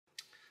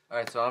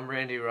Alright, so I'm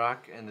Randy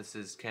Rock, and this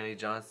is Kenny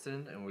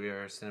Johnston, and we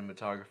are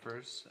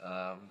cinematographers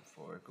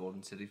for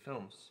Golden City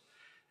Films.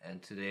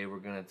 And today we're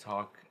going to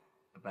talk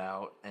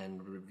about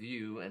and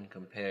review and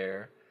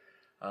compare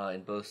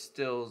in both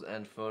stills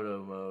and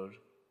photo mode.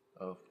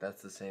 Oh,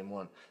 that's the same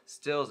one.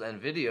 Stills and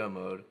video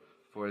mode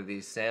for the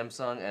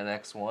Samsung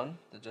NX1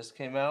 that just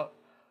came out,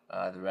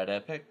 the Red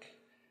Epic,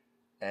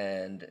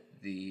 and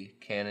the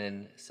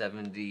Canon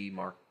 7D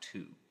Mark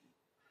II.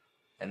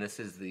 And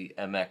this is the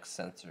MX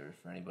sensor,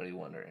 for anybody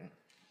wondering.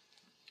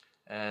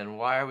 And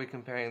why are we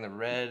comparing the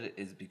Red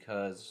is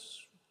because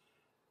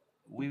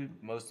we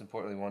most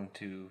importantly want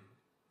to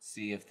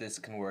see if this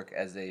can work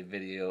as a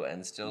video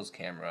and stills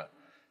camera,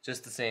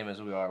 just the same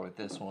as we are with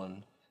this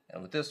one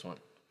and with this one.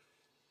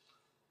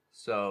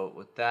 So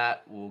with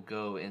that, we'll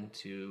go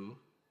into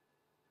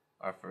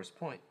our first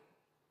point.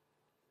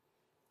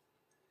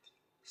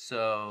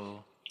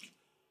 So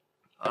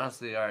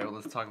honestly, alright, well,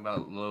 let's talk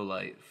about low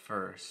light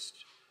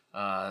first.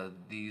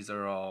 These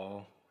are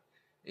all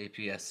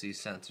APS-C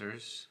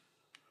sensors.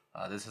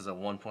 This is a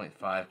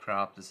 1.5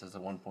 crop, this is a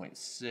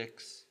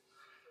 1.6,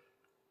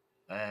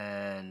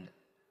 and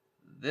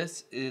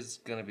this is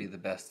going to be the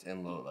best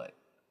in low light.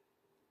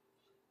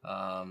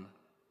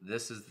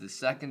 This is the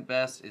second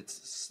best. It's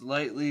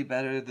slightly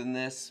better than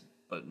this,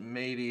 but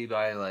maybe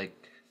by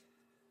like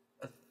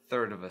a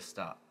third of a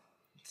stop.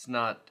 It's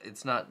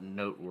not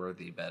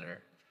noteworthy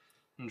better.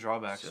 And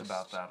drawbacks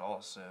about that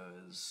also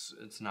is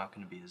it's not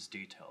going to be as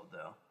detailed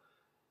though.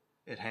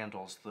 It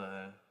handles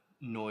the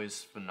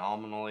noise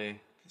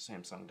phenomenally. The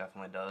Samsung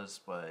definitely does,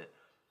 but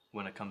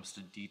when it comes to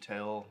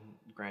detail,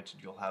 granted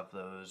you'll have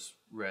those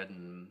red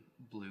and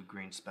blue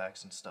green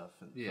specks and stuff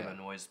for the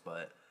noise,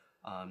 but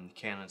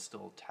Canon's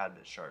still a tad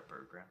bit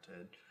sharper,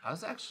 granted.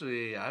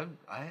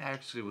 I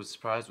actually was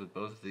surprised with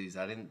both of these.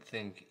 I didn't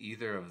think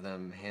either of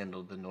them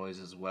handled the noise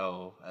as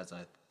well as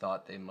I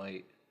thought they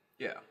might.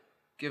 Yeah.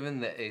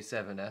 Given the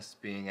A7S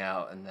being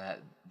out and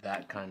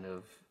that kind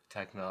of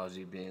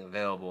technology being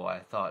available, I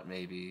thought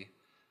maybe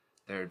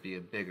there would be a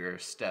bigger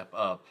step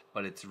up,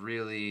 but it's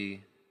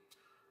really,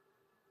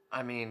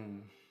 I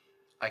mean,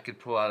 I could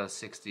pull out a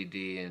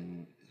 60D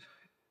and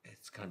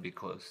it's going to be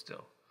close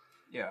still.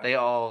 Yeah. They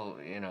all,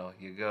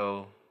 you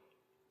go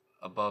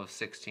above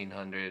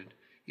 1600,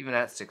 even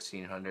at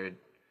 1600.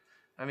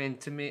 I mean,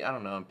 to me, I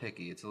don't know, I'm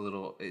picky. It's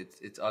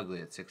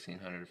ugly at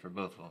 1600 for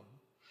both of them.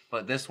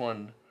 But this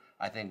one,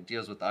 I think,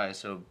 deals with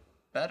ISO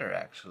better,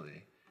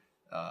 actually,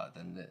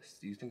 than this.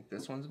 Do you think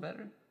this one's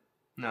better?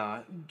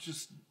 No,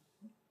 just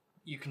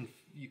you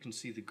can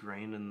see the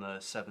grain in the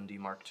 7D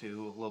Mark II a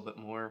little bit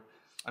more.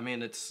 I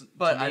mean, it's.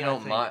 But I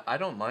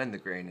don't mind the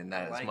grain in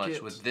that as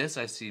much. With this,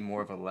 I see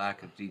more of a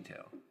lack of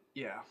detail.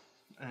 Yeah,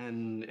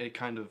 and it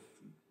kind of,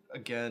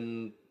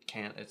 again,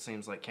 it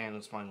seems like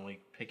Canon's finally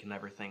picking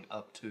everything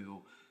up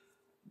to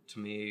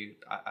me.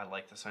 I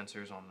like the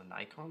sensors on the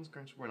Nikons.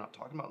 Granted, we're not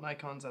talking about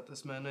Nikons at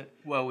this minute.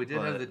 Well, we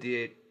did have the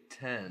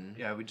D810.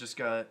 Yeah, we just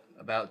got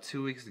about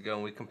 2 weeks ago,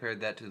 and we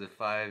compared that to the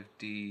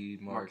 5D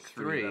Mark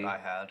III that I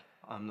had,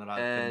 that I've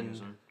been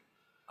using.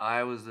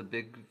 I was a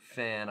big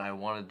fan. I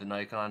wanted the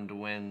Nikon to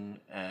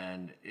win,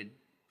 and it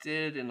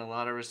did in a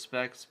lot of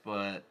respects,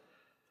 but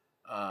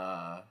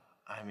I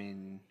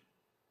mean,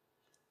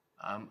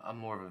 I'm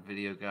more of a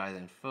video guy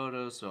than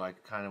photo, so I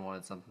kind of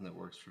wanted something that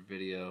works for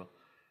video.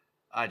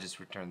 I just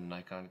returned the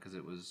Nikon because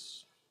it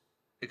was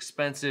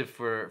expensive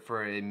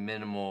for a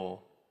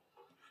minimal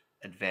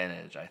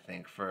advantage, I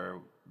think,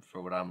 for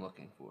what I'm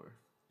looking for.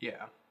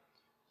 Yeah,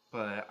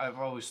 but I've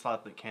always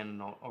thought that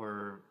Canon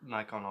or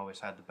Nikon always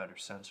had the better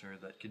sensor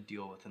that could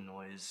deal with the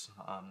noise.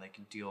 They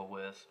could deal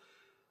with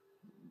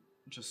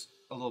just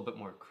a little bit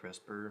more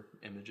crisper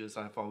images,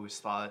 I've always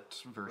thought,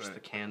 versus the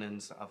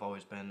Canons. I've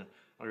always been, one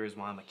of the reasons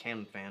why I'm a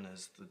Canon fan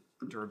is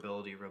the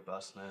durability,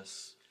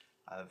 robustness.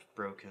 I've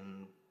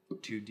broken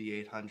 2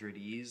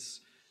 D800Es,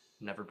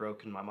 never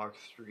broken my Mark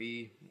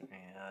III,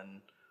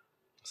 and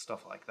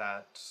stuff like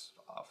that,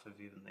 off of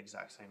even the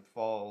exact same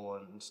fall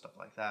and stuff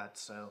like that.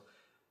 So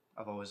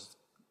I've always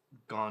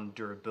gone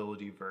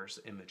durability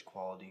versus image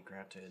quality,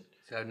 granted.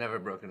 See, I've never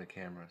broken a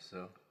camera,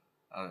 so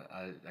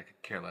I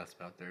could care less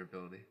about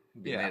durability.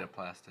 It'd be made of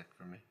plastic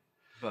for me.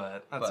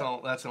 But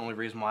that's the only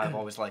reason why I've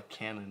always liked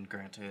Canon,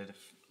 granted.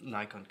 If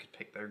Nikon could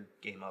pick their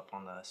game up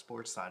on the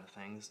sports side of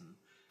things, and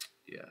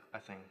I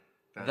think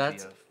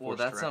that's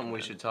something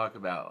we should talk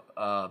about.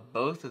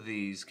 Both of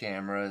these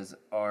cameras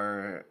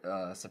are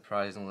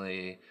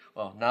surprisingly,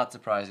 well, not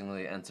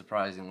surprisingly, and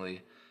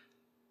surprisingly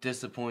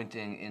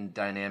disappointing in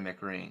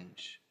dynamic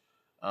range.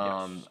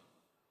 Yes.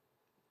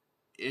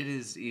 It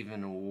is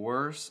even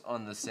worse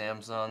on the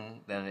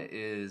Samsung than it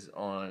is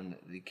on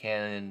the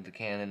Canon. The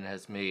Canon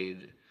has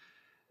made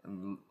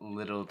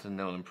little to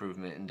no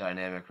improvement in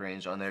dynamic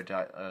range on their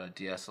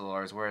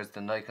DSLRs, whereas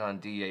the Nikon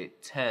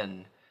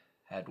D810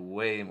 had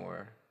way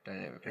more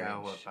dynamic range. Yeah,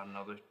 about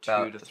another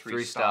two to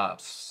three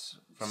stops.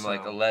 From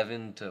like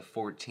 11 to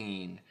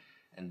 14.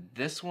 And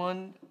this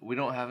one, we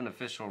don't have an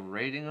official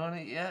rating on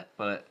it yet,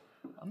 but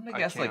I'm gonna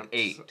guess like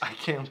 8. I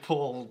can't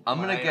pull I'm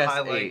gonna my guess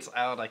highlights 8.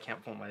 out. I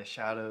can't pull my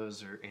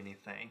shadows or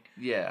anything.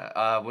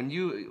 Yeah. When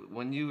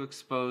you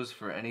expose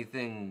for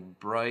anything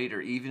bright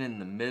or even in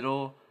the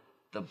middle,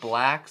 the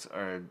blacks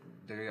are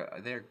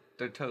they're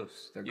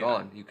toast. They're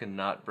gone. You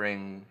cannot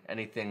bring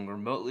anything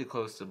remotely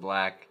close to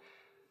black.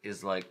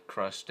 Is like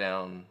crushed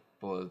down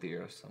below the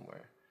earth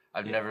somewhere.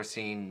 I've never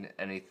seen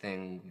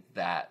anything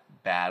that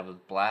bad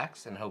with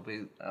blacks, and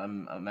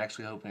I'm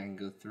actually hoping I can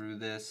go through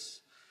this.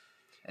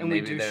 And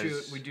we do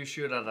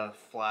shoot at a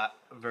flat,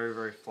 very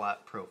very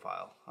flat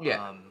profile.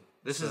 Yeah.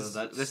 This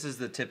is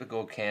the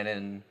typical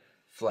Canon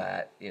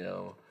flat,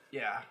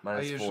 Yeah.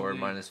 -4,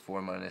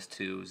 -4,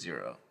 -2,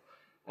 0.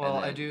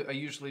 Well, I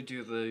usually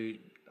do the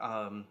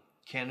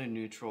Canon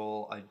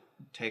neutral. I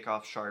take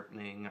off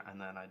sharpening, and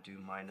then I do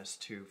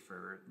 -2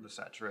 for the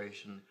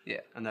saturation. Yeah.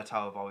 And that's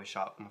how I've always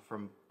shot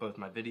from both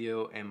my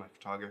video and my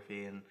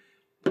photography. And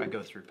I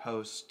go through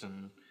post,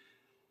 and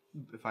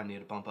if I need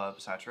to bump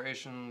up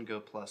saturation, go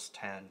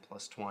 +10,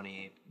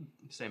 +20.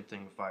 Same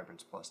thing with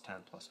vibrance,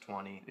 +10,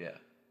 +20. Yeah.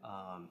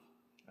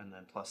 And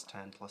then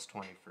 +10,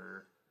 +20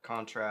 for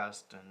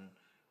contrast and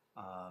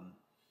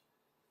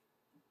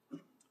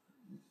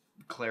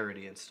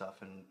clarity and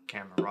stuff in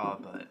camera raw.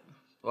 But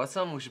Well, that's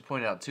something we should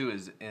point out too.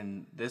 Is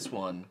in this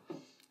one,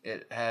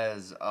 it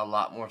has a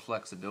lot more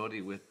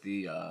flexibility with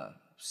the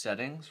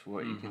settings for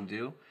what you can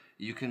do.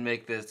 You can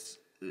make this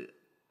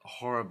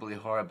horribly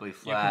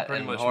flat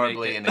pretty and much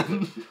horribly make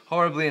it.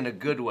 horribly in a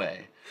good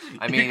way.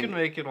 I mean, you can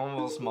make it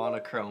almost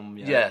monochrome.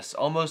 Yeah. yes,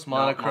 almost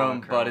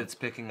monochrome, but monochrome. it's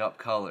picking up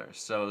color.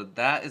 So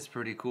that is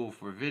pretty cool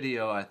for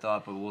video, I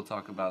thought, but we'll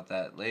talk about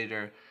that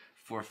later.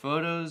 For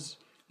photos,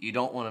 you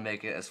don't want to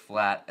make it as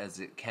flat as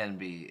it can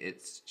be.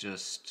 It's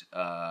just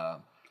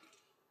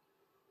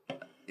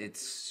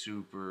it's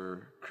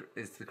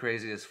the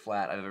craziest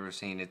flat I've ever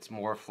seen. It's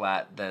more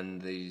flat than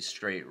the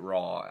straight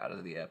raw out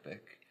of the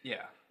Epic.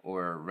 Yeah.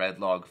 Or red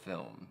log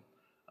film.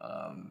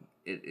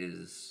 It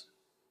is,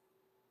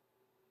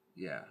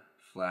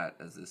 flat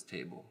as this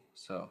table.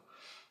 So,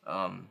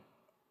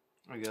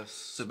 I guess.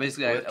 so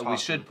basically, we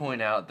should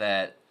point out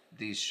that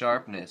the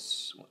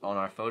sharpness on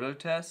our photo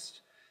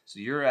test. So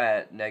you're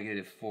at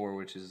 -4,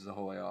 which is the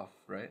whole way off,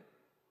 right?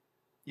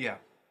 Yeah.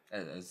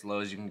 As low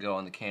as you can go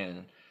on the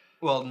Canon.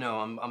 Well, no,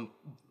 I'm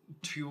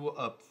 2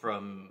 up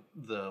from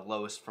the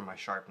lowest for my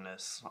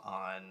sharpness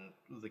on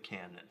the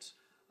Canons.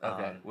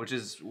 Okay, which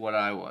is what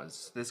I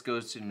was. This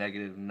goes to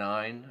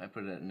 -9. I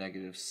put it at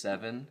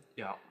 -7.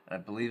 Yeah. And I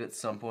believe at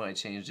some point I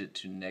changed it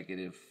to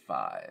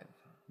 -5.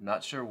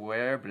 Not sure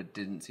where, but it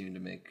didn't seem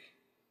to make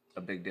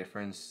a big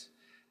difference.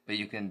 But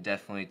you can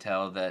definitely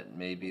tell that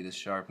maybe the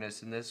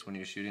sharpness in this, when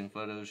you're shooting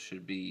photos,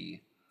 should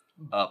be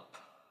up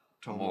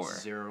To more.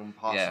 almost 0,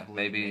 possibly. Yeah,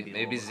 maybe a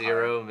little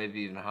 0, higher.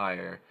 maybe even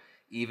higher.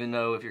 Even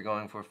though if you're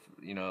going for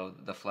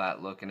the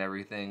flat look and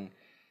everything,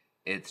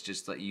 it's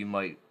just that you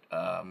might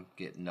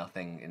get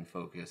nothing in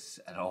focus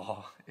at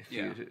all if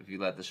you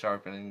let the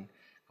sharpening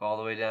go all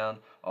the way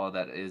down. All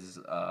that is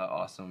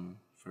awesome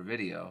for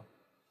video,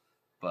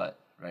 but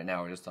right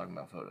now we're just talking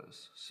about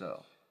photos.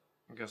 So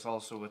I guess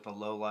also with the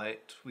low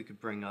light, we could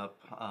bring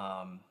up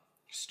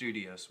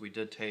studios. We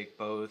did take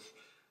both.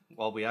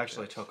 Well, we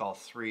actually took all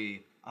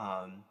 3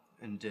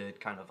 and did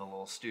kind of a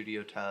little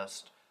studio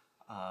test.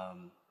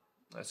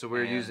 So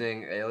we're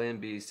using Alien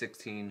B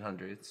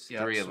 1600s,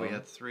 3 of them. We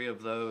had 3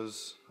 of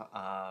those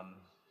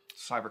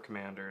Cyber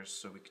Commanders,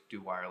 so we could do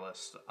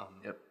wireless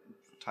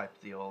type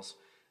deals.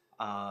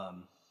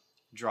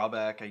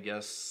 Drawback, I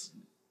guess.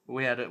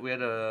 We had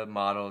a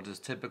model,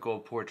 just typical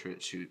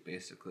portrait shoot,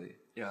 basically.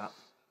 Yeah.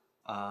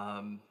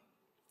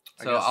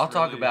 So I'll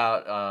talk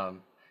about.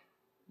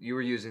 You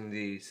were using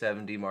the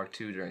 7D Mark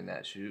II during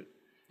that shoot,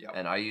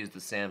 and I used the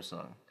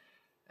Samsung.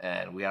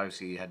 And we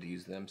obviously had to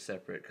use them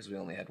separate because we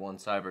only had one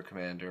Cyber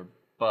Commander.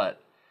 But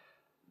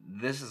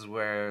this is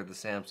where the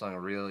Samsung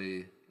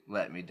really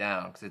let me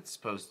down because it's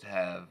supposed to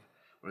have,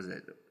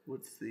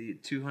 what's the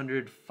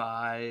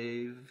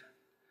 205?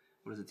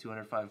 What is it,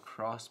 205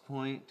 cross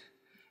point?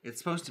 It's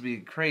supposed to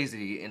be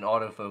crazy in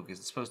autofocus.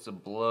 It's supposed to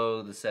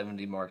blow the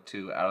 7D Mark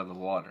II out of the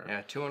water.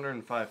 Yeah,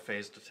 205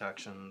 phase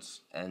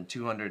detections. And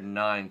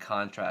 209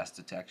 contrast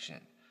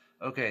detection.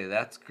 Okay,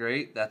 that's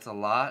great. That's a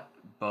lot,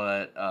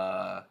 but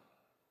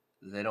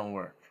they don't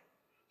work.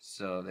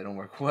 So they don't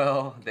work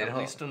well. At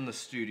least in the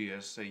studio.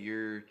 So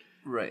you're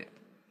right.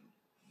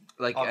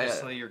 Like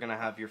obviously you're gonna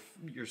have your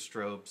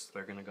strobes.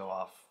 They're gonna go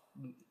off,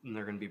 and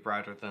they're gonna be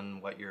brighter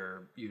than what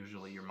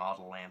usually your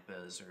model lamp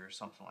is, or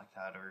something like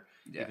that. Or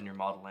even your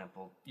model lamp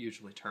will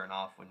usually turn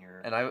off when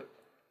you're. And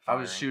I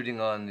was shooting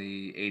on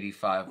the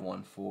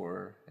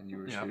 85-1.4, and you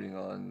were shooting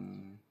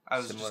on. I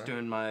was just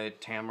doing my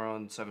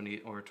Tamron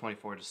 70 or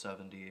 24 to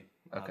 70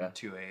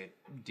 2.8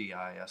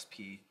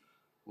 DISP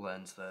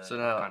lens that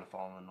I've kind of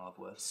fallen in love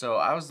with. So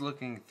I was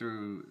looking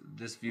through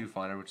this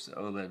viewfinder, which is an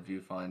OLED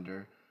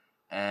viewfinder,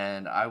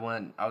 and I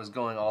was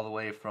going all the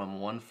way from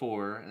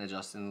 1.4 and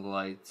adjusting the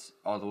lights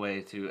all the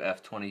way to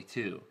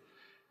f/22.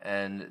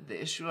 And the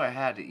issue I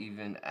had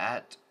even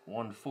at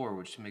 1.4,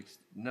 which makes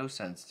no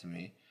sense to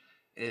me,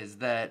 is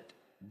that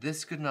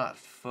this could not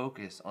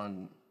focus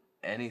on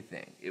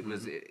anything. It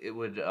was it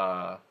would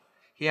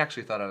he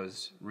actually thought I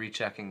was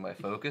rechecking my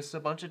focus a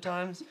bunch of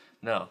times.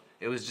 No,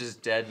 it was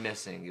just dead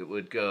missing. It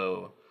would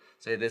go,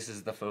 say this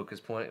is the focus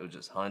point, it would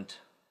just hunt,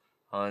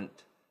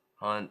 hunt,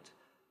 hunt.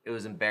 It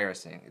was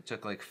embarrassing. It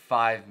took like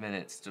 5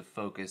 minutes to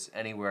focus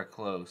anywhere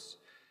close.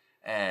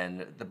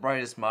 And the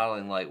brightest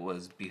modeling light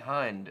was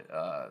behind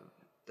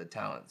the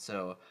talent.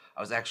 So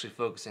I was actually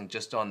focusing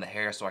just on the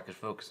hair so I could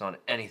focus on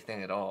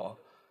anything at all.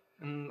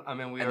 I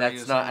mean, we And are that's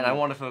using, not, and I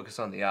want to focus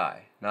on the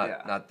eye,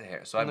 not the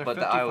hair. So and but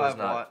the eye was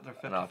not they're an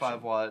 55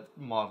 option. watt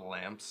model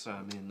lamps. So,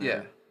 I mean,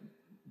 they're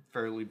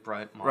fairly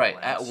bright model Right,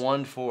 lamps. at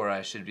 1.4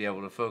 I should be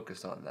able to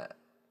focus on that.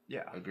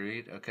 Yeah.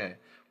 Agreed? Okay.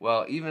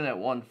 Well, even at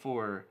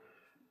 1.4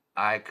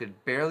 I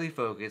could barely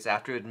focus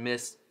after it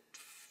missed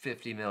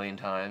 50 million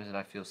times and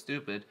I feel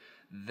stupid.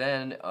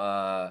 Then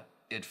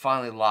it'd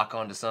finally lock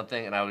onto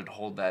something and I would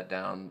hold that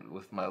down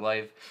with my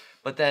life.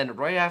 But then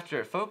right after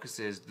it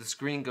focuses, the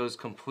screen goes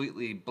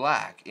completely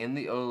black in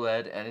the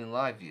OLED and in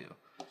live view.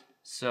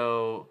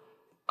 So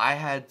I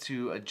had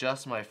to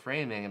adjust my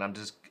framing and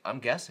I'm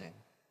guessing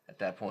at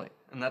that point.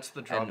 And that's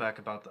the drawback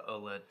about the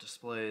OLED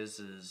displays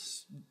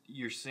is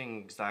you're seeing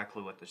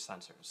exactly what the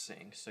sensor is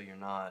seeing. So you're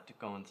not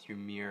going through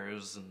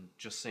mirrors and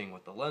just seeing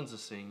what the lens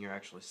is seeing. You're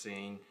actually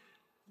seeing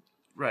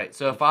right.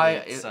 So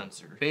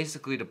sensor.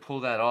 Basically to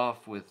pull that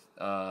off with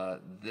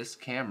this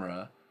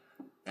camera,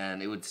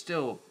 and it would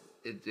still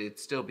it'd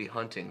still be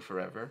hunting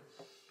forever.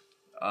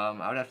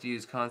 I would have to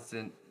use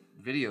constant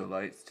video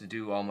lights to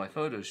do all my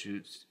photo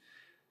shoots,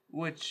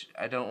 which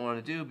I don't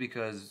want to do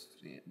because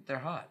they're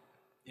hot.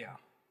 Yeah.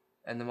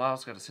 And the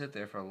model's got to sit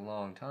there for a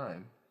long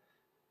time.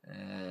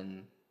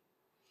 And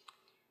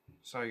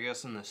so I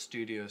guess in the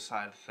studio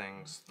side of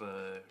things,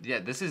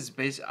 this is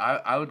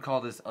I would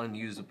call this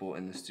unusable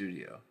in the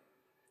studio.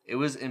 It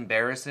was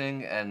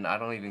embarrassing, and I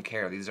don't even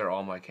care. These are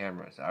all my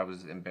cameras. I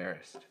was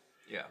embarrassed.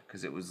 Yeah.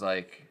 Because it was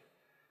like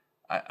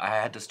I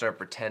had to start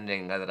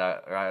pretending that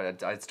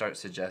I'd start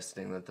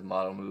suggesting that the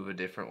model move a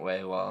different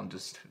way while I'm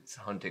just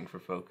hunting for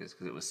focus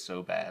because it was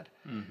so bad.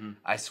 Mm-hmm.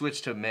 I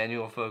switched to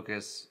manual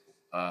focus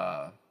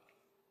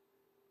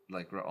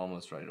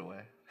almost right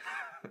away.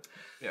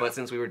 Yeah. But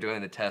since we were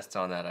doing the tests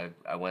on that,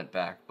 I went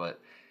back. But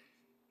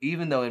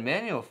even though in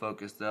manual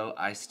focus, though,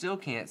 I still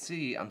can't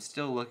see. I'm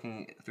still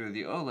looking through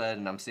the OLED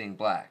and I'm seeing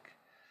black.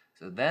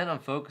 So then I'm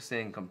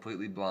focusing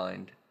completely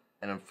blind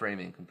and I'm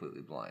framing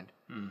completely blind.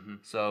 Mm-hmm.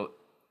 So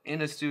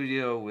in a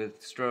studio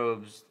with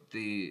strobes,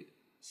 the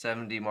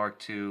 7D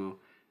Mark II,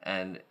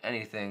 and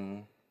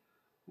anything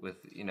with,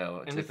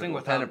 a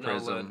typical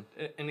pentaprism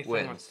anything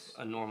wins. with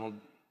a normal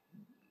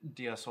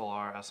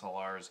DSLR,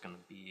 SLR is going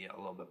to be a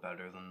little bit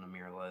better than the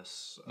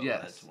mirrorless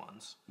OLED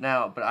ones.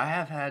 Now, but I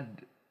have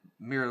had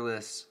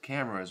mirrorless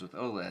cameras with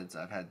OLEDs.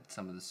 I've had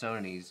some of the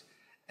Sonys,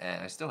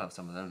 and I still have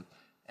some of them,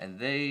 and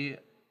they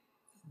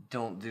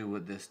don't do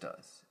what this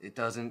does. It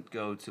doesn't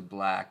go to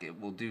black. It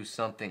will do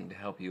something to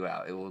help you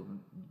out. It will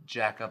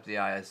jack up the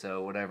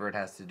ISO, whatever it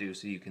has to do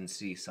so you can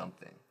see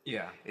something.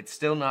 Yeah. It's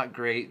still not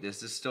great.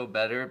 This is still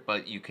better,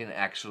 but you can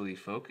actually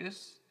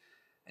focus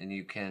and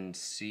you can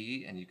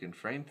see and you can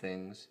frame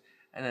things,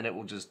 and then it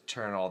will just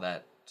turn all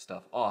that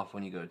stuff off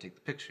when you go to take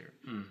the picture.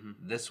 Mm-hmm.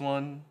 This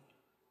one,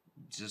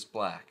 just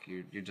black.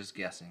 You're just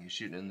guessing. You're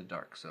shooting in the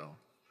dark. So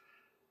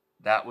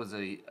that was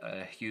a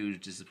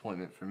huge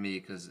disappointment for me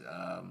because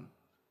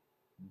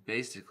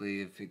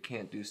basically, if it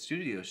can't do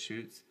studio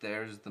shoots,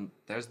 there's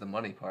the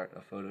money part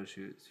of photo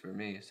shoots for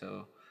me.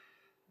 So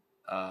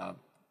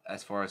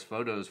as far as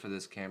photos for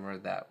this camera,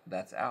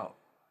 that's out.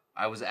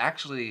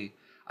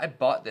 I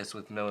bought this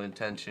with no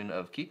intention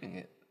of keeping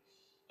it.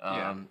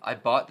 I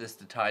bought this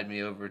to tide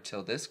me over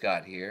till this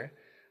got here,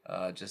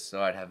 just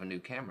so I'd have a new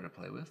camera to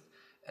play with.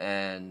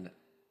 And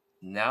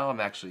now I'm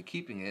actually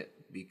keeping it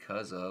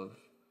because of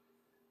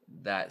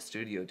that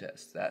studio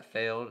test that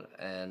failed,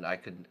 and I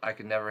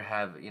could never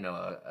have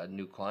a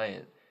new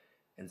client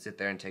and sit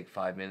there and take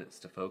 5 minutes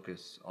to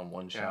focus on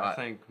one shot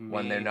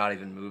when they're not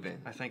even moving.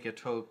 I think it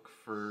took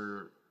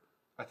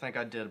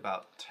I did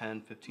about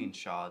 10, 15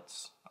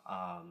 shots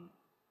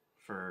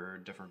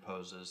for different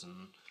poses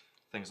and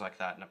things like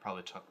that, and it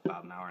probably took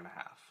about an hour and a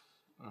half.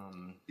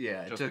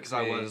 Just because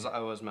I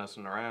was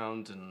messing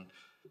around and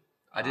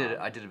I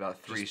did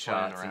about 3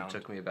 shots and it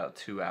took me about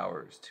 2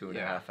 hours,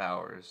 2.5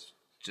 hours,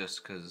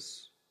 just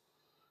because.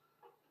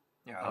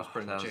 Yeah, I was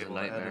pretty much able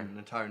to add an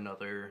entire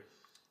another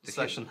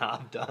session that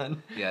I've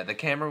done. Yeah, the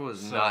camera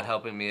was not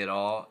helping me at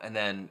all, and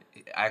then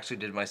I actually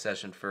did my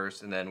session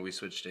first, and then we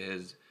switched to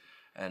his,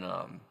 and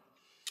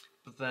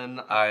but then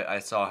I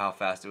saw how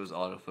fast it was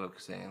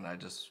autofocusing, and I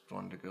just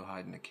wanted to go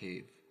hide in a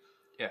cave.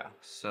 Yeah.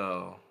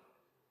 So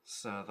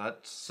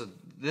that's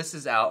this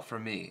is out for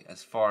me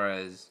as far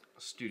as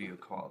studio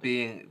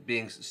quality.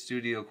 Being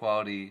studio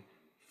quality,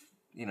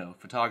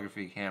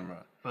 photography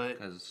camera. But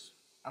because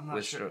I'm not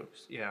with sure.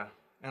 strobes. Yeah,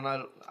 and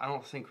I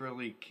don't think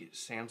really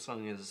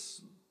Samsung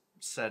has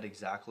said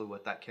exactly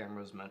what that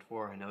camera is meant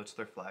for. I know it's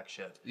their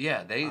flagship.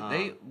 Yeah,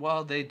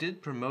 they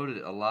did promote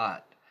it a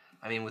lot.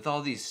 I mean, with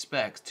all these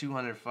specs,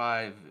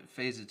 205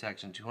 phase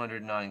detection,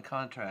 209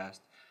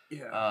 contrast,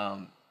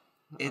 Yeah.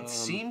 it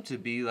seemed to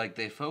be like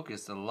they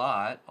focused a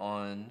lot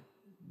on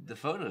the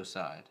photo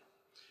side.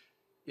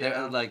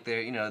 Yeah.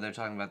 They're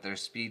talking about their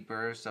speed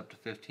burst up to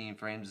 15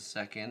 frames a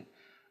second,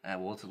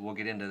 and we'll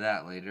get into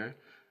that later.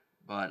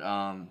 But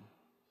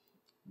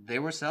they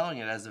were selling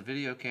it as a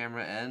video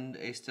camera and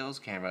a stills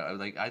camera.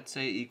 Like, I'd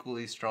say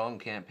equally strong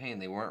campaign.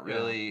 They weren't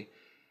really.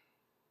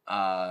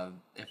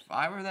 If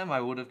I were them, I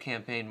would have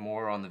campaigned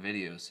more on the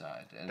video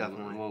side, and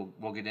Definitely.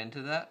 we'll get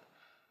into that,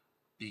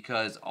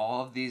 because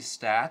all of these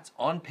stats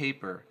on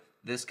paper,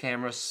 this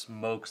camera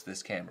smokes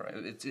this camera.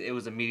 It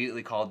was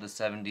immediately called the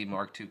 7D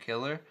Mark II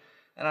killer,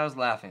 and I was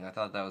laughing. I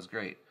thought that was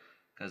great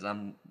because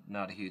I'm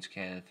not a huge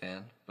Canon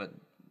fan, but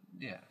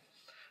yeah.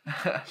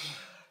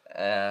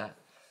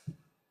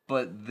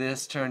 But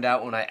this turned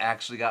out, when I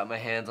actually got my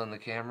hands on the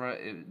camera,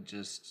 it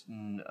just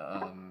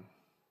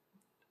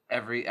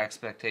every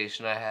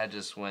expectation I had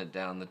just went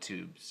down the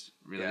tubes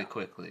really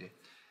quickly.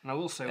 And I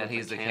will say, And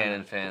he's the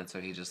Canon fan, so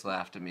he just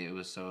laughed at me. It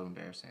was so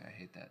embarrassing. I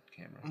hate that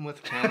camera.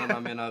 With Canon, I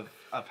mean, I've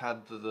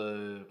had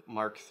the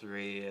Mark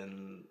III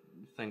and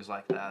things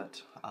like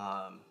that,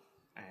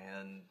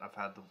 and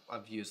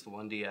I've used the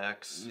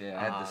 1DX. Yeah,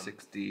 I had the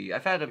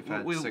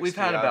 6D. We've 6D,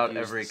 had about I've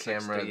used every the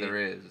camera 6D. there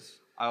is.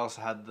 I also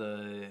had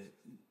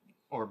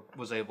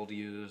was able to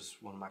use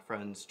one of my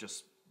friends'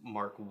 just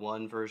Mark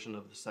I version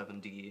of the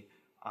 7D.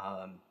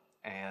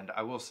 And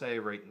I will say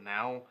right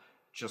now,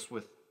 just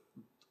with,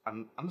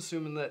 I'm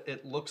assuming that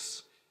it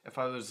looks,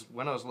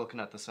 when I was looking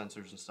at the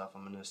sensors and stuff,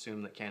 I'm going to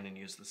assume that Canon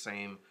used the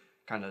same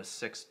kind of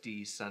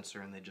 6D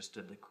sensor, and they just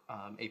did the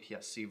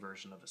APS-C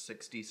version of a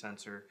 6D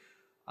sensor,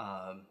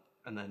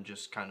 and then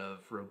just kind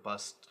of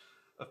robust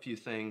a few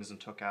things and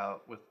took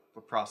out, with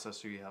the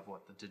processor, you have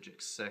the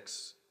Digix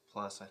 6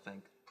 Plus, I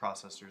think,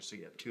 processors, so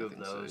you have two of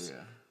those. So,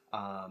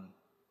 yeah.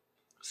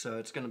 So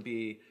it's going to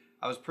be,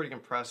 I was pretty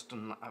impressed,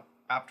 and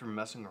after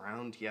messing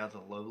around,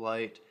 the low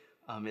light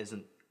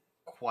isn't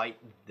quite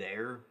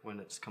there when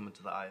it's coming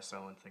to the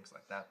ISO and things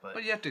like that.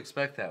 But you have to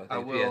expect that with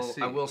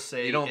APS-C. I will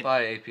say, you don't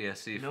buy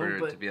APS-C for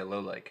it to be a low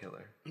light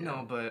killer.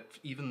 No, but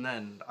even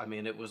then, I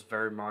mean, it was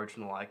very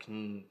marginal. I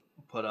can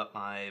put up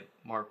my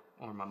Mark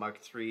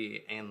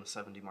III and the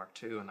 7D Mark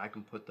II, and I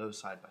can put those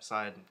side by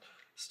side and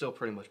still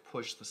pretty much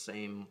push the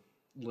same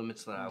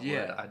limits that I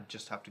would. I'd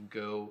just have to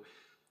go,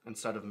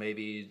 instead of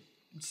maybe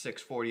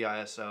 640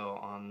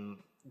 ISO on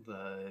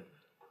the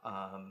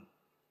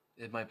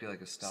it might be like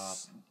a stop.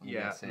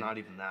 Not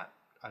even that.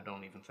 I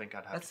don't even think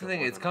I'd have That's to the go thing.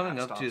 more It's than coming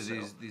that up to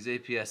stop, these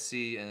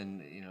APS-C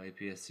and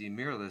APS-C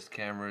mirrorless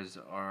cameras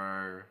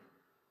are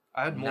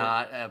I had more.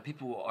 not.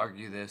 People will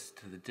argue this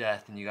to the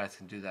death, and you guys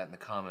can do that in the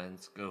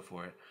comments. Go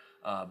for it.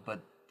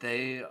 But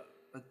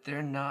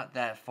they're not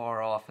that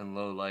far off in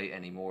low light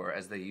anymore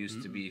as they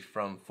used to be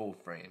from full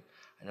frame.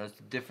 I know it's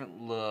a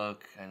different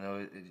look. I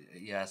know.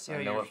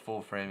 I know what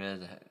full frame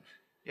is.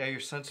 Yeah,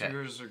 your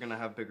sensors are going to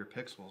have bigger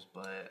pixels,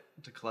 but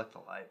to collect the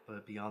light.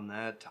 But beyond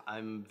that,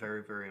 I'm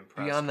very, very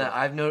impressed. Beyond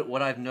that,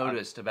 what I've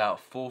noticed about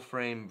full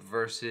frame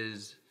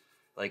versus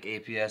like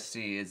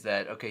APS-C is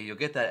that, okay, you'll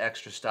get that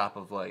extra stop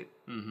of light,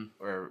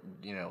 or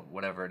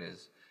whatever it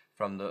is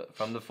from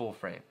the full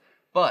frame.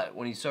 But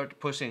when you start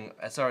pushing,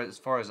 as far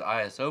as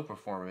ISO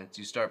performance,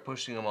 you start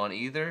pushing them on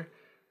either,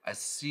 I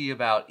see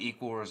about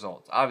equal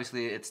results.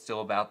 Obviously, it's still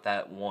about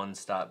that one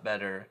stop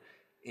better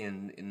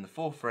in the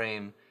full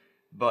frame.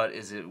 But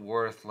is it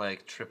worth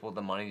like triple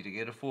the money to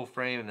get a full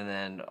frame, and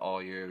then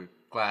all your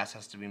glass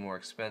has to be more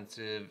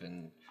expensive?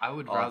 And I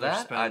would all rather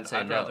that? spend.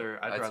 I'd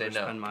rather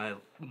spend my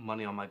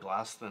money on my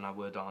glass than I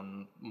would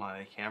on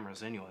my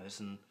cameras, anyways.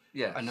 And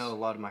yes. I know a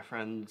lot of my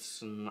friends,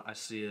 and I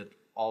see it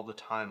all the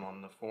time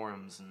on the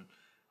forums and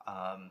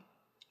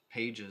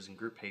pages and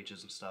group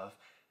pages and stuff.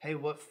 Hey,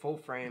 what full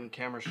frame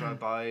camera should I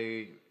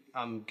buy?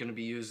 I'm gonna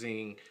be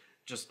using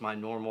just my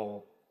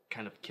normal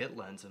kind of kit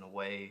lens in a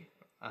way,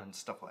 and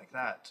stuff like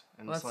that.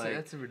 And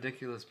that's a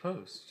ridiculous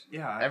post.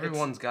 Yeah,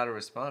 everyone's got to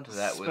respond to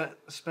that with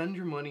spend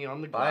your money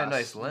on the glass. Buy a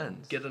nice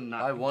lens.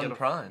 Buy one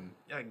prime.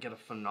 Yeah, get a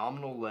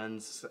phenomenal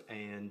lens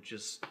and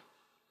just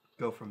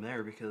go from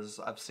there. Because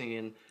I've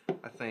seen,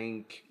 I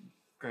think,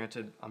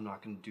 granted, I'm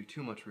not going to do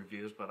too much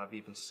reviews, but I've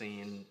even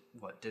seen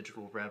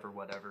Digital Rev or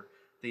whatever.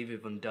 They've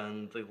even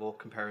done the little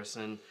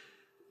comparison.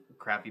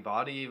 Crappy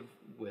body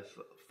with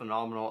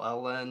phenomenal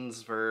L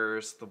lens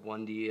versus the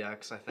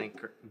 1DX, I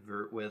think,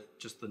 with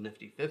just the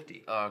nifty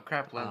 50.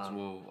 Crap lens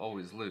will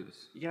always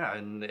lose. Yeah,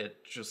 and it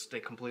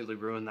completely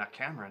ruined that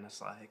camera. And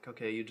it's like,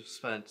 okay, you just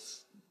spent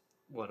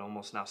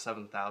almost now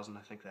 $7,000.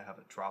 I think they have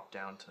it dropped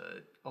down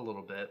to a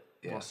little bit.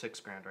 Yeah. Well,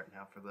 $6,000 right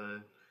now for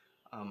the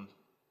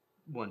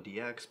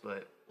 1DX,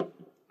 but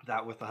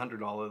that with the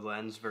 $100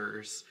 lens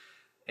versus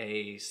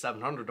a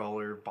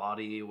 $700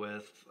 body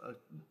with a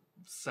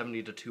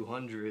 $70 to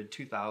 $200,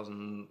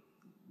 $2,000,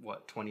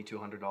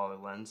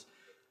 $2,200 lens.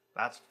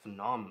 That's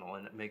phenomenal,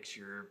 and it makes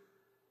your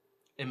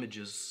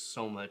images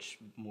so much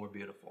more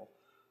beautiful.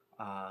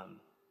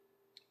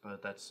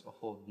 But that's a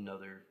whole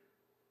nother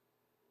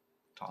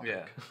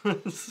topic. Yeah.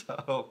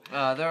 So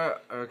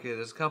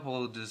there's a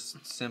couple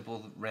just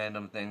simple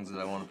random things that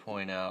I want to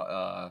point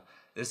out.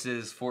 This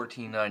is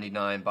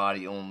 $14.99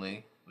 body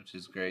only, which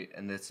is great,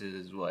 and this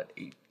is what,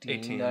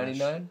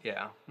 $18.99?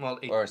 Yeah. Well,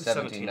 Or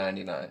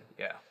 $17.99.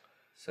 Yeah.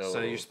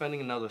 So you're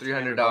spending another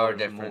 $300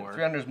 difference. more.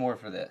 $300 more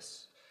for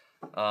this.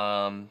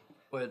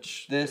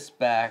 Which this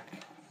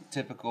back,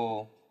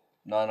 typical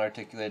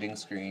non-articulating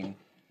screen,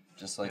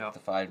 just like the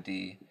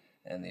 5D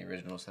and the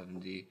original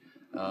 7D.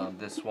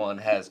 This one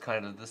has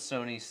kind of the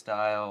Sony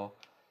style.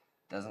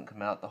 Doesn't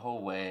come out the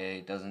whole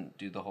way. Doesn't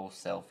do the whole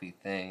selfie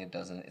thing.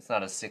 It's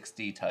not a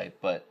 6D type,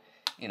 but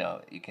you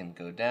know, you can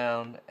go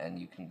down and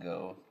you can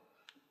go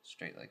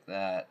straight like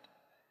that,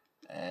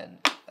 and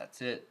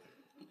that's it.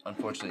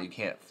 Unfortunately, you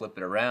can't flip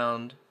it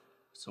around,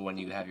 so when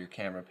you have your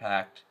camera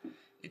packed,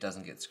 it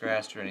doesn't get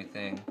scratched or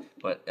anything,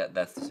 but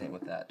that's the same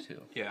with that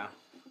too. Yeah.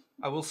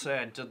 I will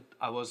say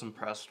I was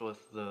impressed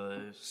with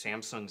the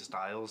Samsung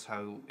styles,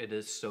 how it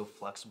is so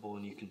flexible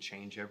and you can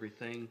change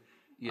everything.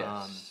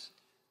 Yes.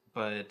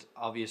 But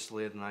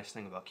obviously the nice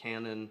thing about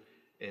Canon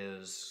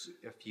is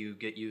if you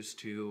get used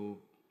to,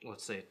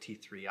 let's say, a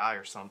T3i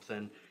or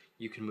something,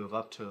 you can move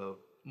up to a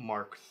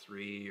Mark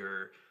III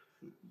or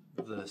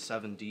the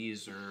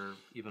 7Ds or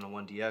even a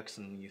 1DX,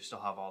 and you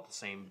still have all the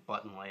same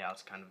button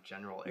layouts, kind of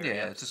general areas.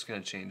 Yeah, it's just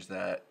going to change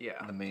that,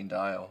 Yeah. the main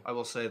dial. I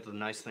will say the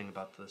nice thing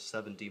about the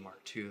 7D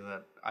Mark II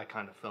that I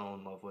kind of fell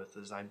in love with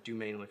is I do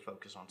mainly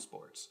focus on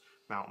sports,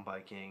 mountain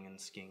biking and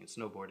skiing and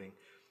snowboarding.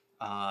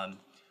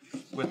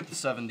 With the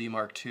 7D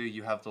Mark II,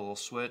 you have the little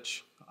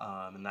switch,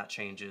 and that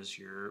changes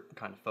your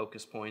kind of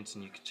focus points,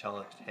 and you can tell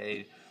it,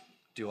 hey,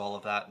 do all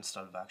of that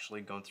instead of actually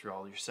going through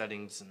all your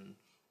settings and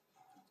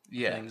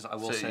things. I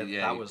will say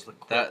that was the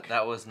quick.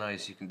 That was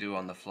nice. You can do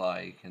on the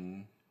fly. You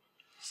can.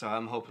 So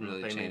I'm hoping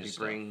really that they maybe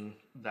stuff. bring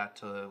that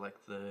to like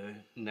the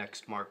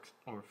next Mark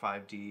or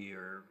 5D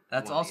or.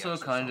 That's 1DX also or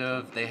kind something.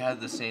 of, they had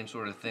the same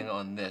sort of thing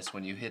on this.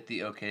 When you hit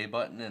the OK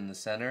button in the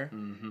center,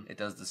 it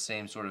does the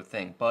same sort of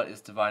thing, but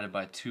it's divided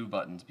by 2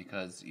 buttons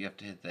because you have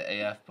to hit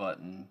the AF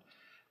button,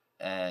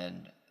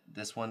 and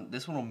this one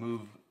will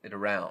move it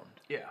around.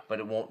 Yeah. But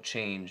it won't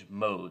change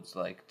modes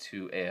like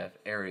to AF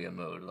area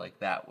mode like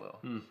that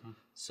will.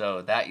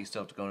 So that you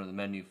still have to go into the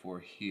menu for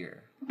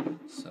here.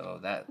 So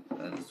that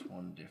is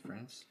one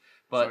difference.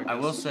 But I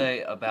will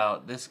say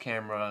about this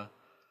camera,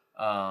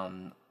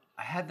 I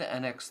had the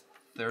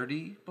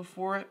NX30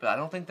 before it, but I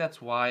don't think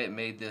that's why it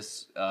made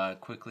this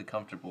quickly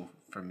comfortable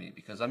for me,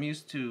 because I'm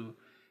used to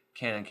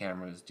Canon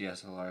cameras,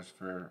 DSLRs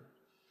for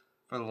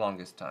the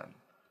longest time.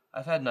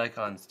 I've had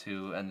Nikons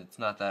too, and it's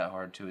not that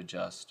hard to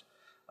adjust.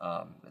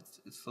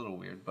 It's a little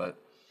weird, but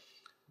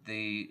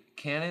the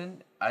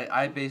Canon,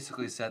 I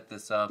basically set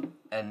this up,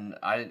 and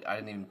I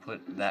didn't even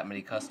put that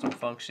many custom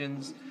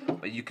functions,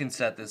 but you can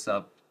set this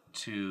up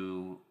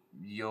to,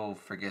 you'll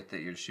forget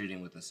that you're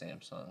shooting with a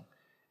Samsung.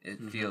 It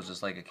feels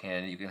just like a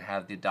Canon. You can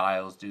have the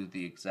dials do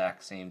the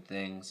exact same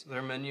things.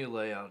 Their menu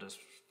layout is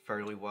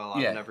fairly well.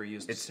 Yeah, I've never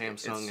used a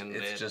Samsung, and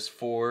it's just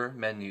 4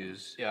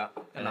 menus. Yeah,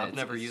 and I've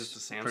never it's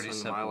used a pretty Samsung in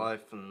simple. my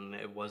life, and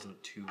it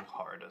wasn't too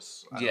hard.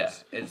 It's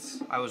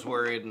I was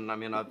worried, and I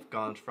mean, I've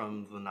gone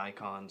from the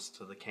Nikons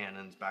to the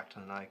Canons, back to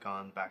the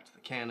Nikon, back to the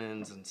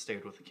Canons, and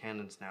stayed with the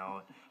Canons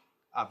now.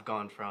 I've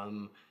gone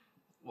from,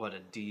 what, a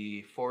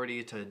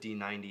D40 to a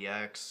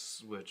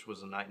D90X, which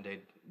was a night and day,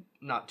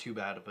 not too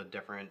bad of a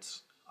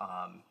difference.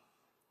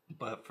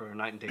 But for a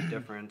night and day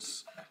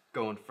difference,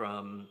 going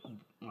from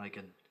like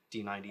a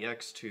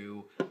D90X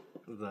to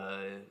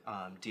the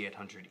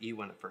D800E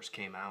when it first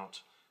came out,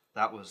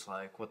 that was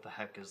like, what the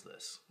heck is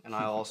this? And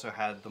I also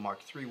had the Mark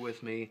III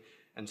with me,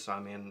 and so I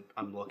mean,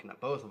 I'm looking at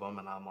both of them,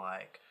 and I'm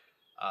like,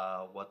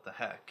 what the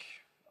heck?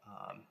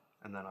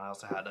 And then I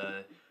also had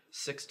a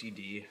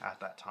 60D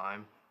at that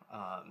time,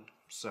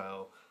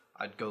 so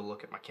I'd go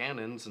look at my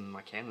Canons, and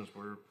my Canons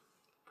were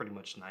pretty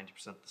much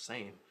 90% the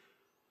same,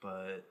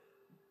 but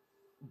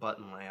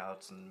button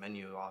layouts and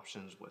menu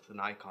options with the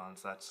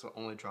Nikons, that's the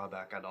only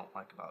drawback I don't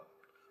like about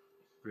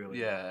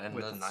really and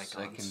with the I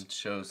Nikons. can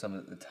show some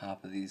at the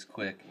top of these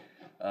quick.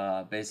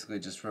 Basically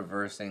just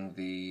reversing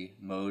the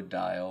mode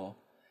dial,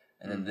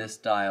 and then this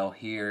dial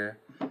here,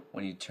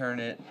 when you turn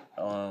it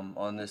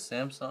on this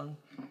Samsung,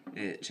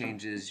 it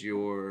changes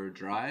your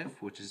drive,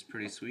 which is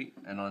pretty sweet,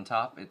 and on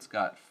top it's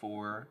got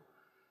 4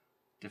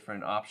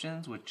 different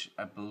options, which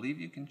I believe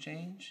you can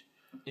change.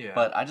 Yeah.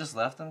 But I just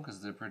left them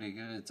because they're pretty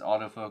good. It's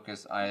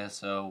autofocus,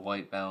 ISO,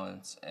 white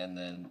balance, and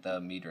then the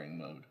metering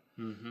mode.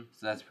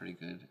 So that's pretty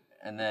good.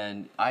 And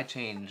then I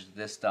changed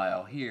this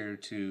dial here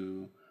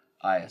to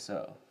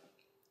ISO.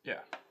 Yeah.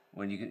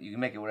 When you can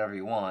make it whatever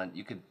you want.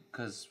 You could,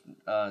 because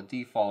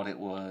default it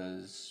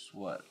was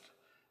what,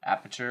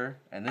 aperture,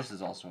 and this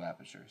is also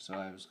aperture. So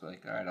I was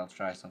like, all right, I'll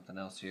try something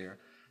else here.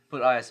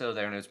 Put ISO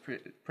there, and it was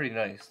pretty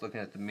nice looking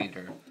at the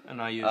meter.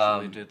 And I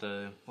usually do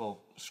the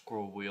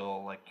scroll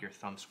wheel, like your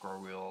thumb scroll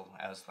wheel,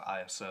 as the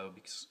ISO,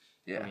 because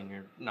I mean,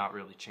 you're not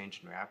really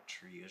changing your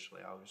aperture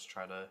usually. I always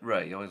try to.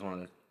 Right, you always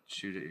want to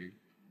shoot at your.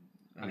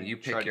 I mean, you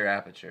pick your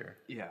aperture.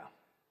 Yeah.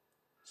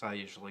 So I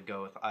usually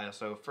go with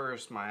ISO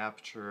first, my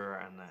aperture,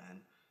 and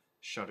then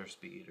shutter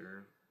speed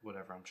or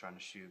whatever I'm trying to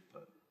shoot.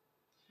 But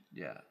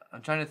yeah,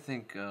 I'm trying to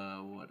think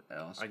what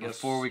else. I guess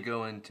Before we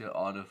go into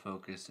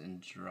autofocus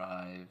and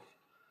drive.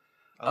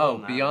 other Oh,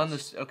 than that, beyond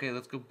it's- this. Okay,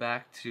 let's go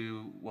back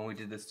to when we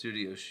did the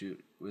studio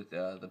shoot with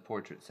the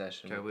portrait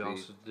session. Okay, with we the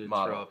also did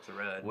model. throw up the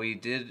red. We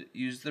did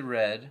use the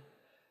red,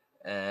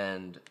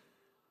 and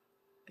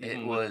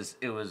Even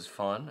it was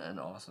fun and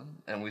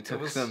awesome. And we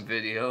took was- some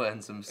video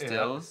and some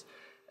stills,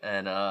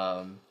 and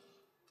I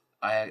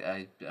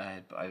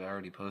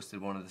already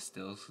posted one of the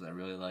stills because I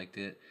really liked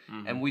it.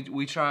 And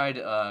we tried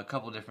a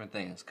couple different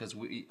things because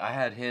I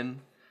had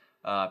him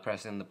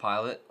pressing the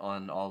pilot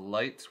on all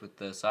lights with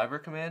the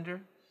Cyber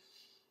Commander,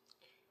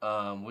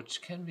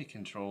 which can be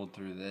controlled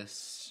through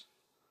this.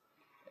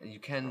 You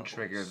can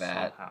trigger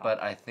that, somehow.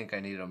 but I think I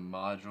need a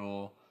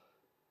module,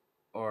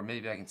 or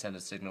maybe I can send a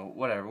signal.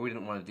 Whatever. We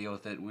didn't want to deal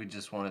with it. We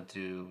just wanted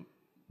to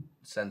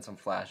send some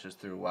flashes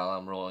through while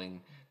I'm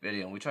rolling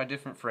video. And we tried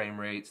different frame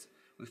rates.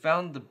 We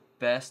found the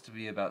best to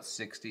be about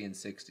 60 and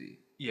 60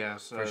 yeah,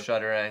 so for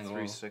shutter angle.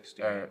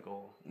 360 or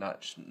angle.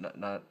 Not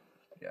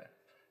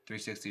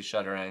 360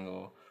 shutter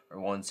angle, or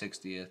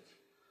 1/60th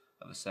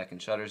of a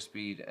second shutter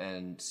speed,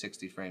 and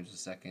 60 frames a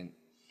second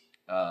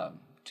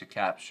to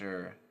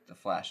capture the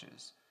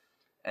flashes.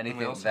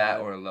 Anything also that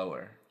had- or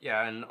lower.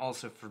 Yeah, and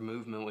also for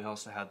movement, we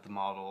also had the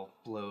model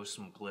blow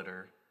some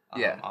glitter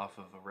off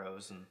of a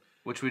rose. And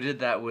Which we did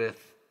that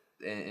with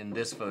in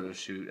this photo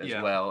shoot as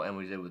Yeah. well, and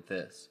we did with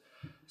this.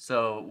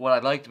 So what I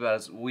liked about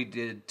it is we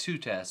did two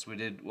tests.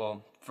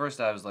 First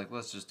I was like,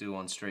 let's just do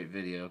one straight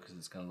video because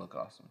it's going to look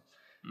awesome.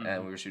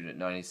 And we were shooting at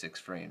 96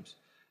 frames.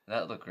 And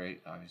that looked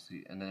great,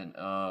 obviously. And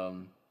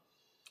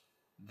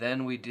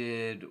then we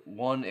did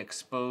one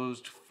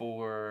exposed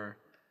for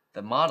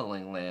the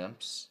modeling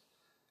lamps,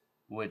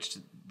 which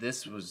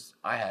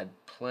I had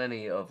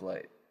plenty of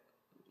light.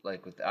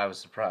 I was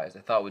surprised.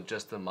 I thought with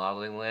just the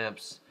modeling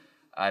lamps,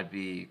 I'd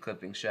be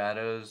clipping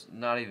shadows.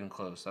 Not even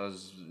close. I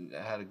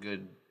had a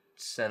good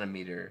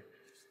centimeter.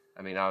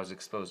 I mean, I was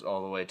exposed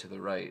all the way to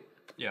the right,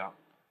 yeah,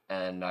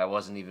 and I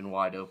wasn't even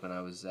wide open.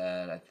 I was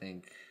at, I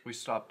think, we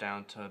stopped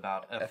down to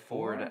about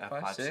F4 to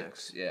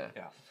F5.6. Yeah.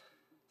 Yeah.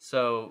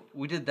 So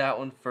we did that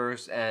one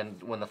first,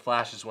 and when the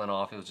flashes went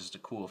off, it was just a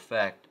cool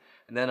effect.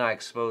 And then I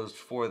exposed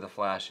for the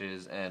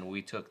flashes, and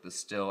we took the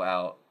still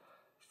out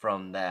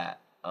from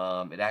that.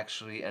 It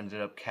actually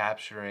ended up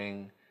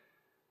capturing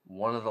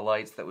one of the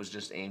lights that was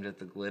just aimed at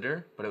the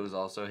glitter, but it was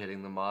also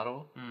hitting the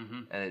model,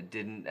 and it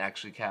didn't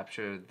actually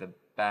capture the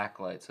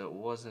backlight, so it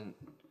wasn't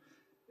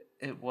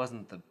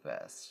the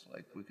best.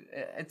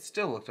 It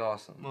still looked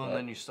awesome. Well, but- and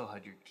then you still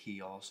had your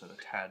key also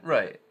a tad.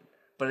 right,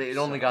 but it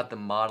only got the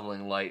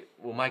modeling light.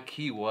 Well, my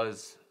key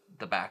was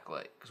the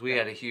backlight because we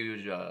had a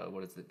huge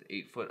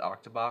 8-foot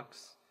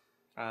octabox.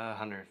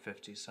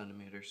 150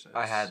 centimeters. So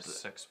I had-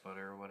 6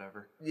 footer or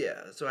whatever.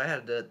 Yeah, so I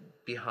had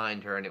that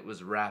behind her, and it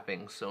was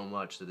wrapping so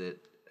much that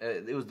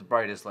it was the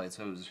brightest light,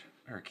 so it was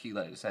her key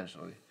light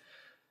essentially.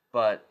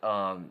 But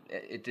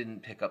it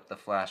didn't pick up the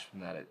flash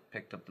from that. It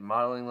picked up the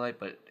modeling light,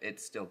 but it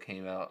still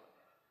came out.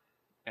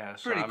 Yeah,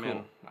 so Pretty I mean,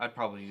 cool. I'd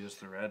probably use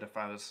the red if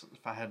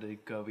I had to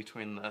go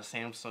between the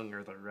Samsung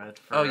or the red.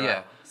 For, Oh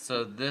yeah,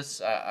 so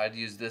I'd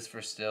use this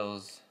for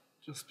stills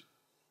just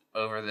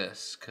over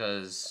this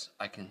because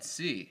I can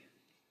see.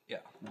 yeah.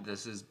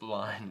 This is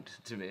blind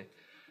to me.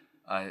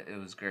 It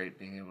was great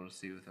being able to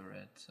see with the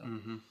red. So.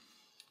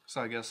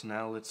 So I guess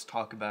now let's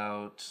talk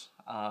about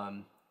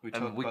we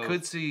We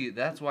could see.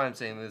 That's why I'm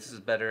saying this is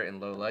better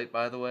in low light.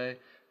 By the way,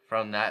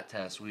 from that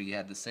test, we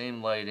had the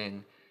same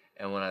lighting,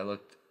 and when I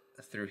looked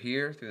through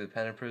the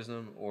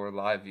Pentaprism or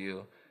live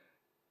view,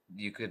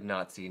 you could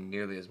not see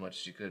nearly as much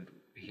as you could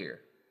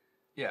here.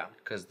 Yeah,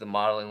 Because the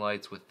modeling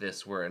lights with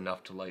this were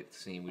enough to light the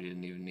scene. We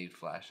didn't even need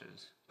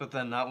flashes. but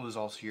then that was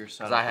also your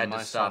setup. Because I had and to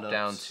my stop setups-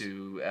 down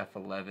to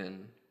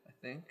f11, I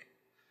think,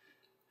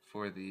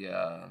 for the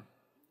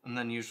and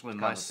then usually my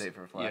compensate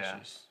for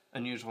flashes.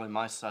 And usually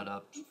my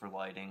setup for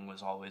lighting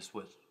was always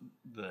with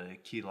the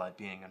key light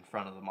being in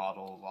front of the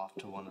model off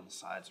to one of the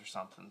sides or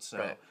something. So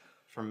Right.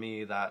 for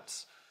me,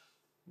 that's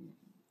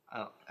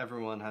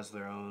everyone has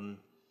their own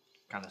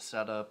kind of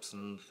setups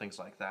and things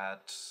like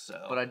that.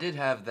 So, But I did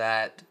have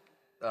that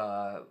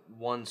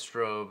one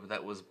strobe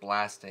that was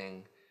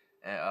blasting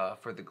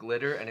for the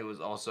glitter, and it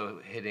was also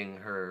hitting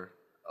her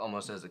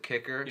almost as a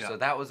kicker. Yeah. So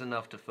that was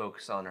enough to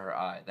focus on her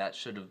eye. That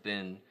should have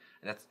been,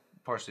 and that's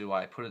partially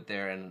why I put it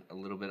there and a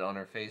little bit on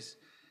her face,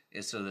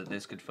 is so that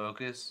this could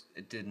focus.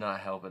 It did not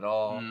help at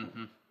all.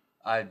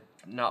 I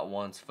not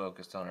once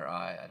focused on her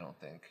eye, I don't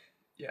think.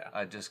 yeah,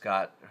 I just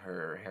got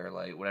her hair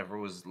light, whatever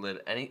was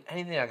lit,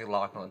 anything I could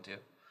lock onto.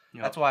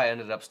 Yep. That's why I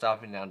ended up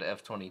stopping down to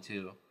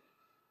f22,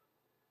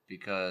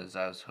 because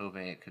I was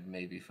hoping it could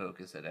maybe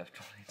focus at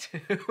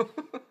f22.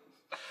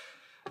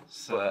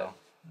 so. But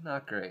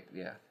not great,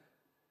 yeah.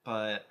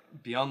 But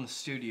beyond the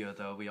studio,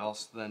 though, we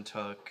also then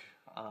took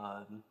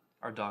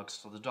our dogs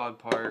to the dog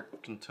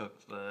park and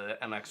took the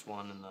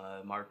NX1 and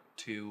the Mark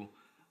II.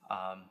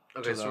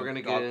 Okay, so we're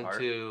gonna get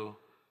into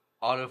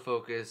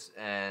autofocus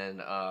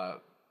and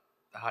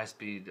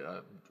high-speed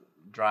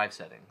drive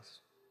settings.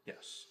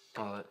 Yes.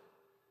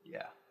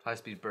 Yeah.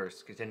 High-speed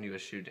burst,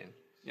 continuous shooting.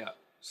 Yeah.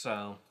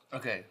 So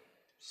Okay,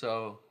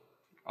 so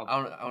I'll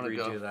I want to redo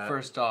go that.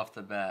 first off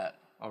the bat.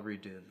 I'll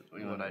redo You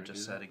what wanna I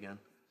just redo said that? again.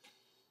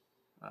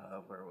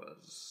 Where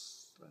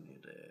was I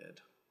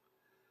needed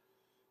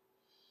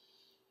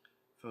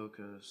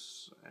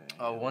focus?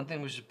 And One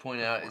thing we should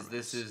point out is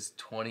this is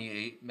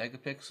 28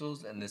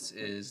 megapixels, and this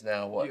is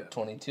now what, Yeah.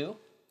 22?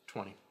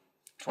 20.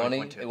 20?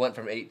 20.2. It went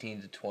from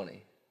 18 to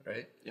 20,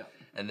 right? Yeah.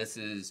 And this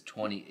is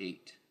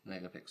 28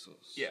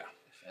 megapixels. Yeah.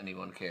 If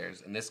anyone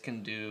cares. And this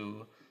can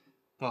do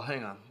Well,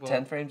 hang on.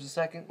 10 frames a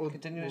second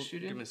continuous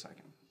shooting? Give me a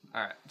second.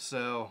 All right.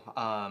 So,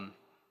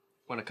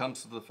 when it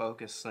comes to the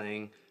focus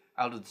thing,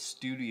 out of the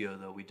studio,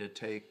 though, we did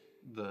take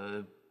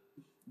the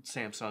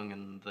Samsung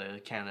and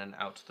the Canon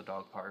out to the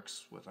dog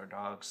parks with our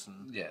dogs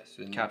and Yes,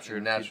 in captured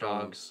in a few natural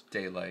dogs.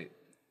 daylight.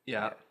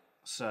 Yeah.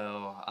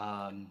 So,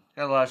 Got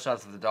a lot of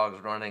shots of the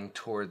dogs running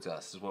towards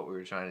us is what we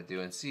were trying to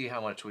do, and see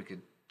how much we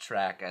could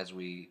track as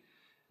we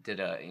did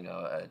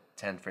a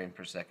 10 frame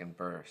per second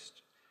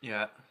burst.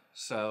 yeah.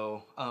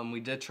 So,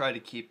 we did try to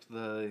keep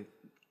the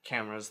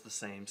cameras the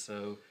same.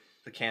 So,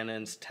 the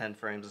Canon's 10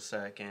 frames a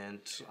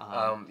second.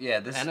 Yeah,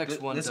 this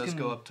NX1 this does can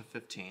go up to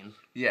 15.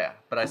 Yeah,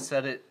 but I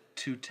set it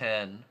to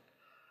 10.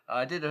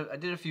 I did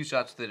a few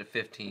shots with it at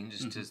 15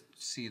 just to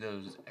see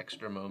those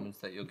extra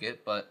moments that you'll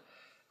get, but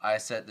I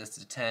set this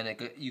to 10.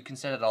 You can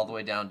set it all the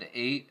way down to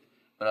 8,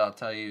 but I'll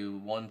tell you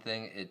one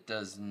thing, it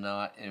does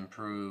not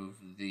improve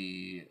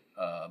the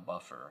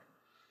buffer.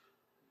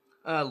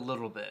 A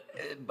little bit.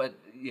 But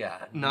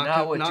yeah,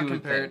 Not what you would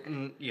compared.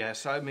 think.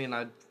 Yes, I mean,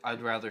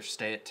 I'd rather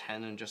stay at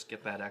 10 and just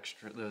get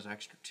those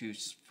extra 2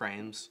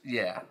 frames.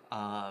 Yeah.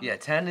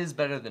 10 is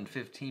better than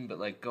 15, but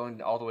like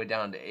going all the way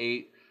down to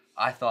 8,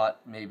 I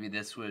thought maybe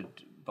this would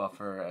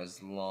buffer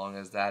as long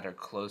as that or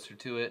closer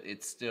to it.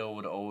 It still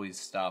would always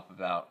stop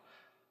about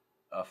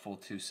a full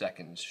 2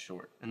 seconds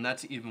short. And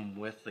that's even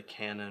with the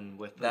Canon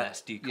with the That-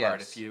 SD card.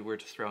 yes. If you were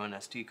to throw an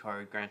SD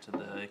card, granted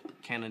the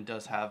Canon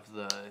does have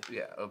the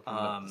Open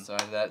up the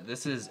side of that.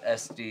 This is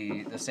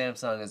SD. The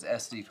Samsung is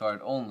SD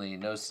card only,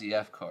 no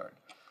CF card.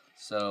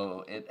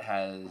 So it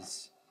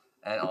has,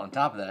 and on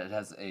top of that, it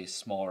has a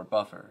smaller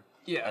buffer.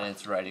 Yeah. And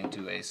it's writing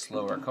to a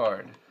slower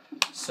card.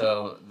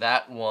 So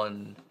that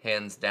one,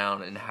 hands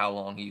down, in how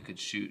long you could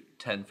shoot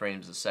 10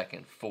 frames a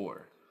second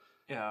for.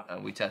 yeah.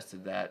 And we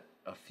tested that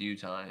a few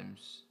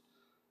times.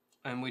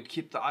 And we'd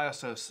keep the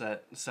ISO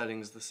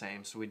settings the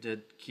same. So we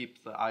did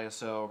keep the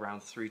ISO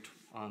around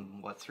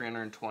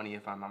 320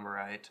 if I remember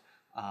right.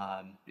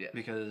 Yeah.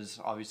 Because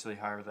obviously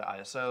higher the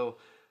ISO,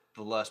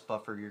 the less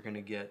buffer you're going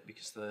to get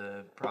because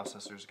the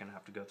processor is going to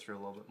have to go through a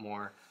little bit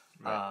more.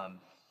 Right.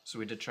 So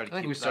we did try to I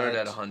think keep we started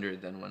that. at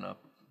 100, then went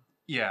up.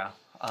 Yeah.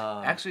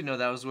 Actually, no,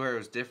 that was where it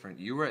was different.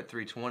 You were at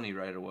 320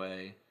 right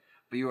away,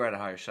 but you were at a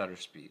higher shutter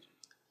speed.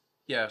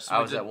 Yeah. So I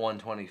we was did, at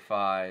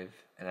 125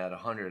 and at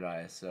 100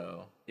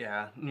 ISO.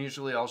 Yeah.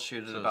 Usually I'll shoot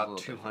So at it's a about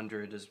little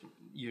 200 is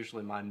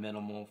usually my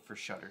minimal for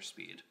shutter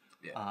speed.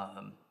 Yeah.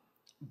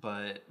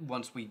 But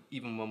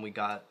even when we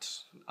got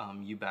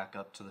you back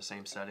up to the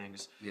same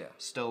settings, Yeah.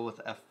 still with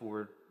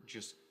f4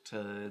 just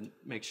to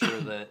make sure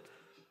that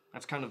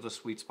that's kind of the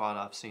sweet spot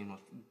I've seen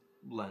with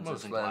lenses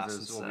Most and glass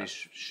lenses and will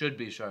stuff. should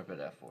be sharp at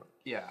f4.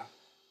 Yeah.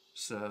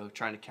 So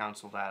trying to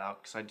cancel that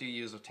out because I do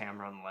use a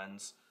Tamron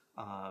lens.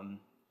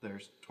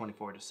 There's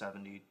 24 to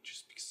 70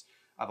 just because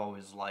I've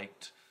always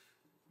liked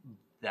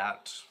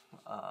that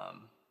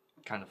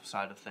kind of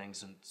side of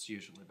things, and it's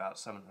usually about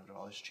 $700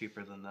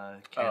 cheaper than the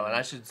Canon. Oh, and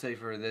I should say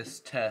for this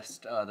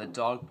test, the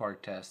dog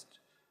park test,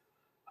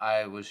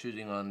 I was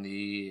shooting on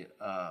the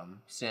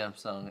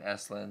Samsung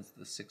S lens,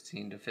 the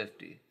 16 to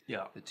 50.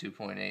 Yeah. The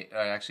 2.8,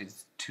 actually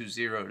it's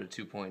 20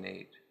 to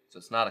 2.8. So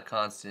it's not a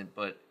constant,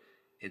 but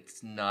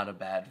it's not a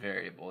bad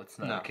variable. It's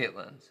not No. a kit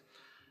lens.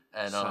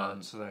 And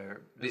So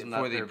they're, isn't for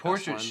that the their best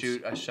portrait lens?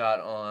 shoot, I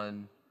shot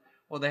on,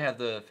 well, they have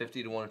the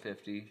 50 to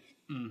 150,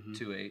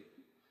 2.8.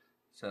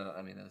 So,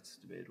 I mean, that's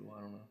debatable.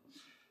 I don't know.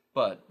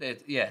 But,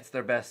 it's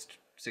their best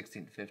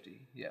 16 to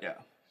 50. Yeah.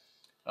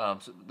 Yeah.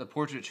 So the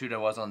portrait shoot I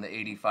was on the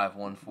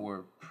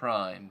 85-1.4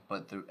 prime,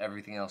 but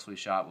everything else we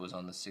shot was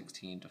on the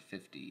 16 to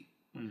 50.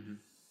 Mm-hmm.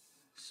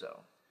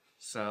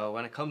 So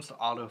when it comes to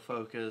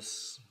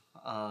autofocus,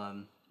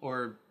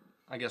 or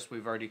I guess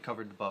we've already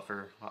covered the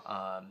buffer.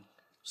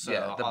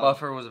 The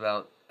buffer was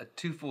about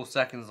 2 full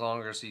seconds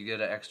longer, so you get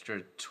an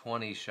extra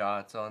 20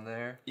 shots on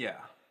there. Yeah.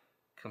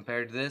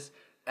 Compared to this.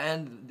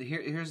 And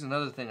here's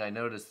another thing I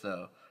noticed,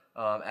 though.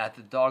 At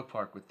the dog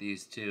park with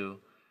these two,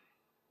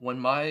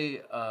 when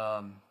I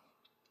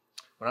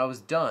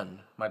was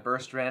done, my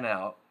burst ran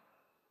out.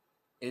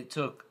 It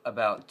took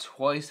about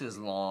twice as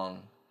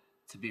long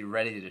to be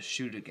ready to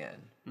shoot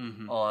again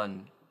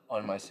on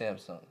my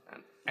Samsung.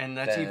 And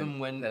that's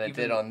than it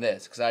did on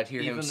this, because I'd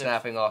hear him even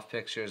snapping off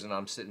pictures, and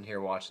I'm sitting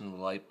here watching the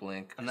light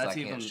blink. And 'cause that's I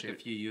can't even shoot.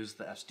 if you use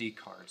the SD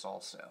cards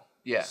also.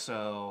 Yeah.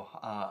 So,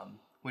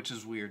 which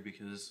is weird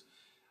because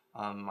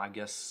I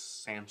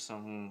guess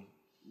Samsung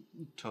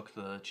took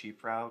the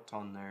cheap route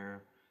on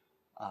their,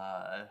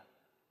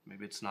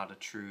 maybe it's not a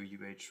true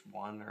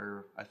UH1,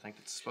 or I think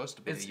it's supposed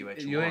to be It's a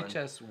UH1.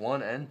 UHS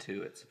 1 and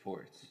 2 it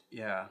supports.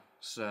 Yeah,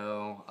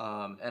 so,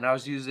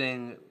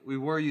 And we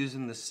were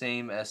using the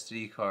same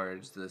SD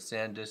cards, the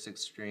SanDisk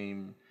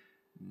Extreme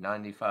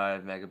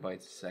 95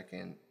 megabytes a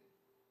second,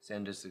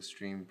 SanDisk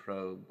Extreme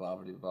Pro, blah,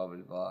 blah, blah, blah,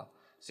 blah,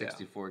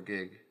 64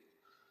 gig.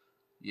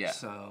 Yeah.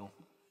 So,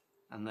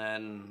 and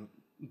then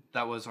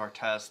that was our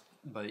test,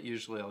 but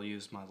usually I'll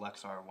use my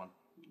Lexar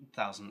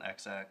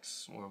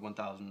 1000XX or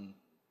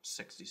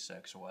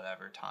 1066 or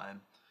whatever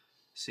time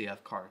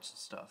CF cards and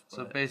stuff.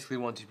 So basically,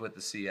 once you put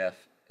the CF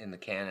in the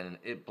Canon,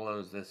 it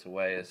blows this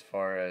away as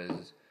far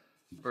as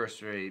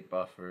burst rate,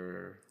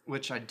 buffer.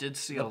 Which I did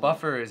see. The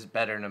buffer is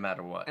better no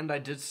matter what. And I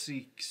did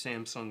see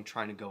Samsung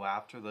trying to go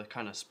after the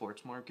kind of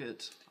sports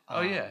market.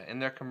 Oh yeah, in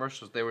their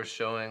commercials they were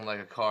showing like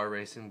a car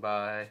racing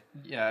by.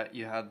 Yeah,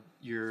 you had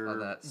your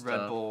that stuff.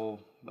 Red Bull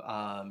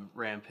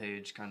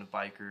Rampage kind of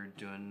biker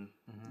doing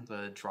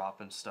the drop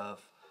and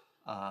stuff,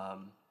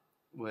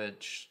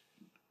 which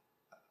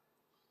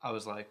I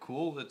was like,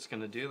 cool, it's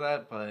gonna do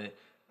that. But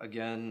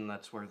again,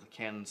 that's where the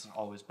Canon's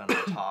always been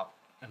on top,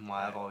 and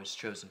why I've always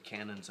chosen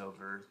Canons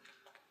over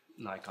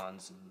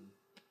Nikons and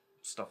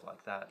stuff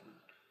like that.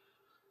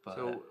 But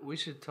So we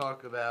should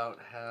talk about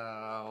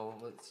how.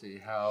 Let's see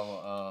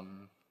how.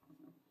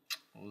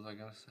 What was I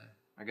gonna say?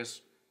 I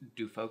guess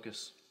do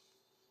focus.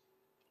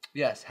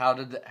 Yes. How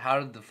did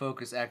the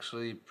focus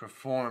actually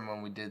perform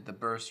when we did the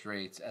burst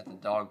rates at the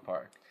dog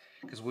park?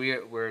 Because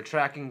we're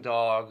tracking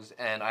dogs,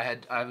 and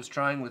I was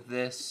trying with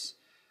this.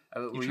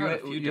 Were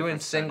tried a few you in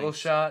different single settings.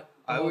 shot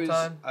the whole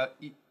time?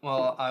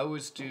 I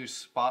always do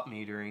spot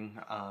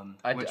metering.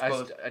 I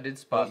did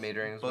spot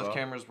metering as well. Both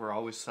cameras were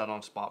always set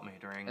on spot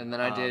metering. And then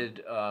I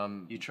did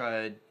You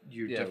tried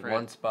your different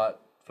one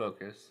spot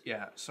focus.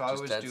 Yeah, so I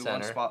always dead do center.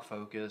 one spot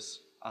focus.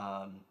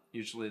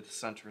 Usually the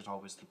center is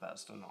always the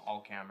best in all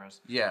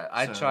cameras. Yeah,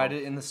 I tried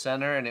it in the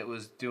center and it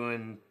was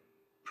doing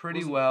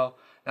pretty well.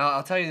 Now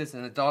I'll tell you this: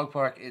 in the dog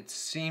park, it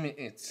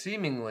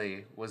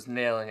seemingly was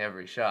nailing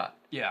every shot.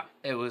 Yeah,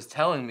 It was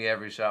telling me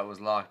every shot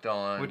was locked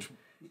on.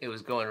 It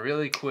was going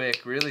really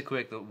quick,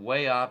 the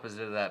way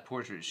opposite of that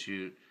portrait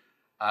shoot.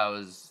 I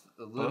was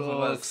a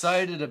little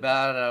excited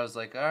about it. I was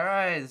like, all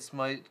right, this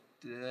might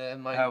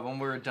when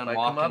we were done might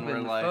come up walking, we're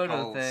in the like photo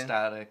all thing.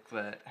 ecstatic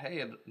that hey,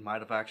 it might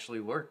have actually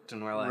worked,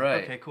 and we're like,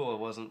 Right. okay, cool, it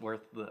wasn't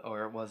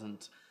it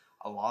wasn't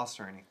a loss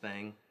or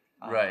anything.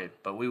 Right,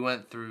 but we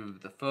went through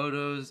the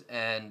photos,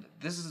 and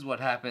this is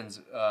what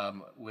happens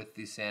with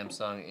the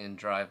Samsung in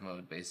drive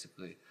mode,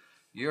 basically.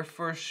 Your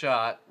first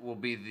shot will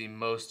be the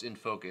most in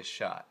focus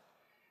shot.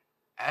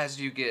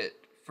 As you get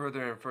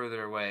further and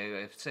further away,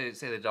 if say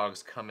the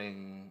dog's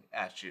coming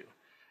at you,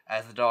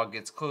 as the dog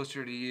gets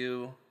closer to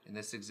you, in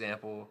this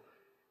example,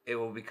 it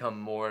will become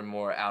more and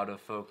more out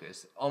of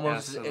focus.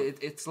 Almost,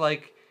 it's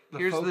like,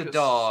 here's the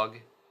dog,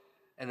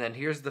 and then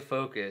here's the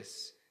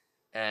focus,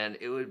 and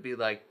it would be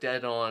like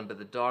dead on, but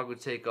the dog would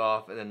take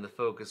off, and then the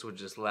focus would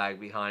just lag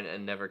behind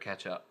and never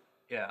catch up.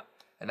 Yeah.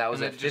 And that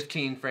was at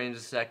 15 frames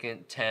a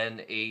second,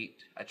 10,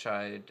 8, I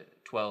tried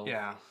 12.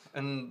 Yeah,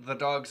 and the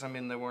dogs, I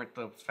mean, they weren't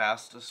the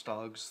fastest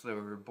dogs. They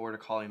were Border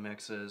Collie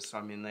mixes. So,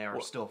 I mean, they are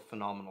still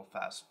phenomenal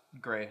fast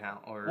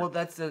Greyhound. Well,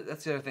 that's the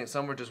other thing.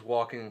 Some were just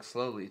walking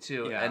slowly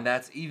too, Yeah. and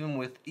that's even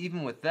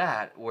with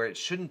that, where it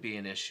shouldn't be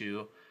an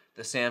issue.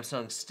 The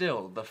Samsung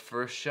still, the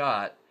first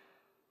shot,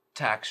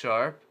 tack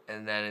sharp,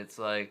 and then it's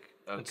like,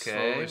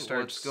 okay,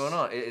 what's going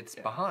on? It's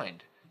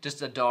behind.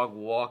 Just a dog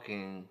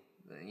walking,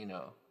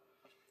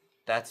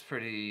 that's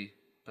pretty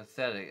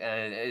pathetic,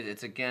 and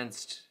it's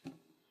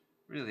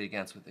really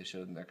against what they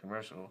showed in their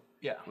commercial.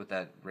 Yeah. With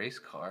that race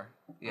car.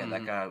 Yeah,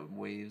 that guy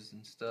waves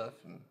and stuff,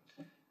 and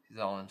he's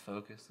all in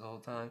focus the whole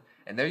time.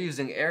 And they're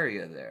using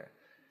area there.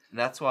 And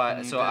that's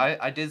why,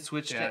 I did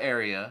switch to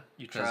area,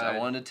 because I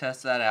wanted to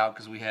test that out,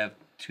 because we have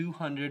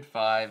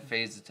 205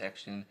 phase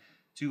detection,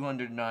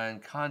 209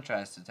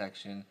 contrast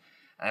detection,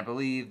 and I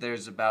believe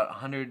there's about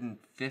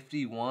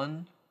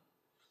 151,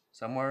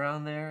 somewhere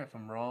around there. If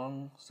I'm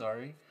wrong,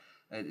 sorry.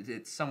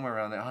 It's somewhere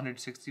around there,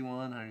 161,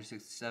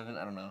 167,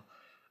 I don't know.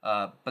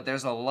 But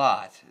there's a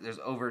lot. There's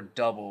over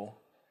double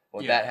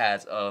what that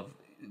has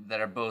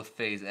that are both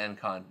phase and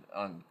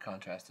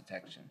contrast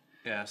detection.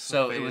 Yeah.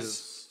 So it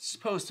was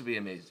supposed to be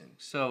amazing.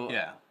 So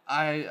Yeah.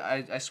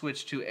 I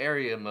switched to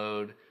area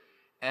mode,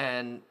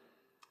 and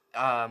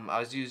I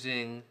was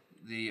using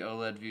the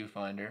OLED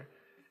viewfinder,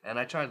 and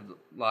I tried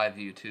live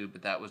view too,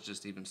 but that was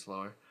just even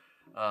slower.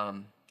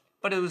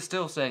 But it was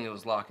still saying it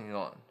was locking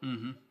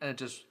on,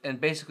 and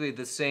basically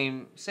the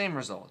same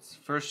results.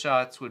 First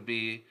shots would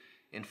be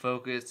in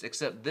focus,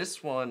 except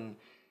this one,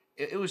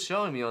 it was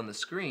showing me on the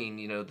screen,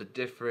 the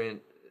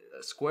different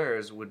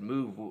squares would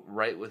move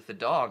right with the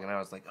dog, and I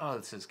was like, oh,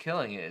 this is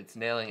killing it. It's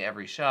nailing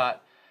every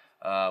shot.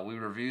 We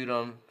reviewed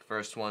them.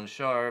 First one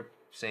sharp,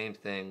 same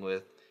thing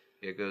with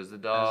here goes the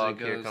dog,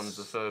 here comes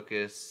the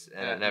focus,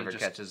 and it never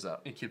catches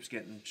up. It keeps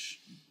getting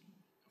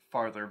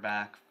farther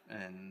back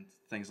and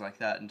things like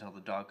that until the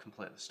dog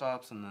completely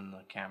stops, and then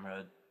the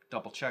camera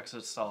double checks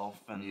itself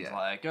and Yeah.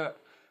 like,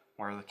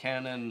 where the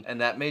Canon.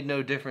 And that made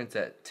no difference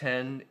at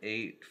 10,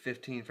 8,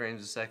 15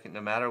 frames a second.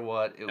 No matter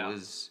what, it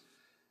was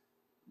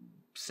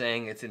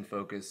saying it's in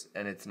focus,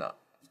 and it's not.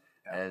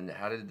 Yeah. And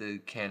how did the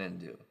Canon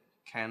do?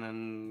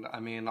 Canon, I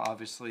mean,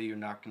 obviously you're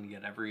not going to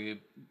get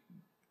every...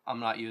 I'm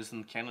not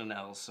using Canon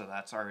L, so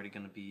that's already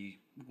going to be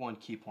one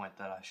key point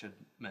that I should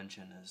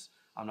mention is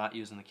I'm not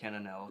using the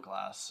Canon L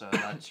glass, so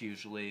that's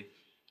usually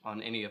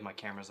on any of my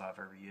cameras I've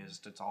ever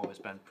used. It's always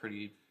been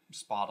pretty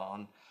spot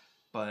on.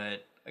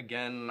 But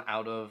again,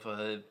 out of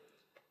a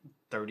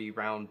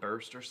 30-round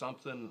burst or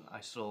something, I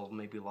still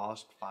maybe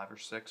lost 5 or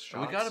 6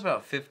 shots. We got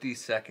about 50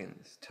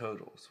 seconds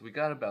total, so we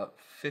got about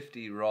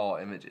 50 raw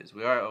images.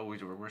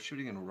 We're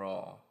shooting in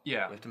RAW.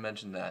 Yeah. We have to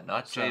mention that,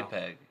 not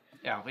JPEG.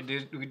 Yeah, we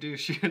do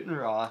shoot in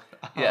RAW.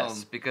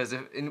 Yes, because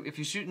if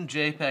you shoot in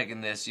JPEG in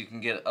this, you can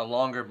get a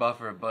longer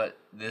buffer, but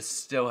this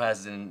still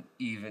has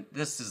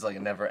this is like a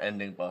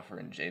never-ending buffer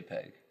in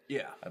JPEG.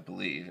 Yeah. I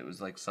believe. It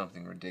was like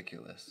something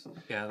ridiculous.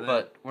 Yeah.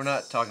 But we're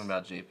not talking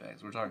about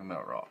JPEGs, we're talking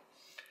about RAW.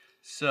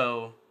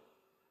 So,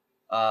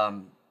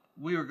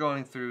 we were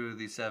going through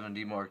the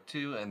 7D Mark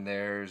II, and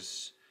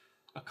there's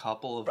a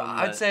couple of them.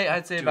 I'd say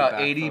about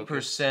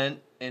 80%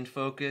 in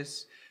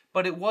focus,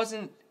 but it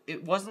wasn't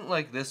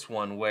like this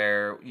one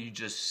where you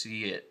just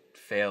see it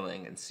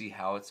failing and see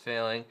how it's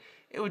failing.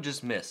 It would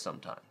just miss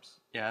sometimes.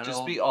 Yeah,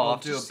 just be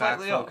off, it'll do just a back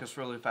slightly focus off.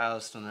 really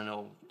fast, and then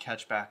it'll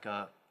catch back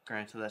up.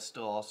 Granted, that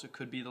still also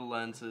could be the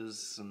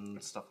lenses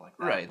and stuff like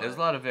that. Right, there's a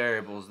lot of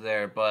variables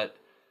there, but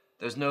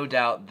there's no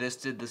doubt this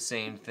did the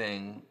same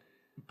thing.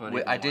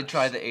 But I did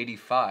try the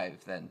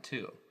 85 then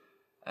too,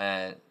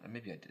 and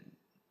maybe I didn't.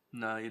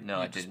 No,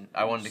 I didn't.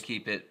 I wanted to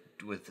keep it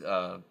with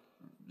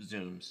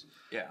zooms.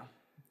 Yeah.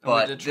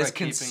 But this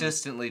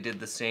consistently did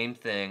the same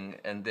thing,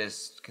 and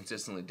this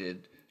consistently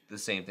did the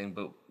same thing,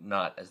 but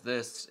not as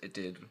this. It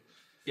did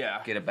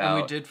get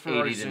about 80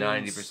 to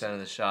 90% of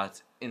the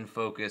shots in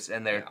focus,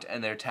 and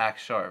they're tack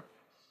sharp.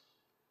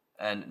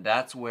 And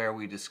that's where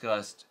we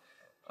discussed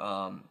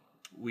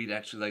we'd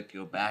actually like to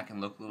go back and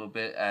look a little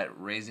bit at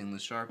raising the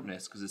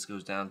sharpness, because this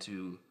goes down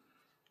to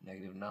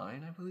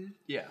 -9, I believe.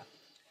 Yeah.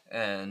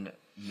 And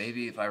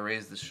maybe if I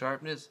raise the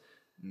sharpness,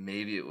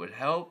 maybe it would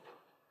help.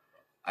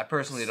 I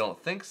personally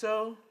don't think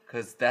so,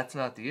 because that's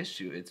not the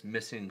issue. It's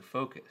missing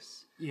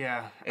focus.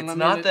 Yeah, it's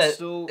not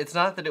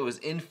that it was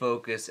in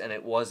focus and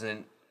it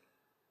wasn't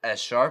as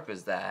sharp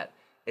as that.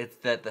 It's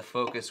that the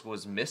focus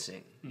was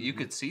missing. Mm-hmm. You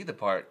could see the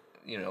part,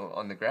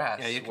 on the grass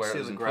where it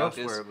was in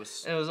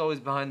focus, and it was always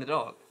behind the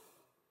dog.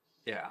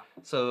 Yeah.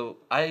 So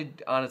I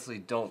honestly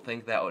don't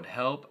think that would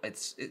help.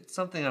 It's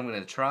something I'm going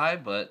to try,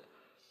 but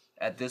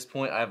at this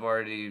point I've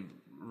already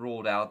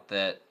ruled out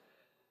that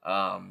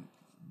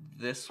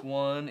this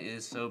one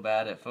is so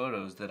bad at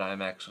photos that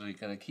I'm actually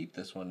going to keep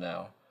this one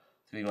now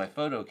to be my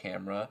photo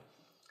camera,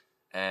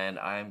 and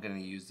I'm going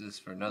to use this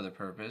for another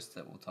purpose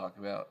that we'll talk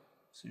about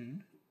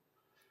soon.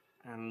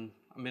 And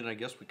I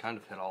guess we kind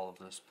of hit all of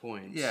those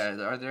points. Yeah,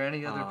 are there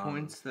any other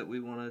points that we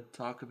want to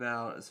talk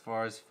about as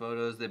far as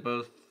photos? They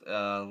both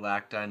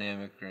lack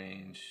dynamic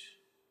range.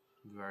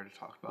 We've already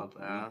talked about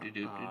that.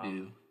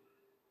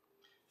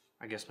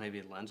 I guess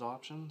maybe lens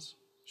options.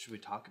 Should we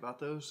talk about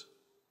those?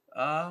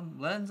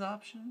 Lens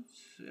options?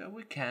 Yeah,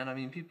 we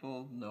can.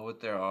 People know what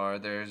there are.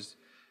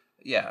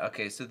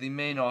 So the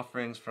main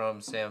offerings from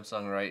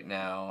Samsung right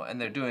now, and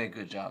they're doing a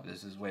good job.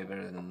 This is way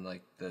better than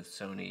like the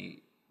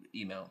Sony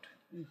E-mount.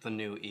 The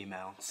new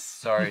E-mounts.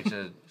 Sorry,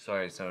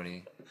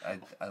 Sony. I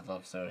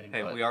love Sony.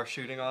 Hey, we are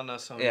shooting on a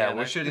Sony. Yeah,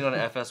 we're shooting on an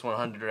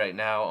FS100 right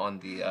now on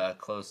the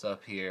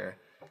close-up here,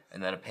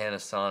 and then a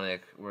Panasonic.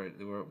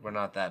 We're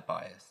not that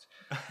biased.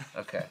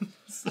 Okay.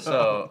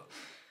 So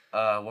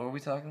what were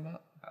we talking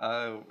about?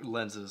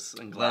 Lenses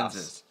and glass.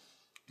 Lenses.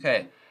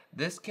 Okay,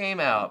 this came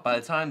out, by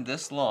the time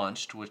this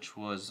launched, which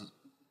was,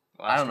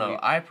 I don't know,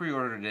 I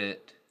pre-ordered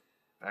it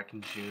back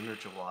in June or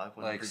July.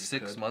 Like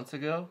 6 months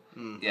ago.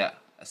 Mm-hmm. Yeah,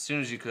 as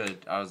soon as you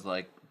could, I was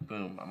like,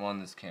 boom, I'm on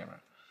this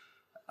camera.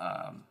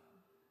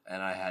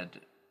 And I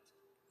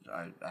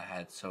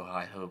had so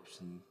high hopes,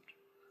 and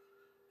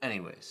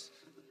anyways.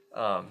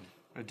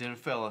 It didn't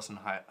fail us in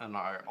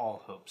our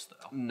all hopes,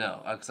 though.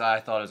 No, because I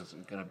thought it was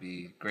going to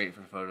be great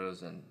for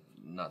photos, and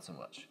not so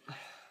much.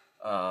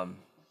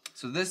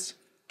 So this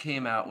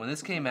came out. When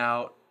this came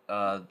out,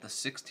 the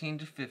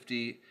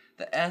 16-50,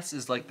 the S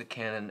is like the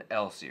Canon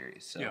L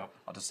series. So yeah.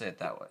 I'll just say it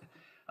that way.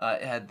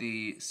 It had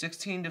the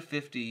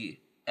 16-50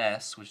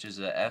 S, which is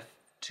a f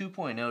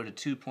 2.0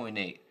 to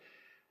 2.8,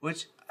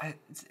 which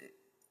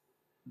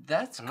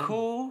that's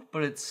cool,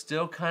 but it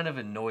still kind of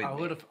annoyed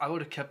me. I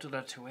would have kept it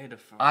at 2.8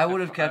 if I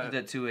would have kept it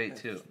at 2.8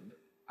 too.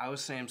 I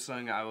was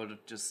Samsung. I would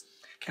have just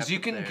kept because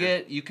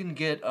you can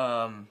get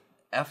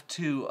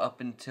f2 up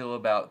until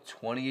about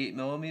 28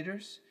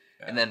 millimeters,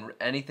 and then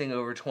anything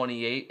over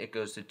 28 it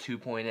goes to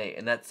 2.8,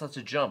 and that's such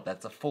a jump.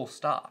 That's a full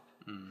stop.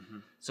 Mm-hmm.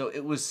 So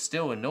it was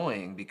still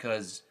annoying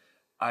because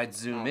I'd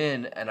zoom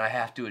in and I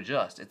have to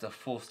adjust. It's a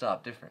full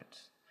stop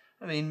difference.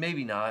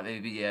 Maybe not.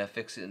 Maybe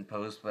fix it in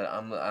post, but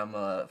I'm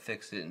a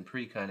fix it in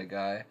pre kind of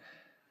guy.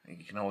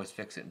 You can always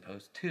fix it in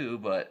post too,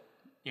 but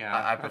Yeah,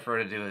 I prefer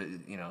to do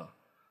it,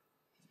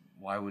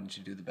 why wouldn't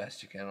you do the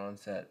best you can on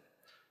set?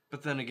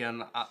 but then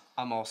again,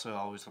 I'm also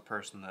always the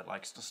person that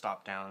likes to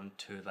stop down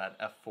to that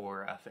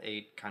f4,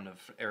 f8 kind of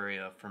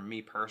area for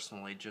me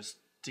personally, just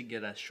to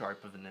get as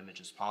sharp of an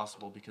image as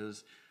possible,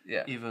 because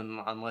Yeah.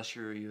 even unless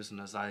you're using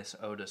a Zeiss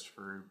Otis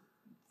for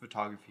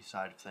photography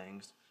side of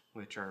things,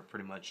 which are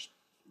pretty much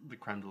the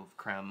creme de la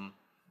creme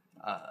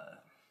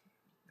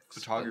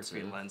photography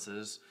Expensive.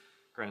 lenses,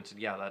 granted,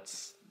 yeah,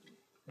 that's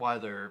why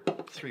they're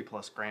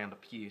 $3+ grand a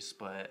piece,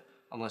 but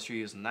unless you're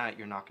using that,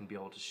 you're not going to be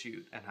able to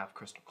shoot and have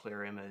crystal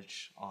clear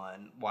image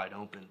on wide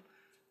open.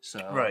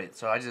 So Right.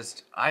 So I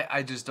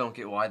just don't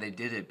get why they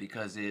did it,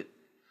 because I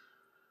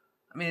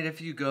mean,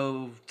 if you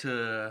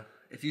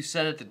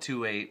set it to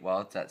 2.8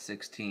 while it's at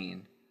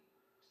 16,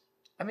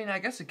 I mean, I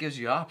guess it gives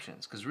you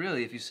options, because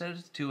really, if you set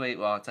it to 2.8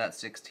 while it's at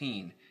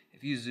 16,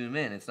 if you zoom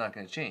in, it's not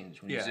going to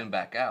change. When you Yeah. zoom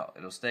back out,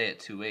 it'll stay at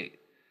 2.8.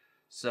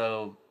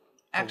 So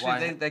But actually,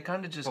 why- they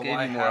kind of just but gave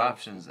why you more have-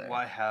 options there.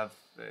 Why have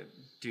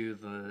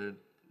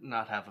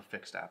not have a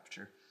fixed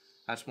aperture?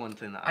 That's one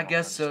thing that I don't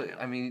guess so.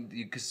 understand. I mean,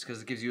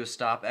 because it gives you a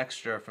stop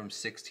extra from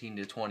 16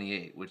 to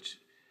 28, which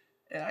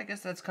yeah, I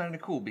guess that's kind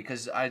of cool,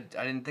 because I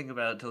didn't think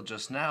about it till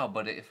just now.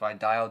 But if I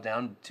dial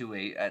down to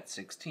 2.8 at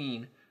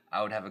 16,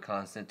 I would have a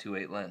constant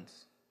 2.8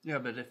 lens. Yeah,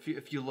 but if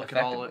you look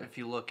at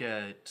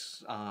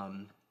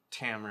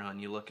Tamron,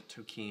 you look at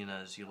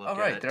Tokinas, you look Oh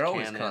right, at they're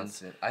always Canons,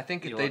 constant. I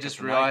think you if they look at just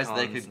the realized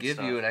they Nikons could and give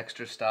you stuff. an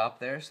extra stop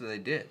there, so they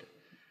did.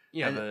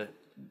 Yeah, and- but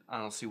I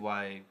don't see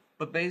why.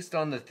 But based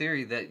on the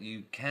theory that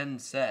you can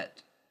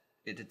set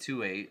it to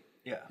 2.8,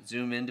 Yeah.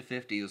 zoom into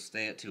 50, you'll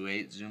stay at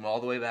 2.8. Zoom all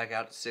the way back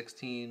out to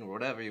 16 or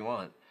whatever you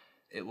want,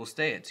 it will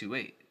stay at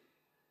 2.8.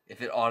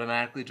 If it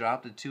automatically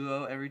dropped to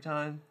 2.0 every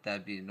time,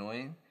 that'd be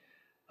annoying.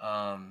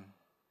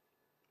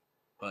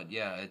 But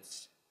yeah,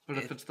 But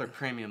if it's their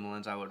premium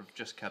lens, I would have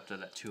just kept it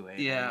at 2.8.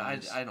 yeah,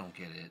 anyways. I don't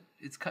get it.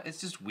 It's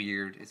just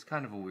weird. It's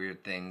kind of a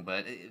weird thing,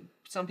 but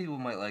some people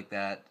might like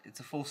that. It's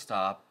a full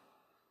stop.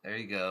 There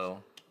you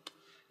go.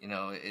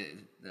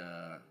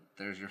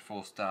 There's your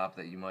full stop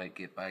that you might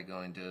get by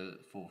going to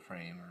full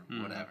frame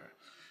or whatever.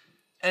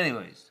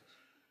 Anyways,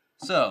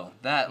 so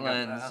that You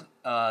got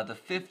lens, the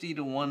 50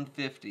 to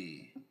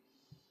 150,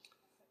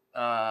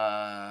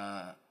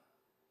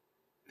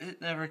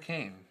 it never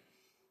came.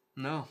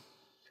 No.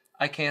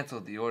 I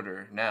canceled the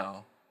order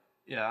now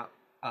Yeah.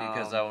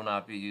 because I will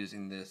not be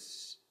using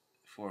this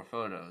for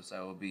photos. I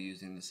will be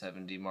using the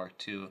 7D Mark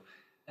II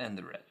and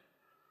the red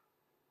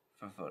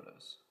for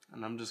photos.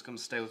 And I'm just gonna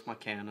stay with my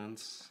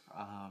Canons.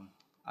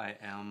 I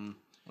am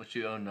Which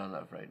you own none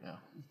of right now.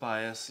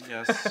 biased.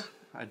 Yes,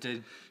 I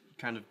did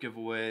kind of give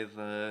away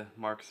the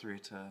Mark III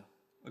to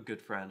a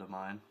good friend of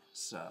mine,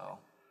 so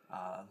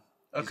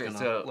he's Okay, gonna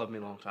so love me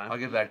a long time. I'll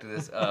get back to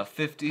this.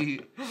 50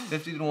 to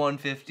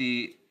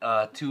 150,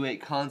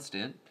 2.8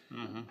 constant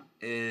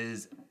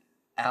is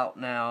out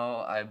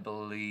now, I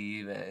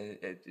believe.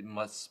 It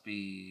must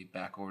be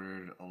back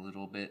ordered a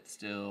little bit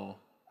still.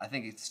 I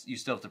think you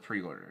still have to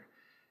pre-order.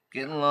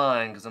 Get in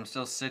line, because I'm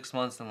still 6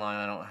 months in line.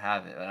 I don't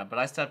have it, but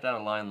I stepped out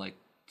of line like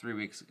 3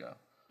 weeks ago.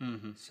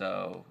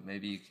 So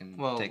maybe you can.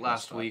 Well, take my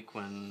last spot. week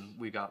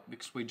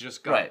because we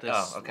just got Right. this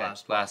Oh, okay.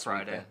 last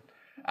Friday. weekend.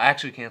 I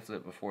actually canceled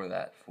it before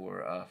that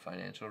for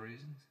financial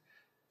reasons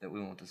that we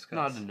won't discuss.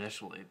 Not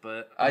initially,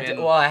 but I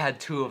had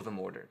 2 of them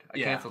ordered. I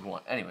Yeah. canceled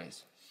 1.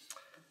 Anyways,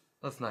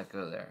 let's not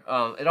go there.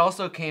 It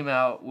also came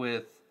out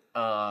with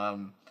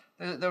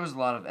there was a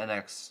lot of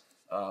NX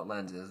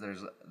lenses.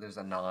 There's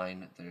a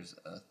 9. There's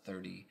a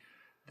 30.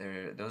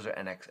 Those are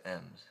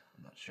NXMs.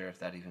 I'm not sure if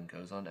that even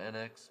goes on to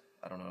NX.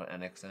 I don't know what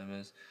NXM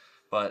is,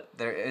 but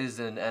there is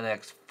an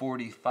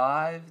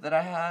NX45 that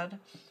I had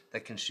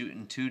that can shoot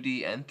in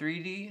 2D and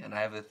 3D, and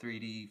I have a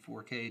 3D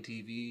 4K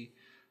TV,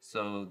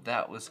 so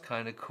that was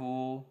kind of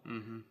cool,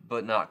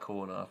 but not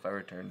cool enough. I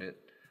returned it.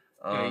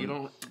 yeah, you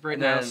don't. Right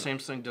and now, then-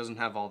 Samsung doesn't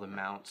have all the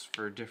mounts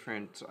for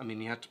different. I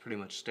mean, you have to pretty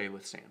much stay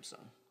with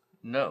Samsung.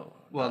 No,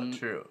 Well, not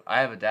true.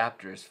 I have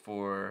adapters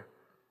for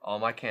all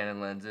my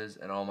Canon lenses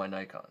and all my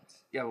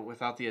Nikons. Yeah, but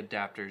without the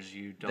adapters,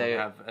 you don't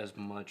have as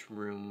much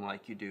room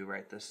like you do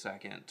right this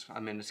second. I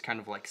mean, it's kind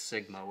of like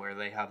Sigma, where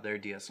they have their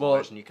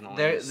DSLRs and you can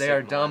only use they are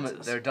Sigma dumb.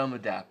 lenses. They're dumb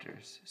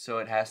adapters, so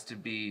it has to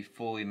be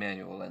fully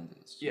manual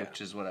lenses, Yeah. which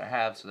is what I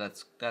have. So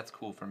that's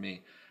cool for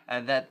me,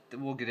 and that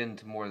we'll get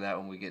into more of that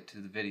when we get to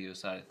the video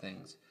side of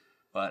things.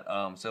 But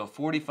so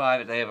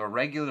 45, they have a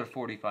regular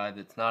 45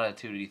 that's not a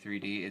 2D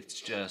 3D. It's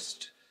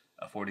just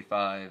a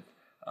 45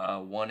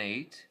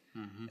 1.8,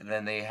 and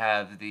then they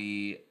have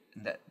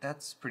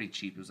that's pretty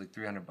cheap. It was like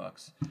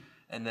 $300,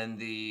 and then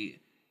the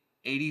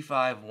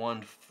 85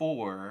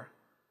 1.4,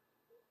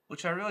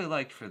 which I really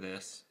liked for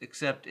this,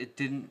 except it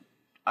didn't.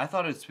 I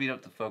thought it would speed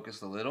up the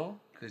focus a little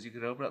because you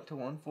could open up to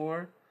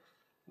 1.4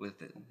 with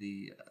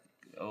the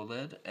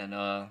OLED, and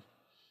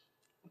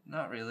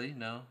not really.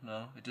 No,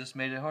 it just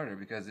made it harder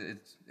because it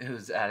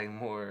was adding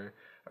more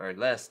or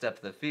less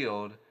depth of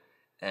field,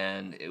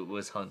 and it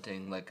was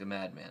hunting like a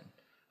madman.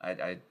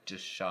 I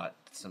just shot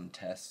some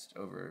tests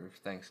over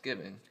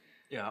Thanksgiving,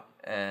 Yeah.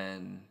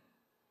 And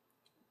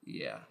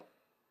yeah.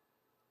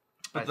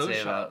 But I'd those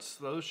say about-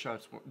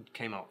 shots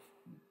came out.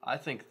 I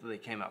think they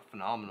came out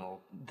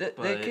phenomenal. They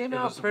but came it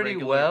out was pretty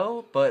regular-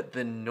 well, but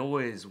the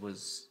noise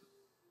was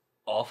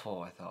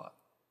awful, I thought.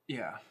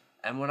 Yeah.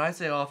 And when I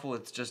say awful,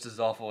 it's just as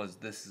awful as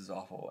this is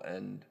awful,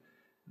 and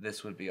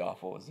this would be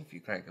awful as if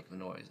you crank up the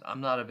noise.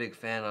 I'm not a big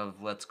fan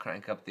of let's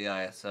crank up the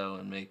ISO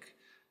and make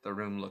the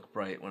room look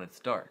bright when it's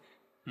dark.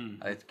 I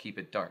like to keep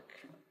it dark.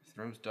 If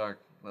the room's dark,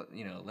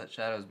 let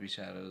shadows be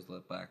shadows,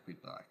 let black be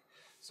black.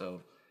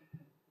 So,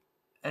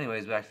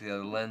 anyways, back to the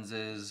other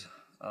lenses.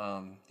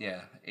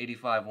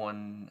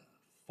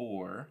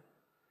 85-1.4,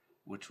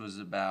 which was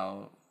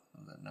about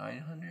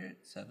 900,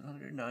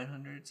 700,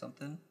 900,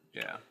 something.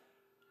 Yeah.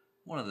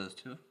 One of those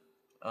two.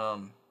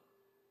 And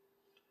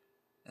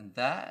is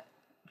that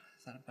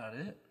about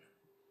it?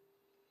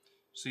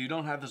 So you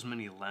don't have as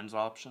many lens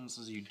options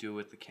as you do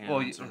with the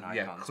Canons Well, or Nikons.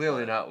 yeah,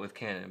 clearly not with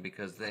Canon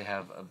because they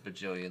have a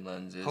bajillion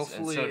lenses,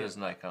 Hopefully, and so does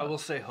Nikon. I will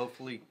say,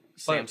 hopefully,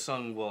 But-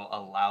 Samsung will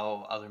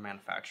allow other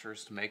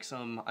manufacturers to make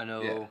some. I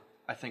know. Yeah.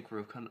 I think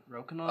Rokinon's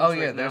Oh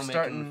yeah, right they're now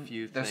starting. making a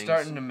few They're things.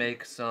 starting to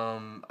make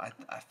some. I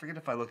forget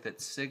if I looked at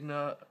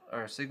Sigma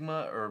or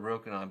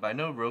Rokinon, but I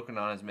know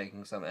Rokinon is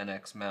making some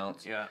NX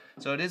mounts. Yeah.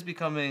 So it is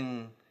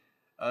becoming.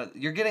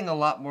 You're getting a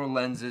lot more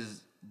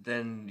lenses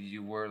than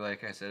you were,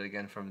 like I said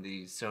again, from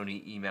the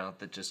Sony E mount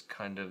that just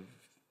kind of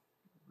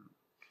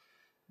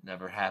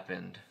never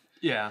happened.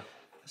 Yeah.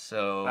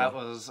 So That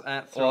was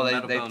well, throw a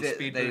Metabone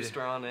speed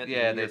booster on it.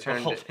 Yeah, and they you're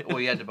turned golden. it. Well,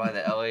 you had to buy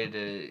the LA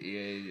to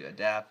EA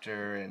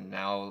adapter, and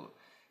now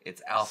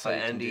it's alpha So you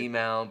can and do- E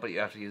mount, but you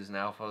have to use an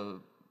alpha.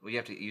 Well, you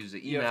have to use the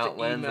E You have to mount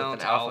lens with an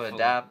E-mount alpha alpha.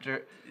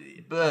 adapter.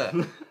 But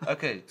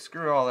okay,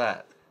 screw all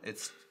that.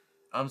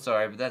 I'm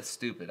sorry, but that's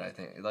stupid. I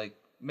think like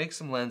make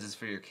some lenses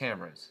for your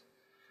cameras,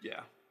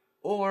 Yeah.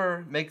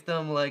 or make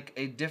them like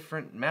a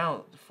different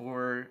mount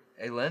for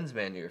a lens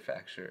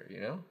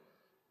manufacturer.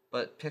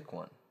 But pick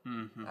one.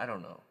 Mm-hmm. I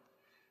don't know.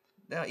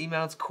 Now,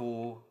 E-mount's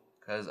cool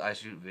because I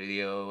shoot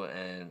video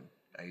and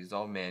I use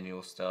all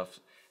manual stuff,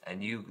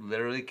 and you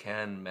literally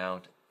can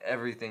mount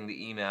everything to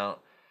E-mount.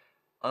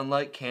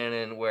 Unlike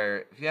Canon,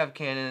 where if you have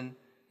Canon,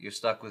 you're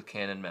stuck with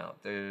Canon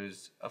mount.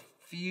 There's a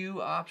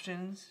few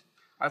options.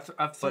 I've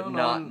thrown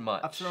not on,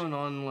 much. I've thrown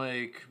on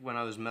like when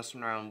I was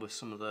messing around with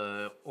some of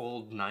the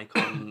old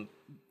Nikon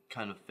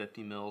kind of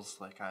 50 mils.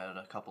 Like I had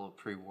a couple of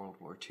pre-World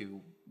War II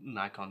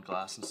Nikon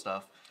glass and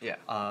stuff. Yeah.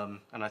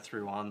 And I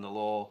threw on the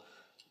little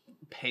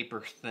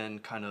paper thin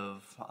kind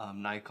of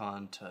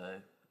Nikon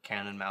to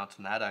Canon mount,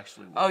 and that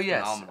actually was Oh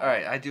yes, phenomenal. all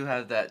right. I do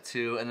have that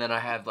too, and then I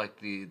have like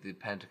the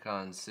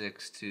Pentacon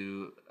 6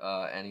 to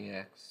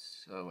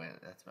NEX. Oh wait,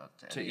 that's about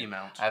To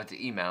E-mount. I have it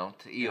to E-mount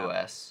to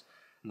EOS.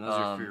 And those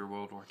are for your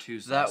World War II.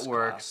 That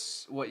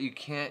works. What you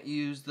can't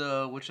use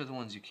though, which are the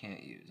ones you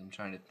can't use? I'm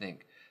trying to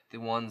think. The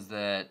ones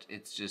that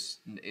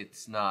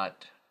it's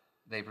not,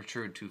 they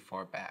protrude too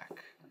far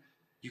back.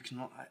 You can,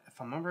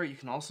 if I remember, you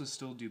can also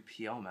still do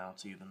PL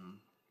mounts even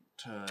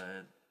to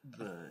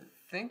the.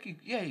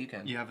 You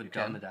can. You have a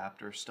dumb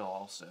adapter still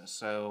also,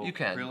 so You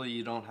can. really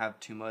you don't have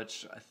too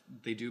much.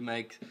 They do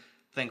make,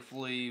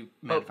 thankfully,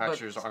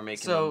 manufacturers are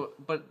making.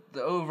 But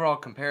the overall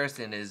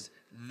comparison is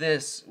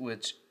this,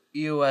 which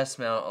EOS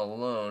mount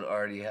alone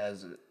already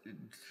has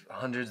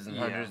hundreds and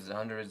hundreds and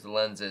hundreds of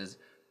lenses.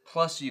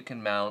 Plus, you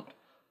can mount,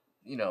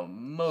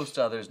 most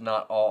others,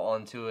 not all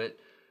onto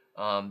it.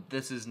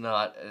 This is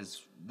not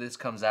as. This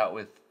comes out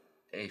with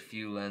a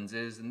few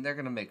lenses, and they're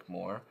gonna make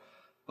more,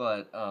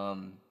 but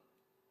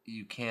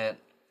you can't.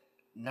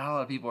 Not a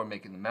lot of people are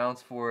making the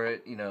mounts for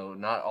it.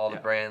 Not all the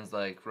brands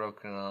like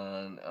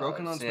Rokinon,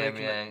 Rokinon's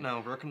making Samyang, it.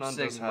 No, Rokinon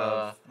does Sigma.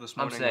 have. This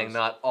I'm morning saying was-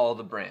 not all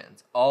the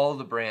brands. All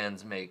the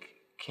brands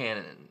make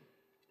Canon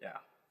Yeah.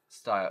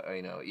 style,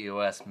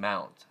 EOS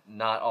mount.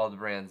 Not all the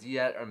brands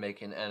yet are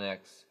making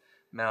NX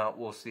mount.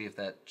 We'll see if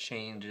that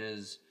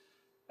changes.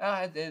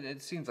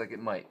 It seems like it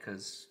might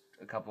because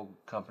a couple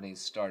companies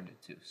started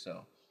to.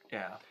 So,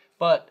 Yeah.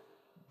 but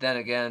then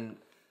again,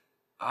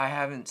 I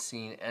haven't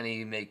seen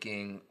any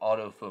making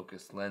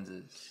autofocus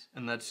lenses.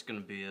 And that's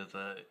going to be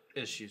the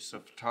issue. So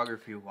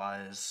photography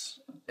wise,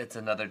 It's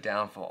another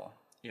downfall.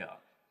 yeah.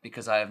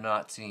 Because I have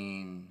not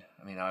seen,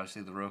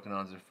 obviously the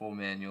Rokinons are full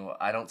manual.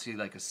 I don't see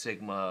like a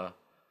Sigma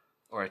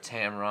or a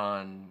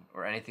Tamron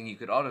or anything you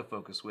could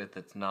autofocus with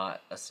that's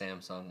not a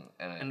Samsung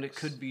NX. And it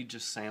could be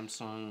just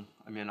Samsung.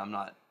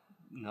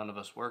 None of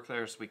us work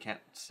there, so we can't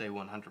say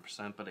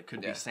 100%, but it could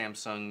be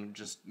Samsung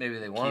just Maybe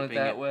they want it keeping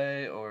that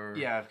way, or...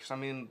 Yeah, because,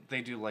 they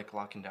do like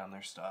locking down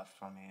their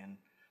stuff.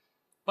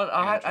 But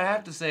I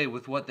have to say,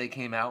 with what they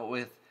came out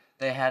with,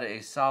 they had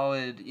a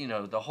solid,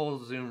 the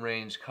whole zoom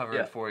range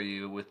covered for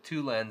you with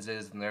two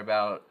lenses, and they're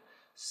about,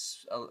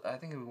 I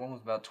think one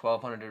was about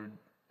 1,200,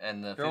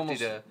 and the 50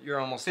 to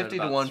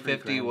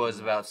 150 was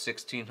about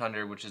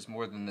 1,600, which is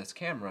more than this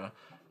camera,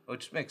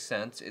 which makes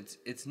sense.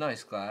 It's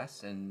nice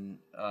glass, and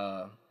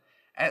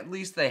at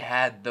least they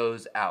had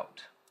those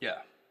out. Yeah.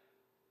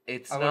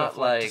 It's I would not have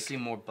liked like to see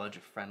more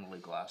budget-friendly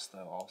glass,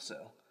 though,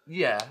 also.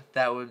 yeah,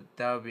 that would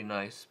be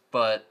nice,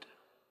 but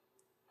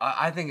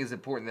I think it's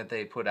important that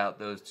they put out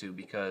those two,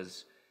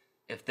 because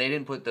if they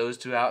didn't put those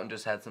two out and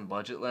just had some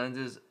budget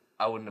lenses,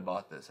 I wouldn't have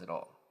bought this at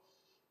all.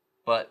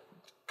 But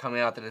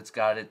coming out that it's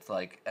got its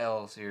like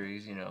L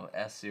series,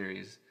 S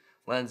series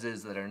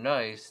lenses that are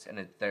nice,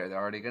 and they're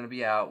already going to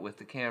be out with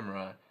the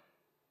camera,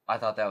 I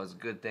thought that was a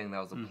good thing.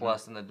 That was a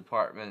plus in the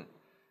department.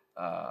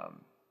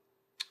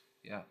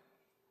 Yeah.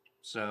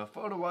 So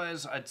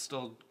photo-wise, I'd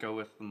still go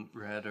with the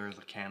Red or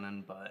the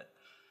Canon, but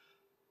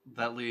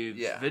that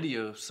leaves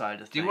video side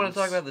of things. Do you want to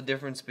talk about the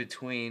difference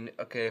between,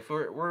 okay, if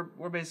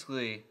we're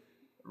basically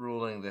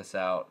ruling this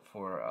out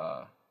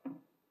for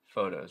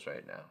photos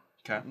right now.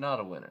 Okay. Not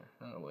a winner.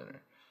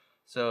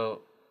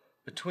 So,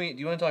 do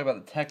you want to talk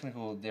about the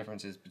technical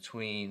differences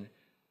between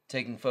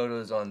taking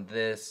photos on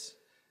this?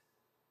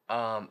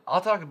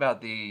 I'll talk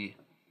about the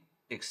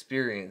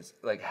experience,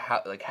 I'll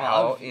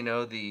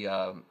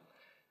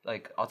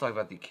talk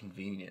about the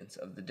convenience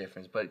of the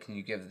difference, but can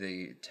you give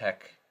the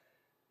tech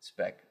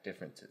spec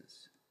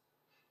differences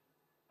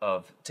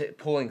of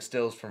pulling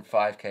stills from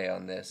 5K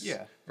on this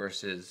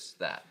versus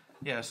that?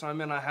 Yeah, so I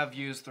mean, I have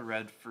used the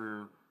Red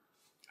for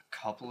a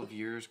couple of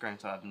years.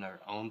 Granted, I've never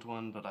owned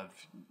one, but I've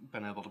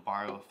been able to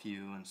borrow a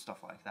few and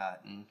stuff like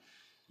that and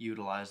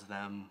utilize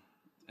them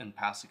in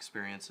past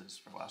experiences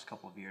for the last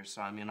couple of years.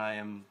 So, I mean, I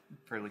am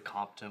fairly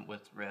competent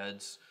with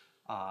Reds.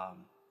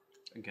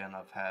 Again,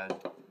 I've had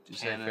Did you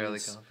say fairly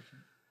competent?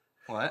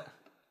 What?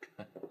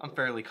 I'm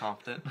fairly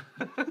competent.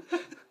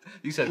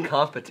 You said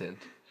competent.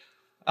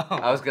 Oh.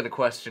 I was going to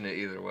question it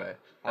either way.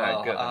 All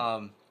right, go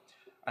ahead.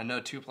 I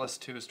know 2 +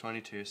 2 is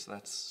 22, so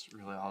that's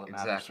really all that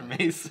matters for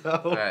me. So,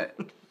 all right.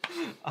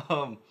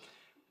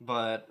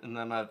 And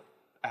then I've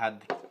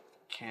had the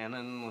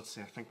Canon. Let's see,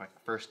 I think my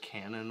first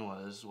Canon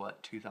was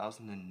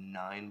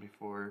 2009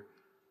 before.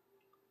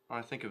 Well,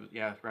 I think it was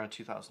around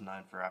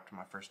 2009 for after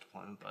my first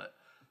deployment. But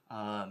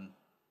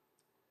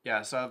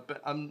so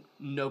I'm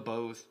know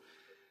both.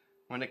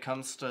 When it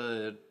comes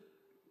to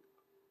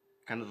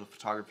kind of the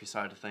photography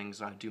side of things,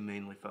 I do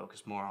mainly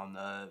focus more on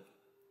the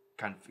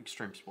kind of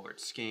extreme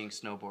sports, skiing,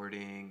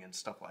 snowboarding, and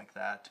stuff like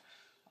that.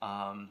 Well,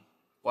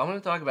 I'm going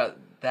to talk about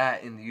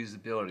that in the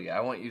usability.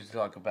 I want you to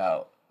talk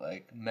about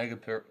like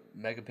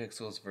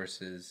megapixels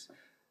versus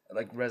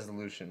like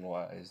resolution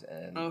wise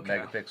and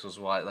megapixels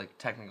wise, like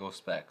technical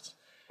specs.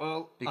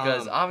 Well,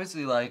 because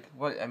obviously, like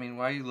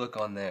why you look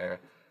on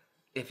there,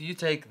 if you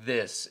take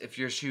this, if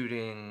you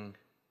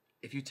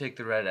take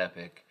the Red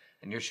Epic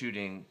and you're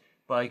shooting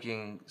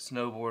biking,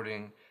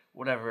 snowboarding,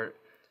 whatever,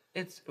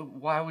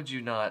 why would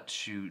you not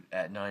shoot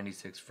at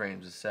 96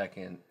 frames a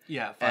second?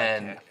 Yeah, 5K.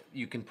 And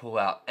you can pull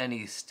out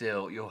any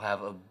still. You'll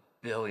have a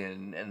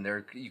billion, and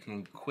you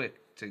can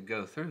quick to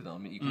go through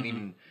them. You can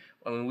even,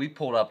 we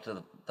pulled up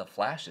to the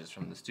flashes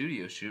from the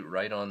studio shoot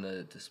right on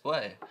the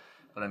display.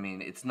 But I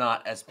mean, it's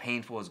not as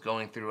painful as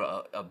going through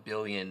a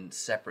billion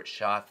separate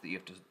shots that you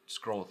have to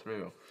scroll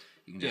through.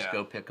 You can just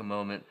go pick a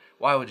moment.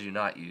 Why would you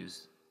not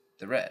use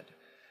the Red?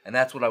 And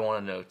that's what I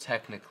want to know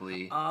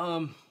technically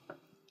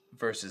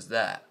versus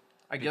that.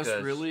 I guess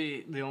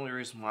really the only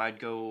reason why I'd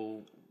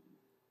go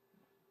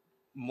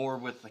more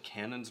with the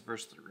Canons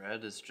versus the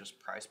Red is just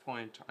price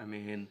point. I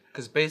mean,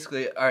 because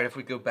basically, all right, if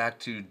we go back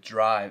to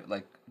drive,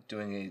 like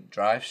doing a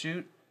drive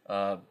shoot,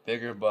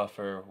 bigger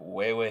buffer,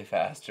 way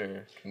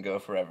faster, can go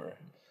forever.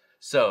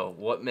 So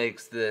what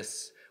makes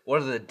this?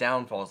 What are the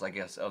downfalls, I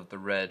guess, of the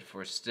Red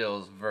for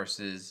stills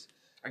versus?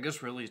 I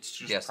guess really it's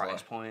just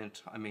price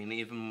point. I mean,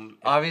 even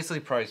obviously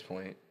price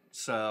point.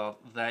 So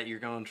that you're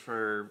going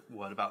for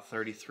about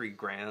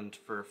 $33,000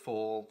 for a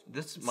full.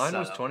 Mine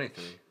was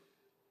 23.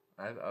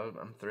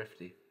 I'm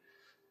thrifty.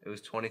 It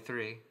was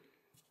 23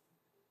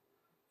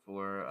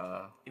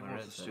 for even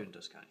with the student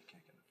discount, you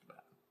can't get it for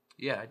that.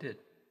 Yeah, I did.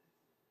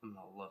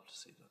 I'd love to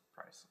see the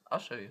price. I'll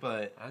show you.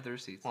 But I have the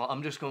receipts. Well,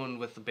 I'm just going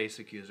with the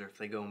basic user if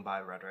they go and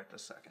buy Red right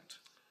this second.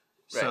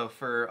 Right. So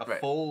for a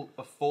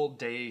full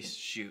day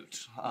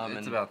shoot,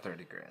 it's about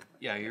 $30,000.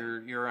 Yeah,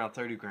 you're around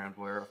 $30,000.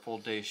 Where a full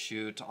day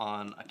shoot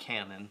on a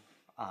Canon,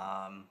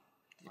 I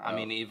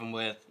mean, even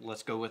with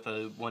let's go with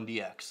a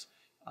 1DX.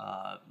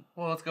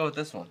 Well, let's go with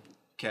this one.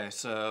 Okay,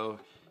 so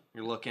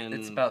you're looking.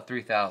 It's about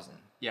 $3,000.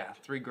 Yeah,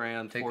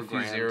 $3,000. Take $4,000. a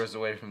few zeros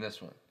away from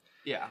this one.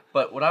 Yeah.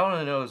 But what I want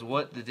to know is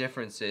what the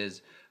difference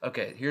is.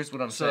 Okay, here's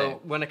what I'm saying.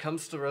 So when it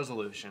comes to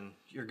resolution,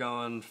 you're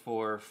going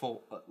for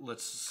full.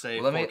 Let's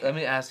say. Well, let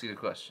me ask you a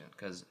question,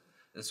 because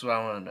this is what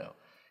I want to know.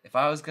 If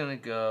I was gonna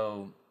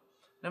go,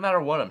 no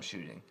matter what I'm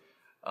shooting,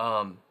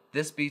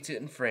 this beats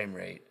it in frame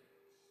rate.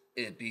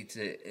 It beats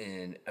it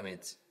in. I mean,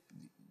 it's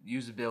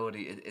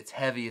usability. It's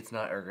heavy. It's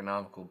not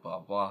ergonomical. Blah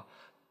blah.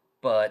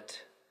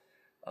 But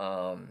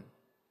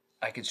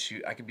I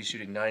could be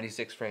shooting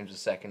 96 frames a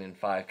second in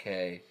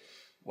 5K,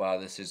 while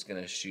this is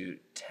gonna shoot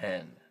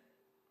 10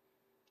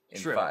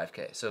 in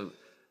 5K. So,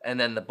 and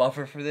then the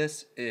buffer for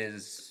this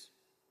is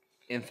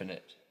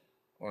infinite,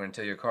 or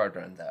until your card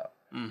runs out.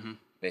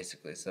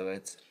 Basically. So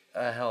it's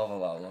a hell of a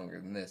lot longer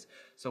than this.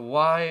 So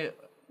why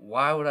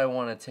would I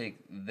want to take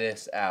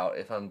this out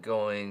if I'm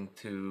going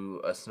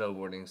to a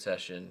snowboarding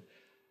session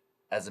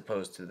as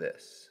opposed to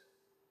this?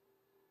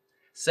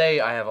 say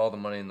I have all the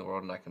money in the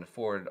world and I can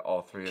afford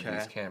all three of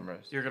these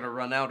cameras. You're gonna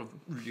run out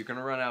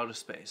of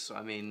space. So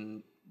I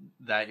mean,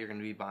 that you're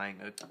gonna be buying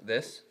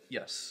this.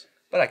 Yes.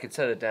 But I could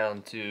set it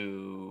down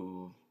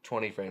to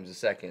 20 frames a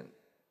second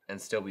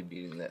and still be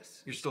beating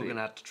this. You're still going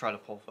to have to try to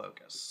pull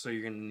focus. So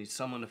you're going to need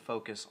someone to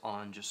focus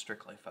on just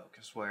strictly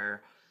focus,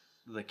 where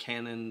the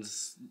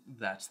Canons,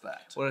 that's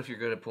that. What if you're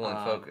good at pulling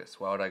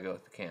focus? Why would I go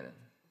with the Canon?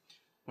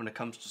 When it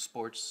comes to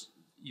sports,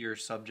 your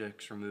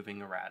subjects are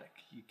moving erratic.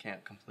 You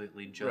can't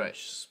completely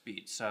judge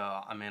speed. So,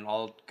 I mean,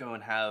 I'll go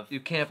and have... You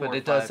can't, but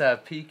it does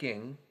have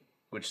peaking,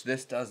 which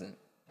this doesn't.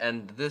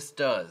 And this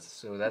does,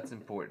 so that's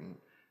important.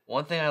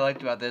 One thing I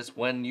liked about this,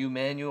 when you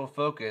manual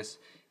focus,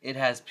 it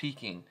has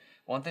peaking.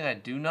 One thing I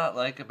do not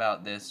like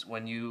about this,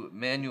 when you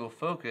manual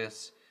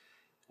focus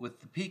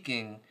with the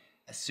peaking,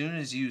 as soon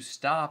as you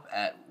stop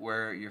at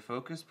where your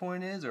focus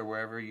point is or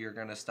wherever you're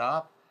going to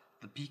stop,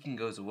 the peaking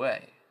goes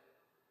away.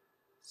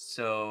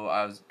 So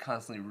I was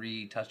constantly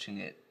retouching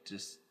it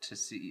just to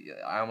see.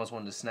 I almost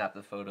wanted to snap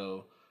the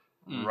photo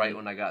right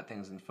when I got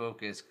things in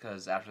focus,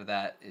 because after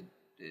that,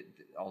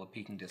 all the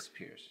peaking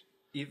disappears.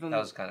 That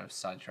was kind of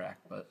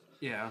sidetracked, but...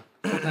 Yeah,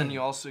 but then you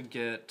also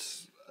get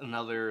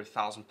another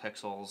 1,000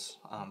 pixels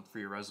for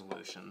your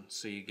resolution.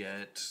 So you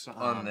get...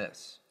 on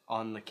this?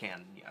 On the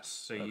Canon, yes.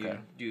 So you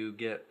do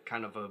get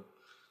kind of a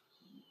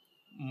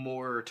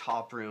more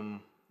top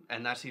room,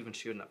 and that's even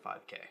shooting at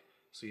 5K.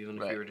 So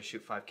even if you were to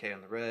shoot 5K on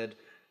the red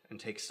and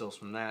take stills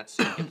from that,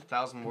 so you get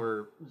 1,000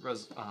 more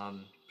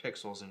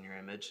pixels in your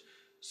image.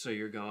 So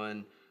you're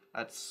going...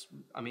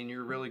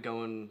 you're really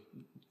going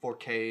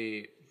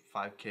 4K...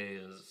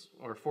 5K is,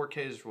 or 4K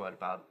is what,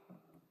 about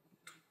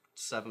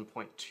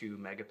 7.2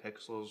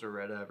 megapixels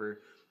or whatever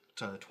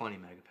to 20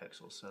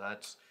 megapixels. So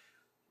that's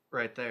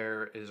right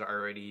there is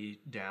already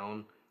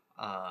down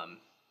on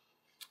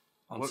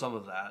some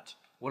of that.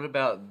 What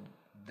about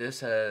this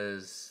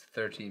has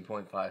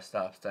 13.5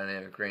 stops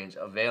dynamic range,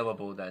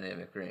 available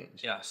dynamic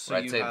range? Yeah, so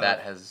I'd say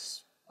that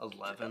has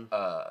 11.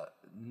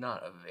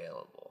 Not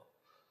available.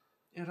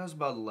 It has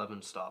about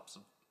 11 stops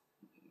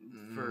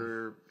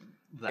for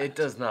that. It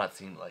does not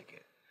seem like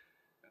it.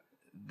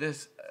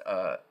 This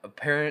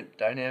apparent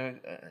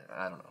dynamic,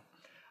 I don't know.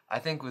 I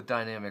think with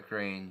dynamic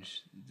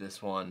range,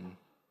 this one,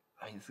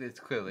 it's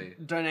clearly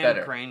dynamic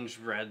better. Range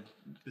red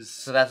is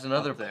so that's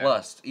another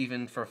plus,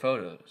 even for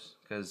photos,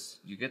 because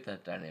you get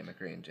that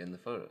dynamic range in the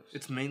photos.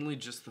 It's mainly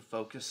just the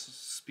focus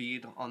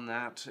speed on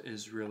that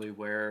is really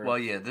where. Well,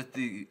 yeah,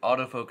 the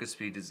autofocus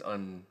speed is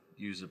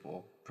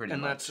unusable. Pretty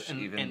much,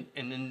 and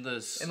in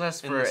this,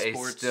 unless for a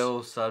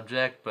still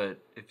subject, but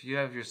if you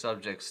have your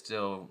subject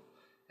still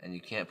and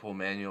you can't pull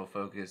manual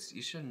focus,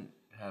 you shouldn't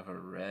have a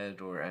red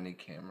or any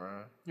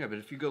camera. Yeah, but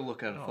if you go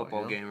look at a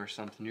football game or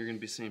something, you're going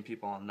to be seeing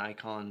people on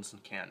Nikons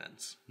and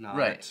Canons,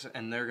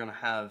 and they're going to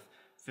have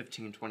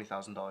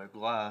 $15,000-$20,000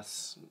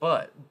 glass.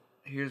 But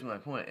here's my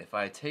point: if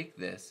I take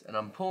this and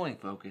I'm pulling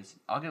focus,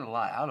 I'll get a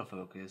lot out of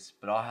focus,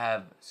 but I'll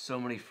have so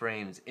many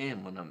frames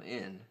in when I'm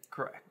in.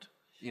 Correct.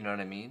 You know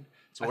what I mean?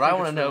 So what I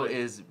want to know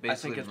is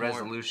basically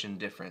resolution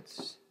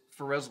difference.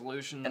 For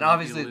resolution, and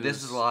obviously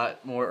this is a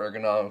lot more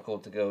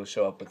ergonomical to go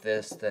show up with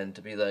this than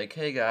to be like,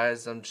 hey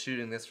guys, I'm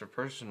shooting this for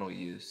personal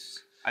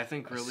use. I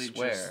think really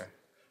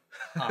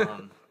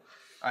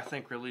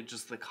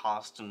just the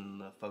cost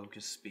and the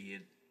focus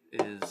speed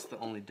is the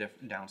only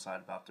downside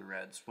about the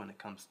reds when it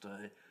comes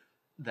to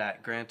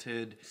that.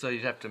 Granted, so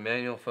you'd have to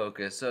manual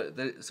focus. So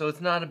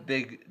it's not a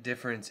big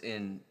difference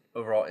in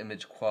overall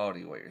image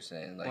quality, what you're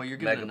saying, like you're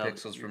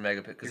megapixels for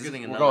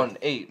megapixels. We're going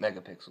 8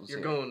 megapixels.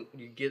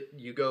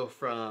 You go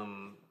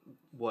from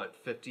what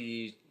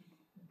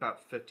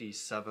about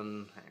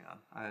 57. Hang on,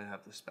 I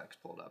have the specs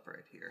pulled up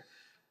right here.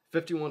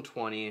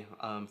 5120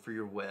 for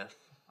your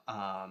width,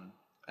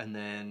 and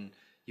then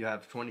you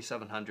have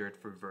 2700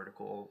 for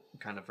vertical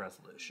kind of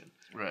resolution.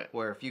 Right.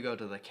 Where if you go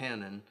to the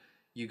Canon,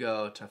 you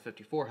go to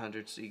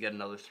 5400, so you get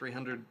another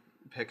 300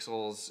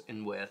 pixels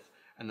in width,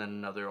 and then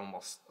another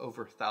almost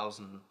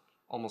 1,000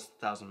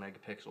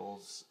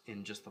 megapixels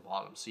in just the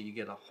bottom. So you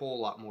get a whole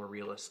lot more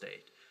real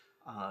estate.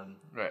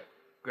 Right.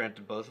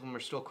 Granted, both of them are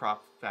still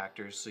crop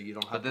factors, so you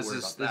don't have to worry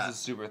about that. This is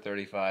Super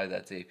 35.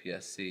 That's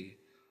APS-C.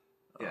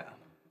 Yeah.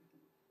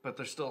 But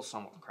there's still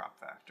somewhat crop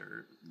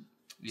factor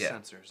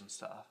sensors and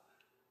stuff.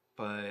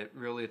 But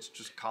really, it's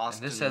just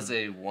cost. And this has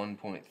a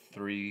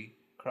 1.3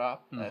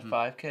 crop at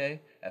 5K.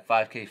 At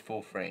 5K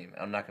full frame.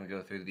 I'm not going to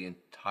go through the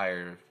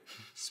entire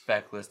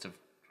spec list of...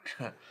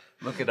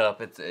 Look it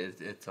up.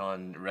 It's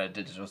on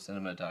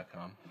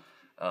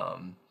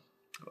reddigitalcinema.com.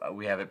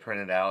 We have it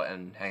printed out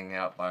and hanging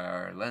out by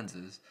our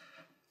lenses.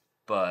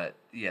 But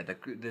yeah,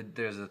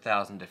 there's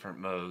 1,000 different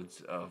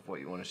modes of what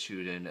you want to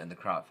shoot in, and the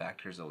crop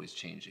factor is always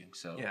changing.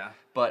 So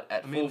but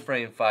at full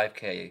frame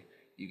 5K,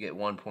 you get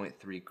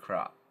 1.3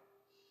 crop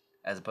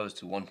as opposed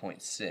to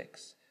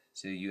 1.6.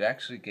 So you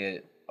actually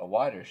get a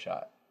wider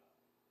shot.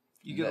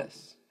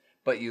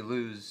 But you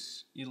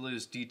lose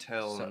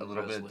detail and a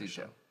little resolution. bit of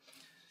detail.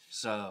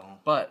 So,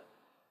 but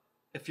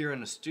if you're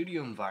in a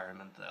studio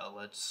environment, though,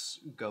 let's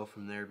go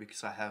from there,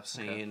 because I have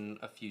seen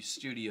a few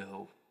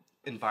studio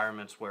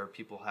environments where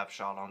people have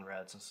shot on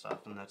reds and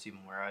stuff, and that's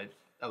even where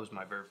that was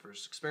my very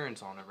first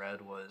experience on a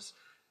red, was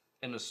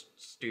in a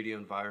studio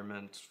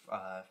environment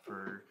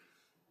for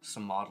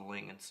some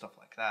modeling and stuff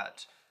like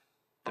that.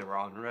 They were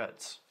on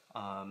reds.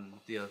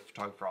 The other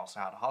photographer also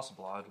had a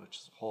Hasselblad, which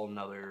is a whole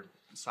nother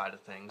side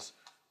of things,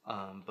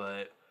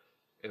 but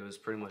it was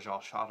pretty much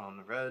all shot on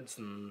the reds,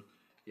 and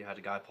you had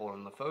a guy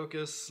pulling the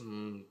focus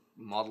and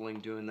modeling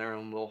doing their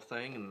own little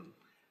thing, and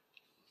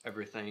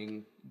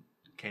everything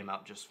came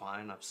out just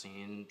fine. I've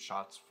seen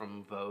shots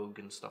from Vogue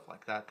and stuff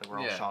like that that were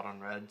all shot on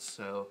reds.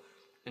 So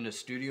in a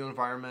studio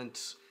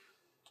environment,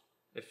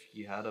 if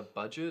you had a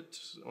budget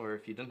or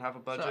if you didn't have a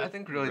budget, so I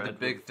think really the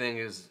big thing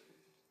is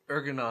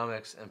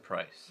ergonomics and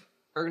price.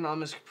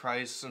 Ergonomics,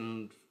 price,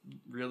 and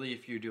really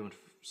if you're doing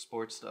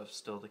sports stuff,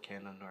 still the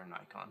Canon or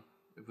Nikon.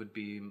 It would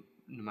be,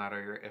 no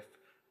matter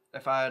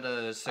if I had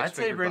a six-figure I'd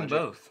say bring budget,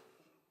 both.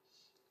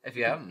 If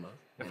you have them both.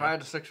 If I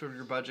had a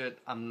six-figure budget,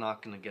 I'm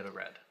not gonna get a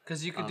red.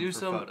 Because you could do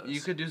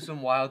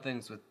some wild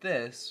things with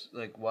this,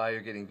 like while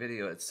you're getting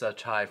video at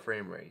such high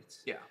frame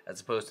rates. Yeah.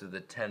 As opposed to the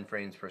 10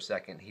 frames per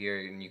second here,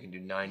 and you can do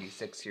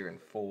 96 here in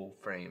full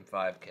frame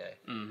 5K.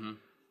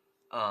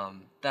 Mm-hmm.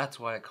 That's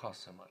why it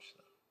costs so much,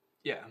 though.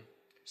 Yeah.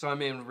 So I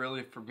mean,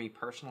 really, for me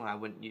personally, I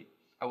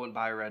wouldn't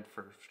buy a red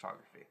for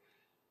photography.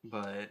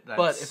 But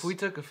if we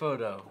took a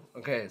photo,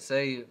 okay,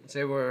 say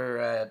we're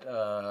at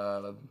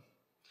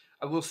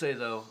I will say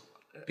though,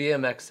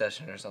 BMX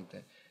session or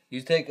something.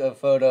 You take a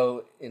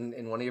photo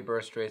in one of your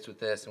burst rates with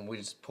this, and we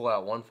just pull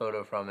out one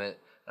photo from it,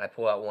 and I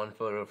pull out one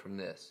photo from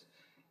this.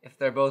 If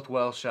they're both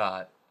well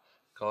shot,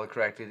 color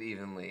corrected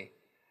evenly,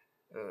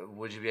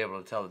 would you be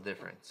able to tell the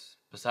difference?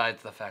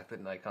 Besides the fact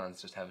that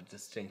Nikons just have a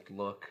distinct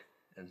look,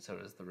 and so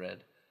does the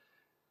red.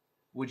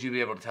 Would you be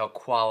able to tell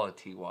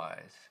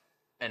quality-wise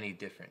any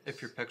difference?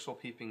 If you're pixel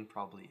peeping,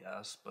 probably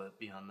yes, but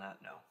beyond that,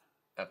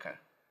 no. Okay.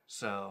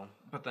 So,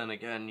 but then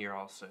again, you're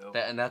also...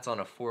 And that's on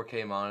a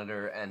 4K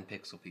monitor and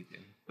pixel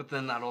peeping. But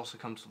then that also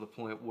comes to the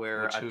point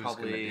where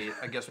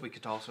I guess we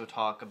could also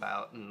talk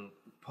about and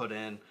put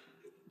in,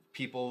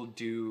 people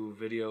do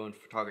video and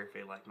photography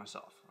like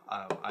myself.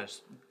 I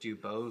do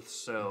both,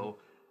 so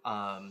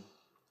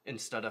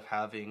instead of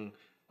having,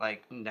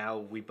 like, now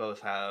we both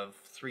have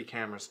 3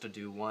 cameras to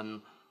do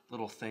one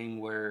little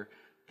thing where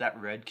that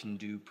red can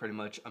do pretty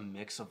much a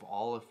mix of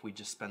all if we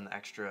just spend the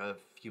extra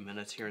few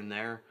minutes here and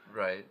there.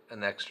 Right,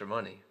 and extra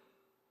money.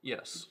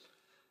 Yes.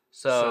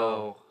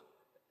 So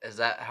is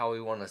that how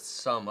we want to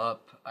sum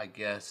up, I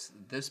guess,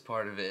 this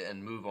part of it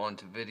and move on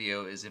to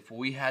video, is if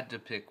we had to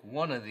pick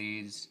one of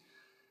these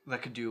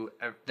that could do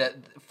that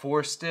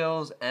for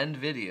stills and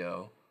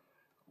video,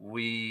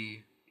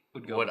 we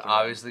would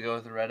obviously go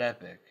with the Red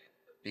Epic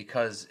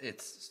because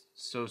it's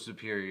so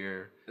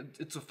superior.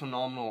 It's a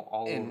phenomenal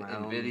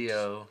all-around in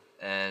video.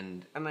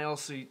 And they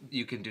also...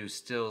 You can do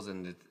stills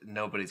and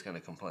nobody's going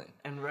to complain.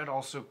 And Red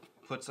also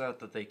puts out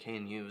that they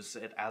can use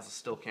it as a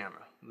still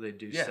camera. They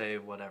do say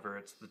whatever,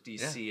 it's the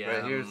DCM, yeah,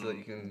 right here so that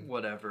you can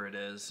whatever it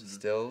is.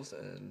 Stills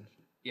and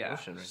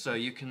motion. Right? So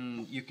you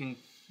can...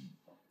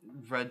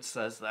 Red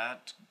says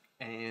that,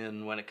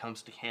 and when it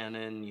comes to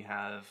Canon, you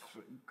have...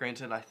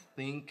 Granted, I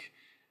think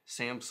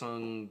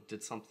Samsung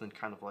did something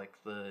kind of like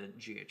the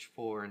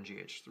GH4 and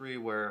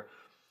GH3 where...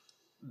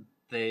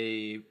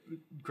 They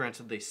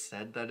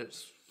said that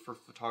it's for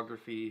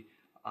photography,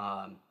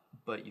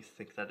 but you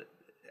think that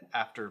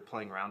after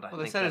playing around,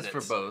 they said it's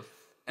for both.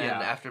 And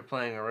after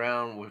playing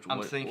around, we're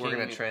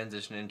going to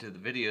transition into the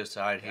video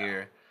side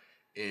here,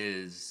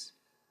 is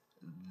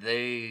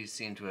they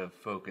seem to have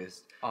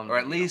focused, or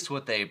at least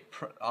what they,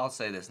 I'll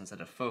say this instead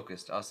of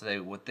focused, I'll say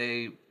what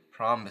they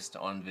promised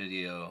on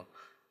video,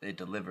 they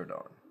delivered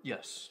on.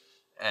 Yes.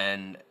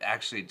 And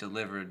actually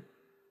delivered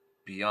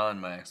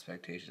beyond my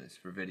expectations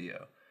for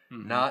video.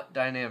 Mm-hmm. Not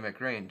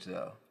dynamic range,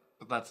 though.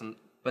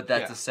 But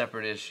that's a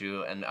separate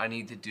issue, and I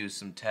need to do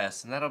some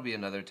tests, and that'll be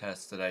another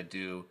test that I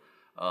do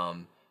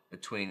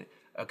between...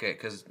 Okay,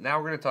 because now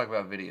we're going to talk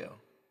about video.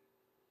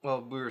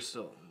 Well, we were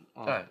still...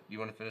 you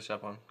want to finish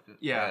up on...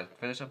 Yeah.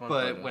 Finish up on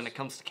But photos. When it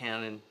comes to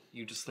Canon,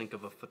 you just think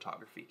of a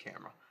photography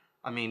camera.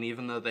 I mean,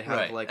 even though they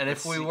have, like... And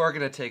if we were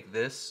going to take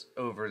this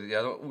over the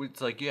other...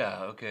 It's like,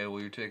 okay, well,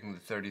 you're taking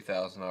the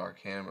 $30,000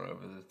 camera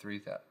over the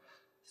 $3,000.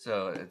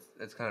 So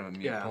it's kind of a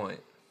mute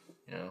point.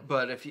 You know?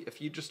 But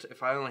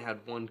if I only had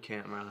one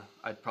camera,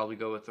 I'd probably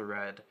go with the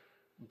Red.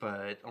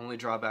 But only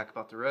drawback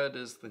about the Red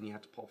is then you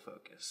have to pull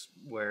focus.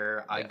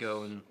 Where I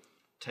go and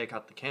take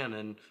out the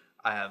Canon,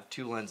 I have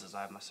 2 lenses.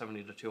 I have my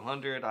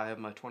 70-200, I have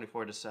my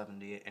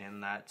 24-70,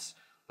 and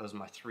those are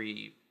my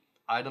 3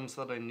 items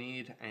that I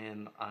need,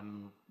 and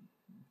I'm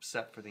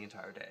set for the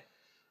entire day.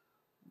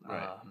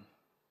 Right.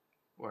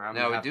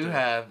 Now we do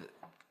have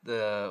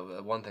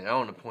the one thing I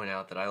want to point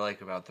out that I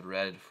like about the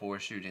Red for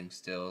shooting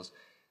stills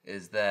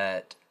is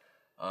that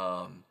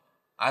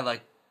I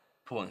like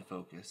pulling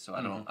focus, so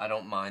I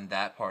don't mind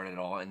that part at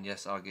all. And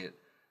yes, I'll get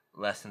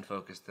less in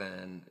focus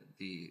than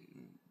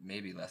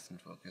maybe less in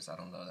focus. I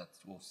don't know.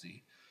 We'll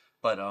see.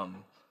 But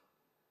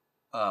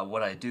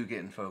what I do get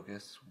in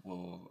focus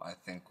I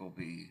think will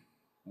be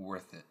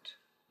worth it.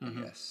 I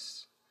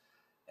guess.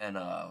 And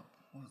what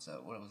was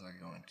that? What was I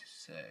going to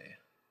say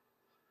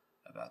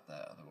about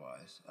that?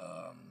 Otherwise,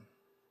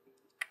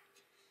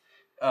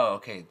 oh,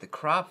 okay. The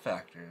crop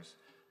factors.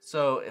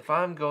 So if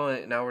I'm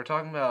going now, we're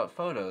talking about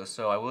photos.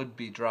 So I would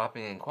be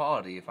dropping in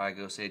quality if I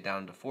go say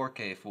down to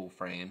 4K full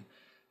frame,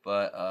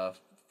 but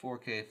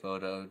 4K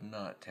photo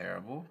not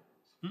terrible.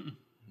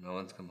 No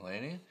one's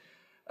complaining.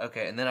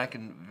 Okay, and then I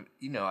can,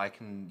 I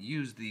can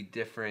use the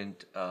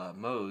different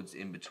modes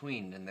in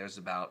between, and there's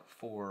about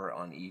 4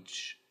 on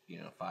each,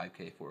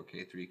 5K,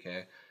 4K,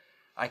 3K.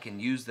 I can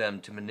use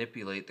them to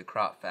manipulate the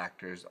crop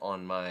factors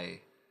on my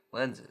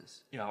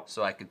lenses. Yeah.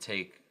 So I could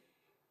take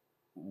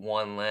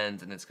one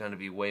lens, and it's going to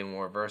be way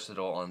more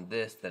versatile on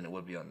this than it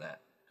would be on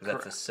that. Because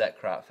that's a set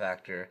crop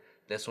factor.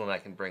 This one I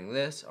can bring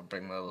this. I'll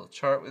bring my little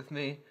chart with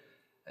me.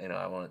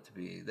 I want it to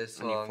be this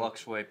and long. You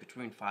fluctuate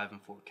between 5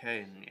 and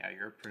 4K, and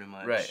you're pretty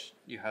much right.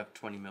 You have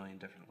 20 million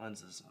different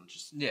lenses on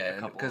just a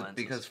couple of lenses.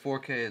 Because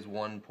 4K is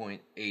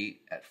 1.8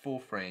 at full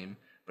frame,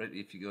 but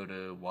if you go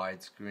to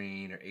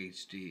widescreen or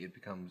HD, it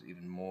becomes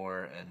even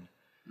more, and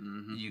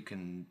you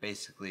can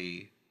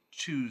basically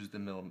choose the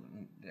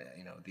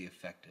the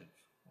effective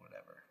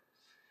whatever.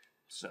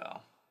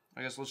 So,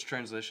 I guess let's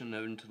transition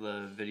into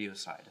the video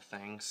side of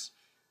things.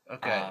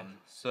 Okay,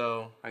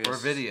 so for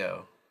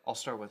video. I'll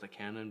start with the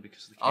Canon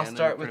because the I'll Canon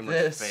start pretty with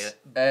much this,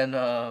 and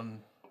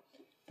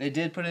they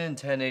did put it in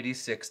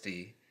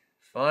 1080-60.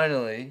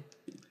 Finally,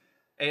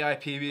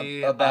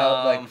 AIPB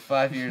about like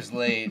 5 years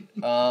late.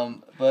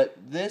 But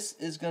this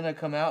is gonna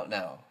come out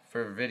now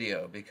for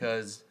video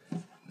because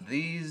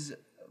these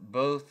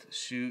both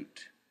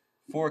shoot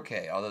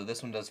 4K. Although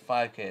this one does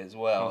 5K as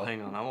well. Oh,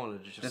 hang on, I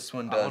wanted to just. This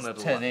one does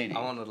 1080.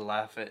 I wanted to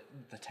laugh at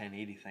the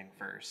 1080 thing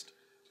first.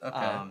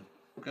 Okay.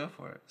 Go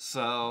for it.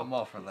 So I'm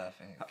all for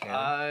laughing at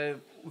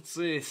Canon. Let's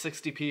see,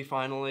 60p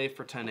finally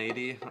for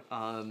 1080.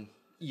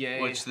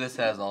 Yay. Which this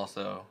has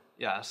also.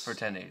 Yes. For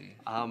 1080.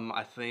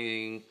 I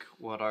think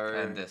what our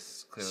and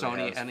this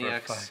Sony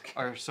NEX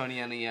our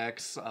Sony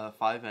NEX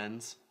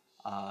 5Ns.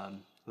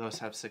 Those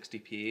have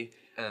 60p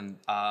and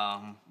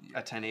at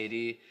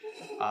 1080.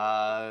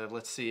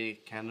 Let's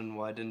see, Canon.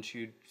 Why didn't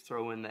you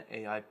throw in the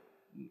AI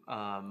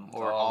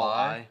or all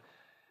eye?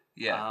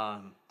 Yeah.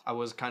 I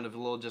was kind of a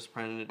little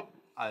disappointed.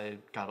 I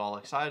got all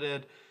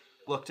excited,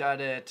 looked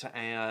at it,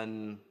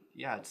 and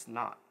yeah, it's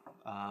not.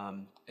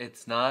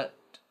 It's not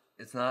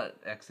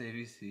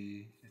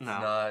XAVC. It's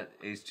not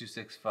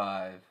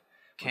H.265.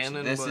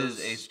 Canon. This is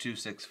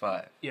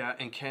H.265. Yeah,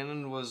 and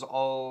Canon was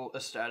all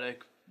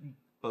ecstatic,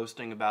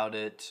 boasting about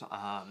it.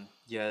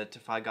 Yet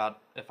if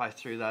I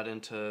threw that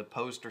into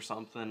post or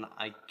something,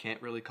 I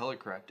can't really color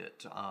correct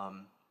it.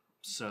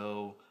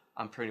 So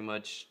I'm pretty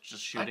much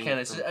just shooting. I can't.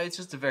 It's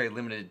just a very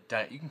limited.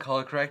 You can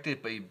color correct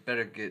it, but you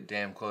better get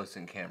damn close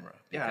in camera.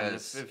 Yeah, and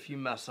if you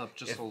mess up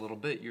just a little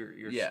bit,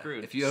 you're